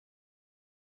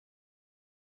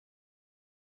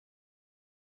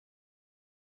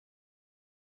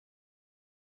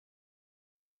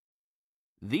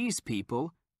 These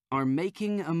people are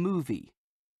making a movie.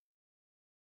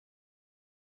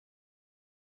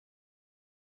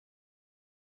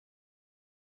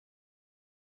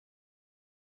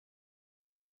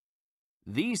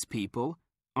 These people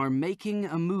are making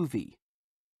a movie.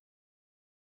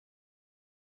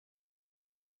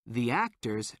 The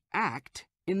actors act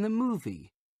in the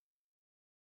movie.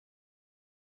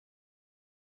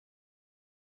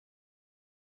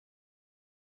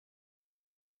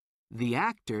 The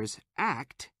actors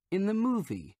act in the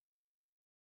movie.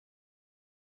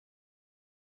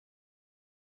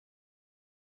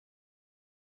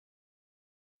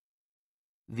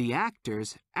 The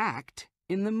actors act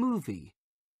in the movie.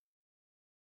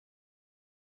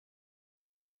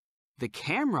 The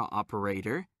camera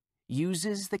operator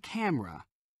uses the camera.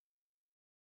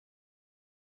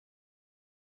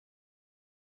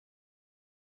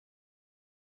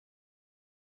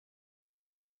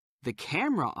 The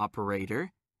camera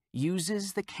operator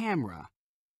uses the camera.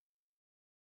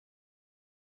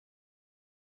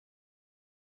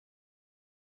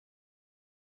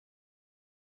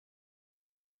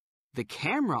 The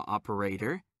camera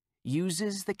operator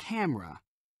uses the camera.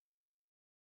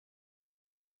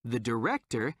 The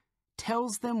director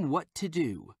tells them what to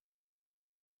do.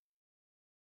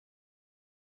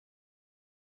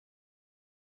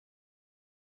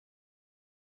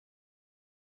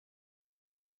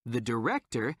 The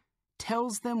director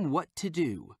tells them what to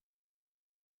do.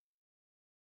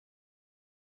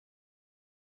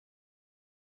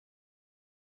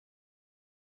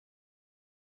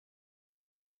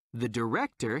 The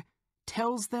director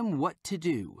tells them what to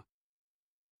do.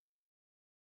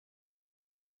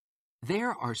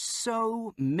 There are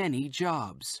so many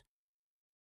jobs.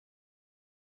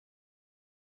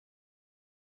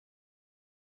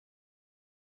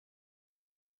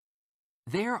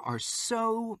 There are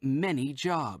so many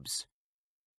jobs.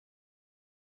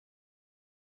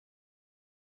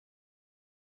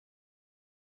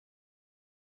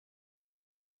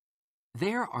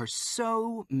 There are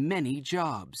so many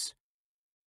jobs.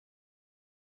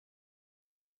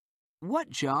 What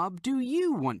job do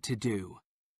you want to do?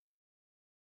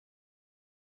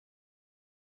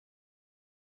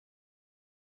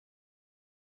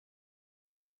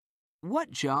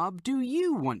 What job do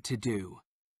you want to do?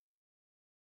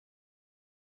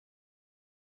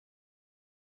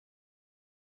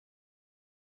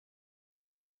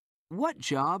 What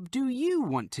job do you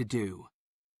want to do?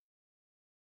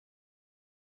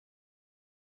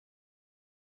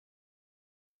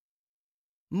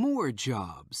 More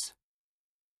jobs.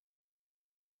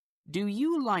 Do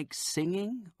you like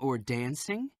singing or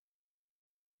dancing?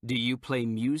 Do you play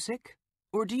music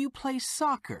or do you play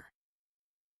soccer?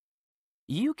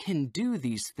 You can do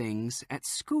these things at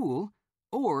school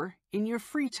or in your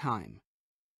free time.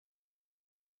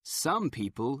 Some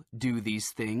people do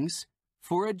these things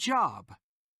for a job.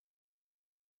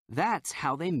 That's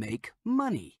how they make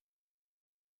money.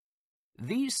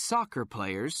 These soccer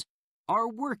players are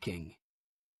working.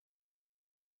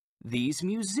 These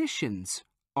musicians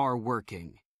are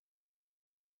working.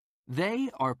 They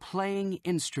are playing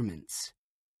instruments.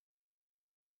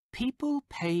 People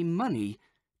pay money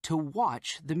to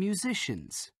watch the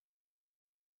musicians.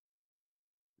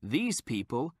 These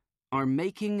people are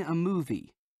making a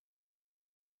movie.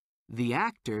 The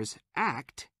actors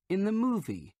act in the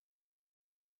movie.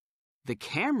 The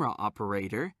camera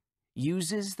operator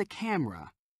uses the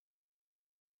camera.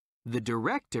 The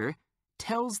director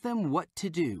tells them what to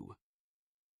do.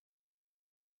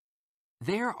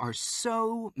 There are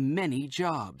so many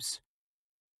jobs.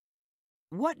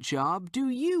 What job do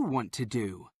you want to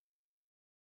do?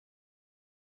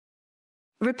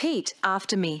 Repeat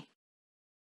after me.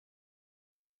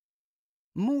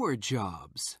 More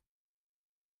jobs.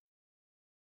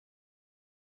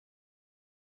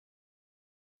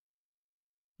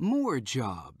 More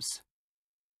jobs.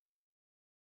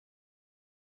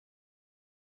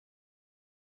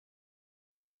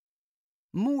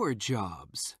 More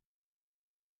jobs.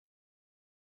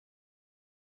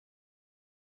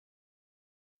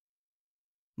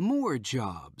 More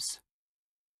jobs.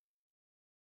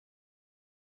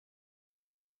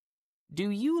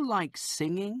 Do you like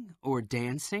singing or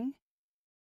dancing?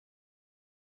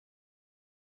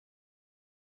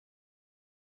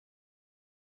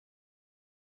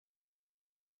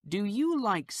 Do you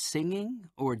like singing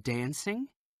or dancing?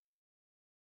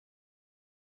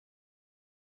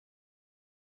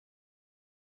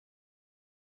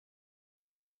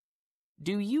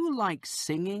 Do you like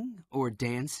singing or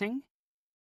dancing?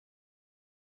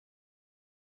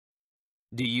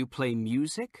 Do you play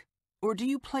music or do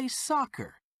you play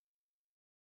soccer?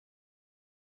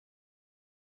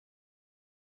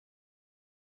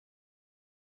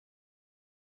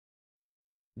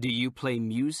 Do you play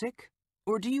music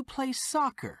or do you play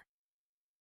soccer?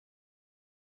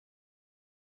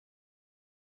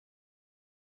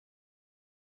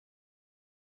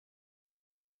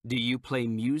 Do you play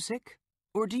music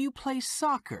or do you play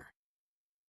soccer?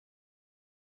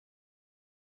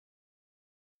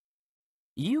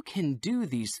 You can do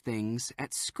these things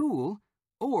at school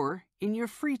or in your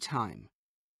free time.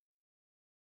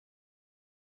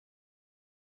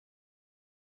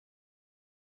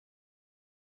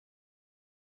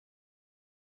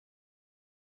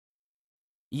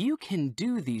 You can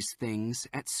do these things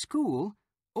at school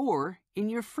or in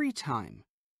your free time.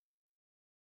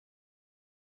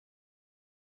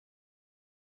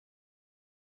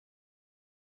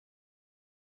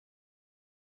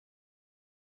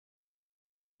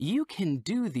 You can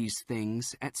do these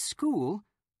things at school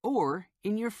or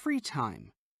in your free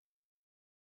time.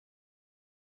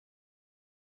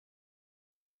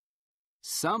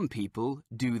 Some people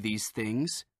do these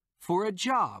things for a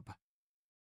job.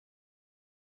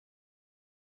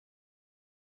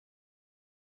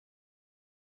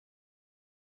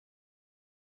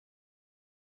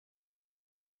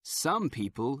 Some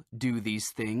people do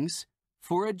these things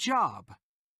for a job.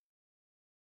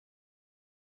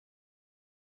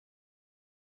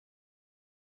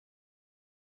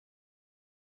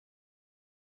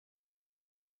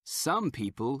 Some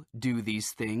people do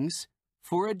these things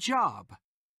for a job.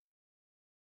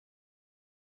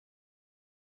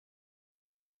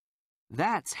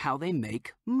 That's how they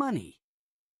make money.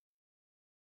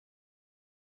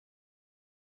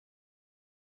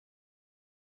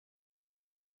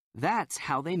 That's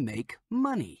how they make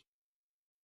money.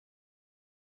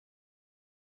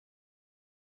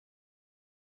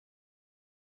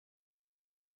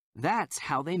 That's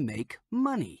how they make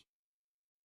money.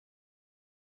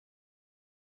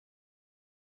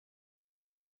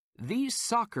 These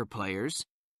soccer players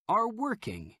are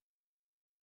working.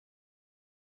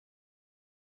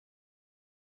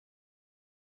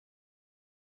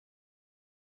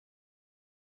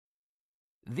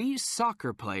 These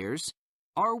soccer players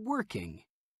are working.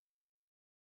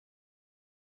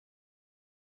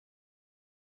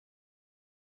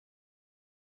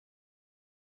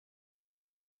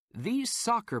 These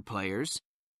soccer players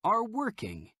are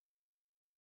working.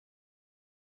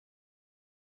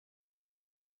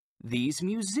 These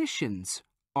musicians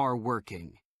are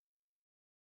working.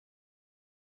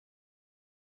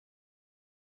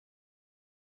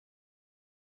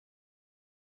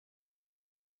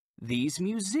 These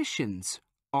musicians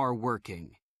are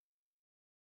working.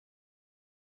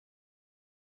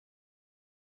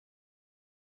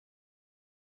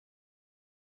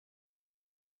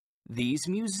 These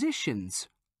musicians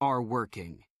are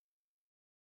working.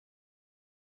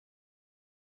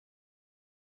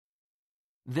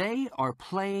 They are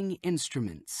playing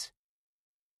instruments.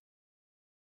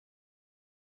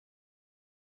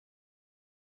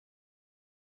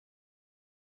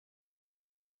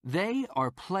 They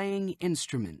are playing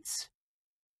instruments.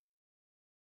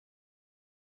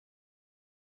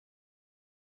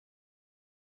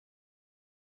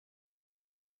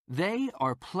 They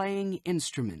are playing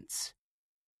instruments.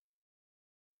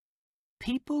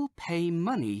 People pay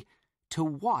money to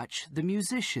watch the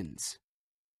musicians.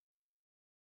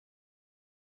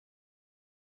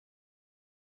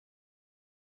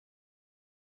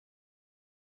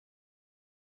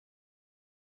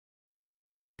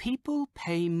 People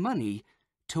pay money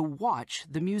to watch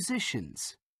the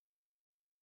musicians.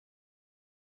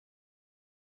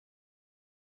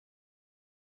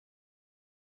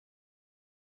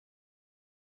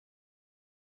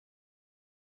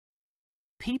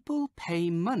 People pay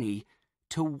money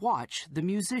to watch the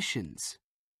musicians.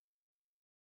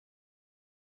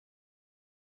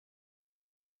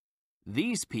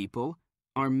 These people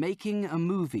are making a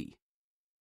movie.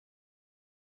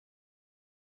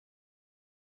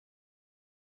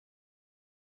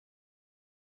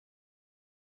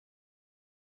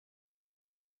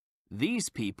 These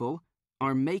people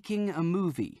are making a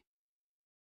movie.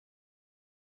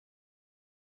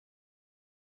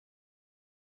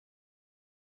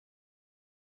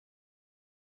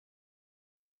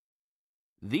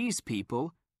 These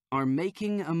people are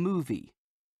making a movie.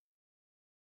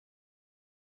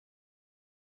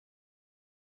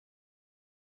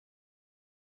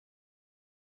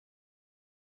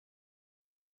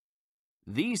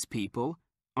 These people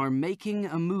are making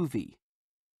a movie.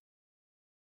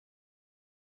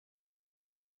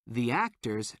 The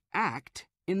actors act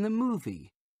in the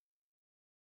movie.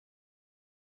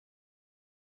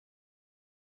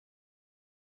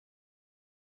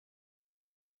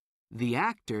 The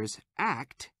actors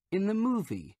act in the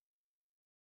movie.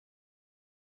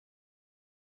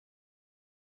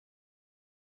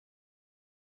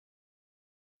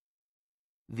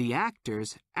 The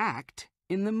actors act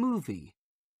in the movie.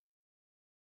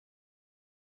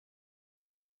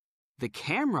 The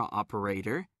camera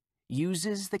operator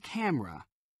uses the camera.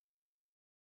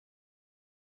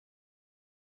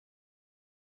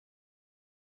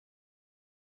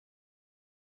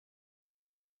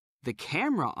 The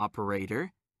camera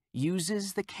operator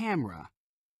uses the camera.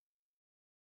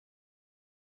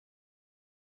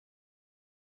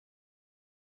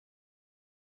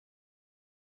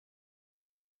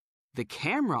 The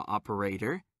camera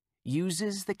operator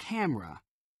uses the camera.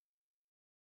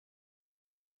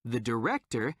 The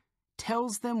director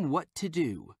tells them what to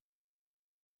do.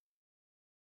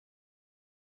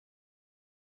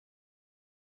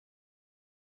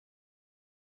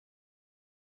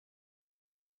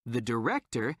 The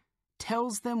director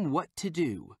tells them what to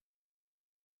do.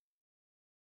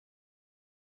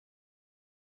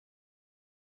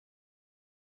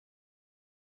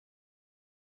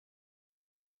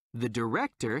 The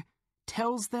director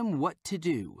tells them what to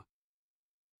do.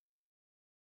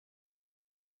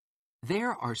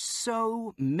 There are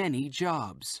so many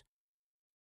jobs.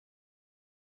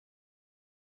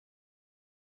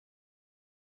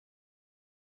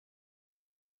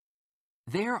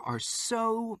 There are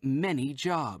so many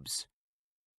jobs.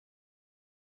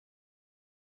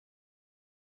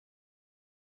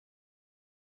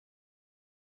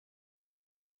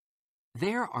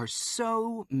 There are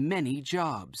so many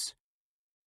jobs.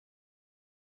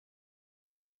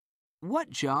 What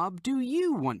job do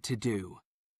you want to do?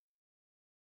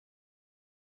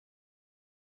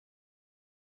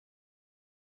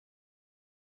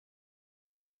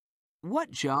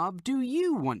 What job do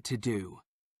you want to do?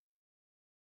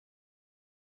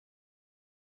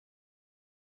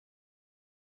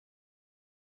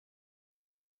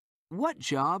 What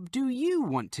job do you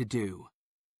want to do?